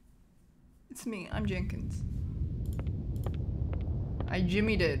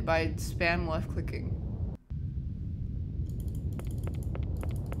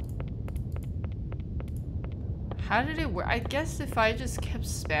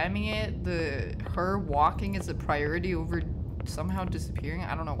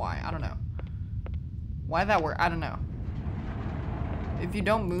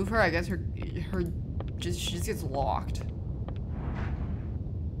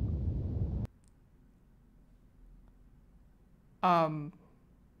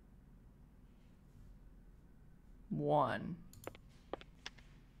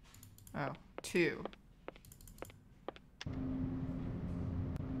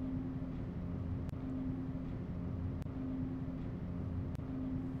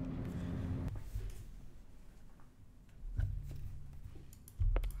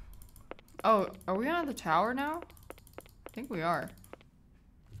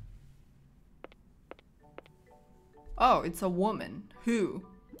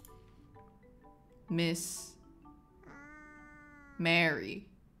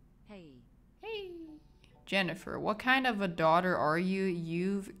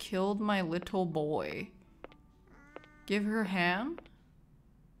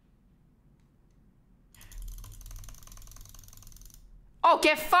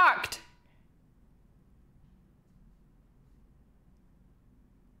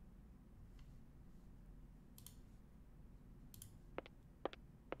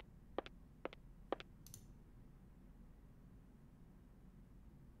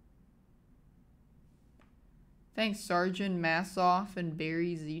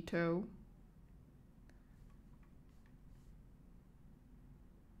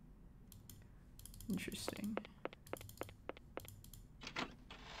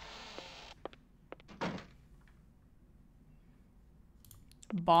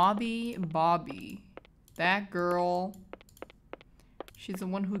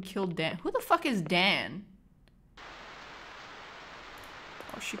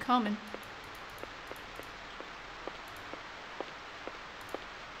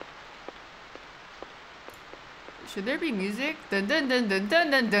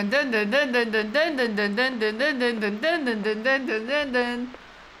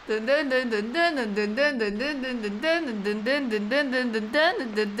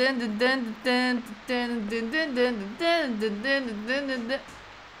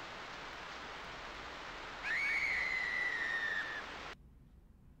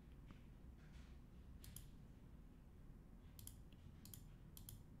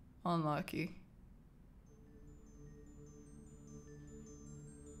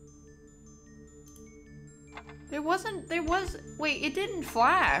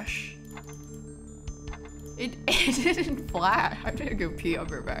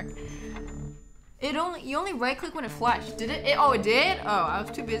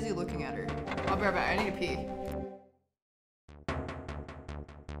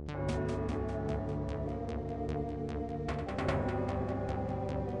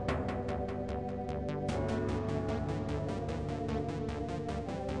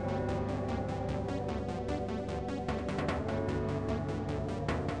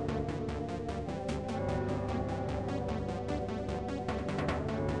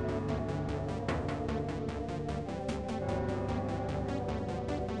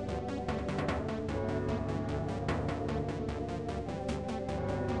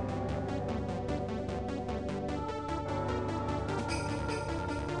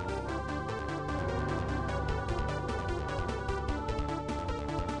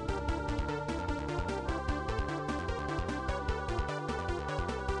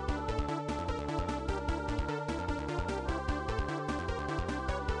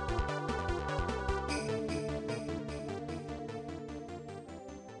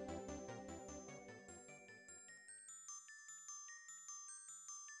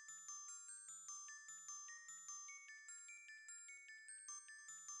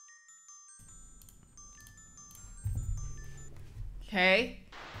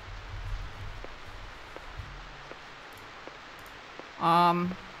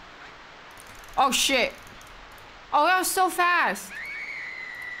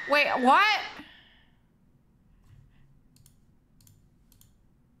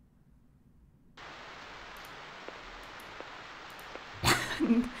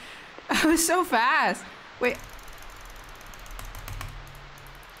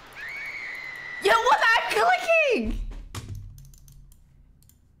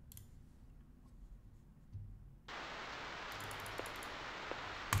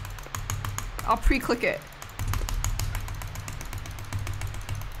 I'll pre-click it.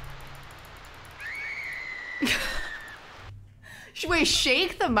 Should we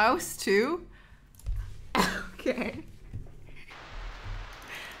shake the mouse too? Okay.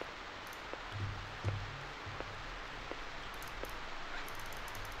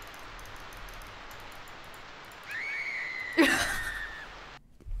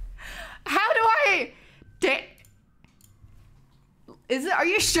 How do I... Is it... Are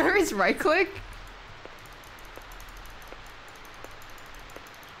you sure it's right click?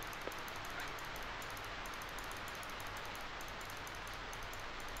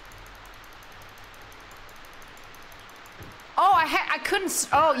 Oh, I couldn't...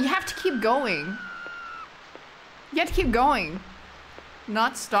 Oh, you have to keep going. You have to keep going.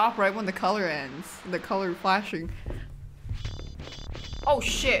 Not stop right when the color ends. The color flashing. Oh,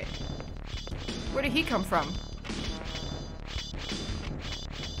 shit. Where did he come from?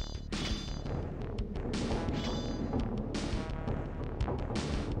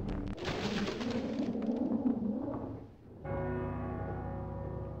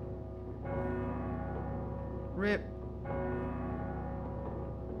 Rip.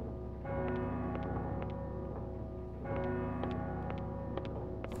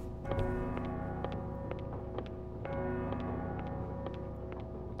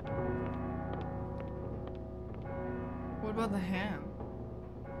 What about the ham?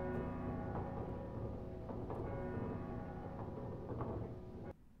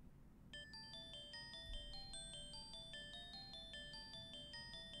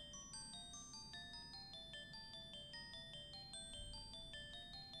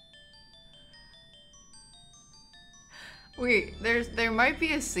 Wait, there might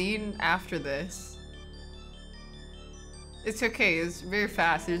be a scene after this. It's okay, it's very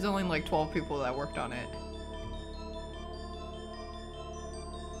fast. There's only like 12 people that worked on it.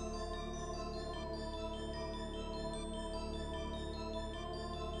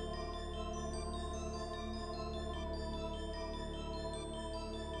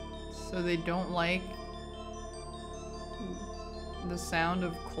 So they don't like the sound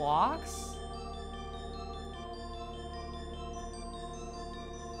of clocks?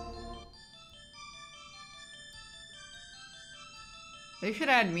 They should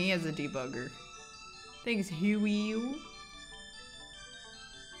add me as a debugger. Thanks, Huey.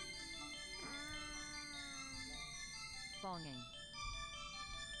 Bonging.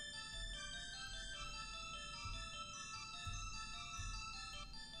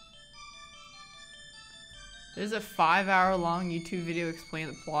 There's a 5-hour-long YouTube video explaining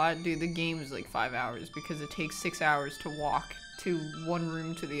the plot. Dude, the game is like 5 hours because it takes 6 hours to walk to one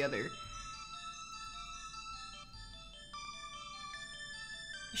room to the other.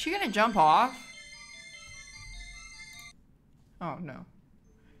 Is she gonna jump off? Oh, no.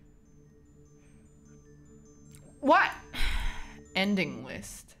 What? Ending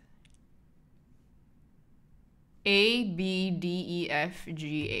list. A, B, D, E, F,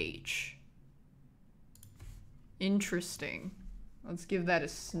 G, H. Interesting. Let's give that a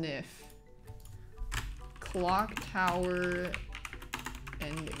sniff. Clock tower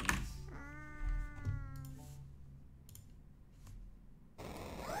endings.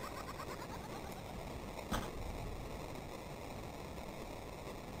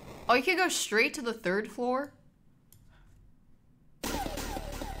 Oh, you could go straight to the 3rd floor?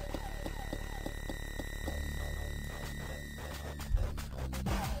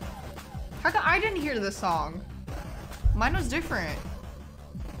 How come I didn't hear the song? Mine was different.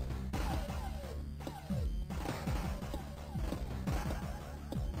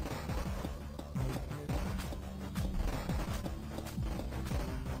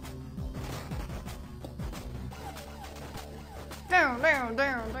 Down, down,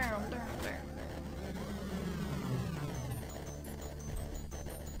 down, down, down, down.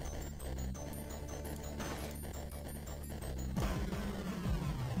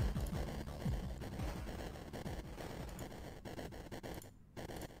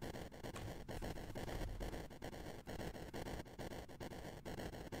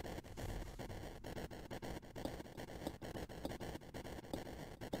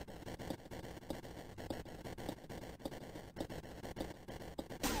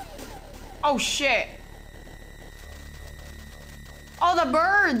 Oh shit. Oh, the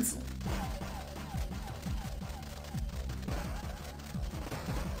birds.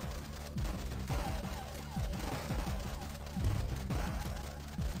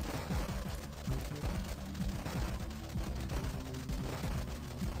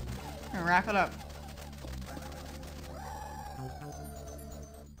 And wrap it up.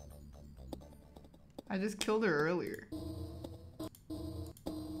 I just killed her earlier.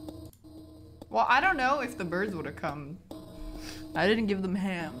 Well, I don't know if the birds would have come. I didn't give them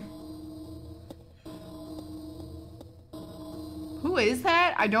ham. Who is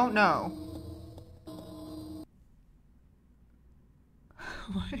that? I don't know.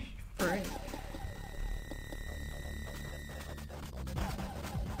 My friend.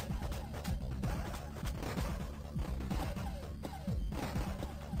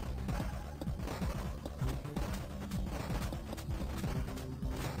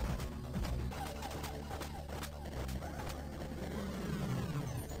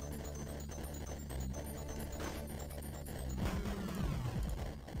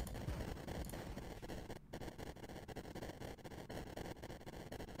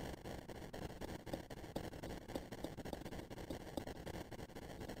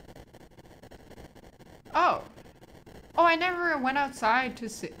 Oh. Oh, I never went outside to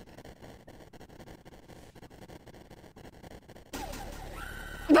see.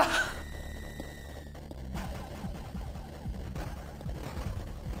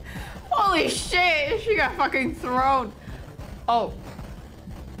 Holy shit, she got fucking thrown. Oh.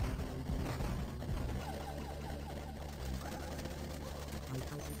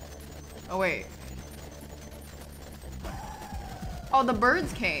 Oh, wait. Oh, the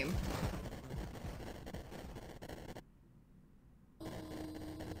birds came.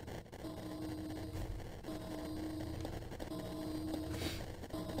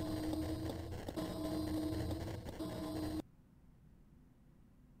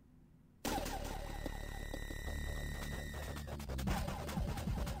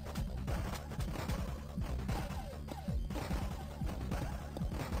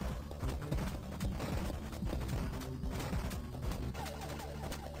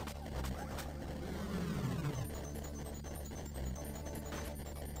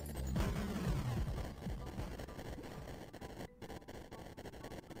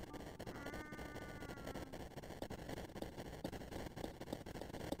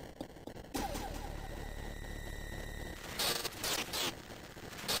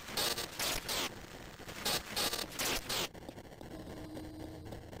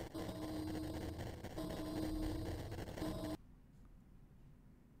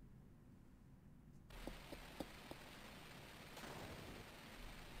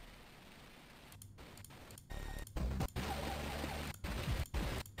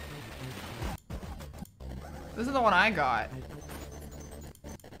 This is the one I got.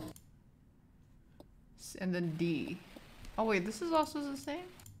 And then D. Oh wait, this is also the same?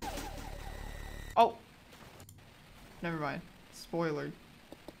 Oh. Never mind. Spoiler.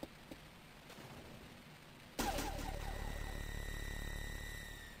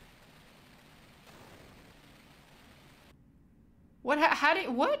 What? How did?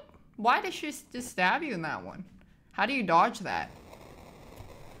 What? Why did she just stab you in that one? How do you dodge that?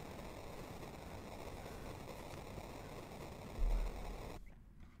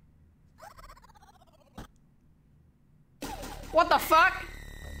 What the fuck?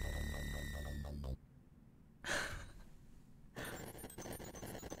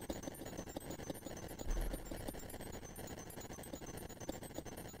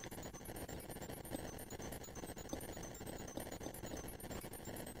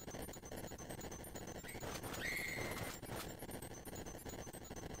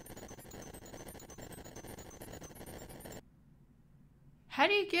 How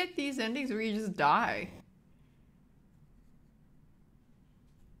do you get these endings where you just die?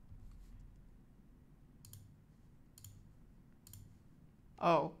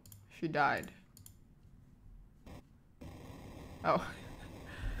 Oh, she died. Oh.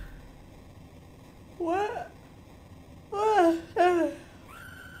 What?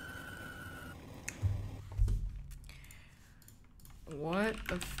 What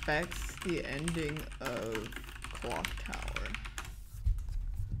affects the ending of Clock Tower?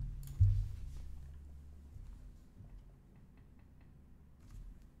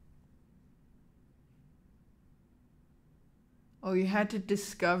 Oh, you had to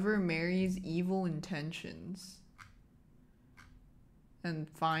discover Mary's evil intentions. And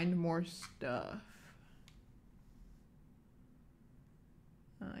find more stuff.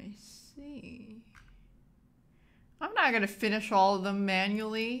 I see. I'm not gonna finish all of them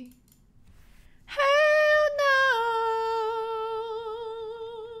manually. Hell no!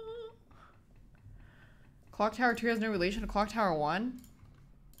 Clock Tower 2 has no relation to Clock Tower 1?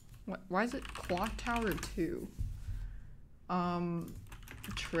 What, why is it Clock Tower 2?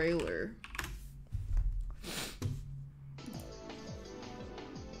 Trailer.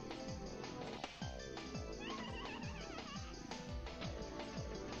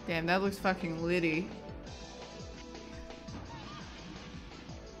 Damn, that looks fucking litty.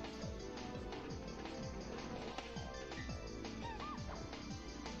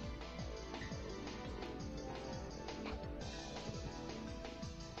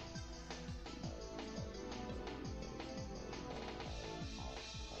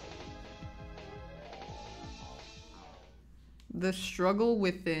 The Struggle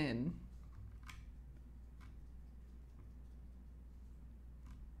Within.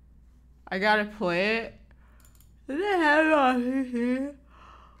 I gotta play it. They have it on here.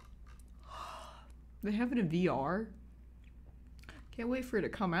 They have it in VR. Can't wait for it to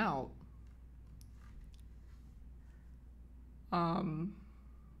come out.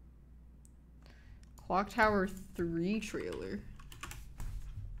 Clock Tower 3 trailer.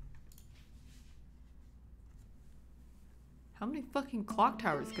 How many fucking clock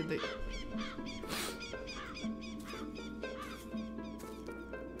towers could they...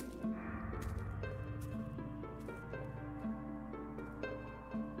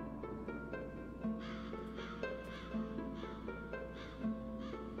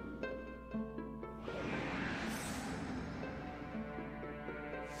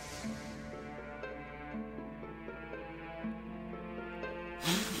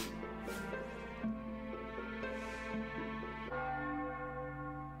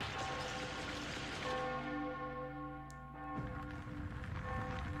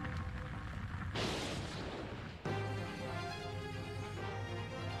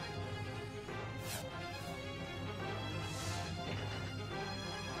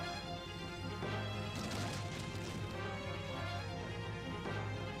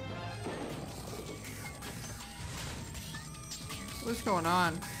 What's going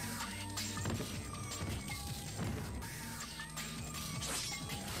on?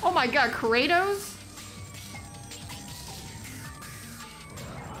 Oh my god, Kratos?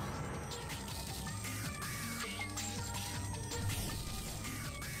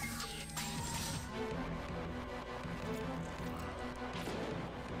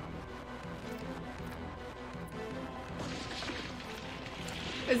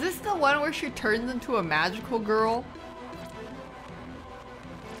 Is this the one where she turns into a magical girl?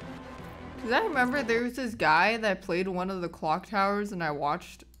 Cause I remember there was this guy that played one of the clock towers and I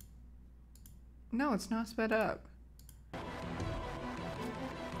watched... No, it's not sped up.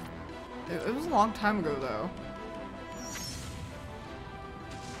 It was a long time ago though.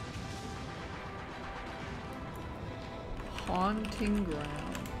 Haunting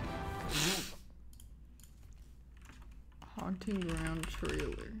Ground. Haunting Ground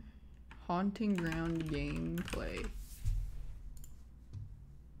trailer. Haunting Ground gameplay.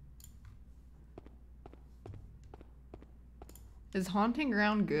 Is Haunting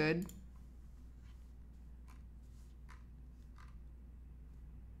Ground good?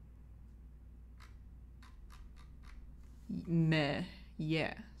 Meh.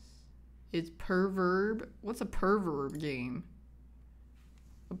 Yes. Is Perverb? What's a Perverb game?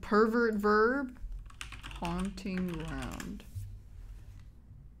 A pervert verb? Haunting Ground.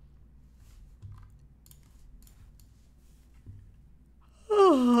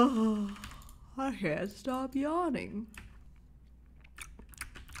 I can't stop yawning.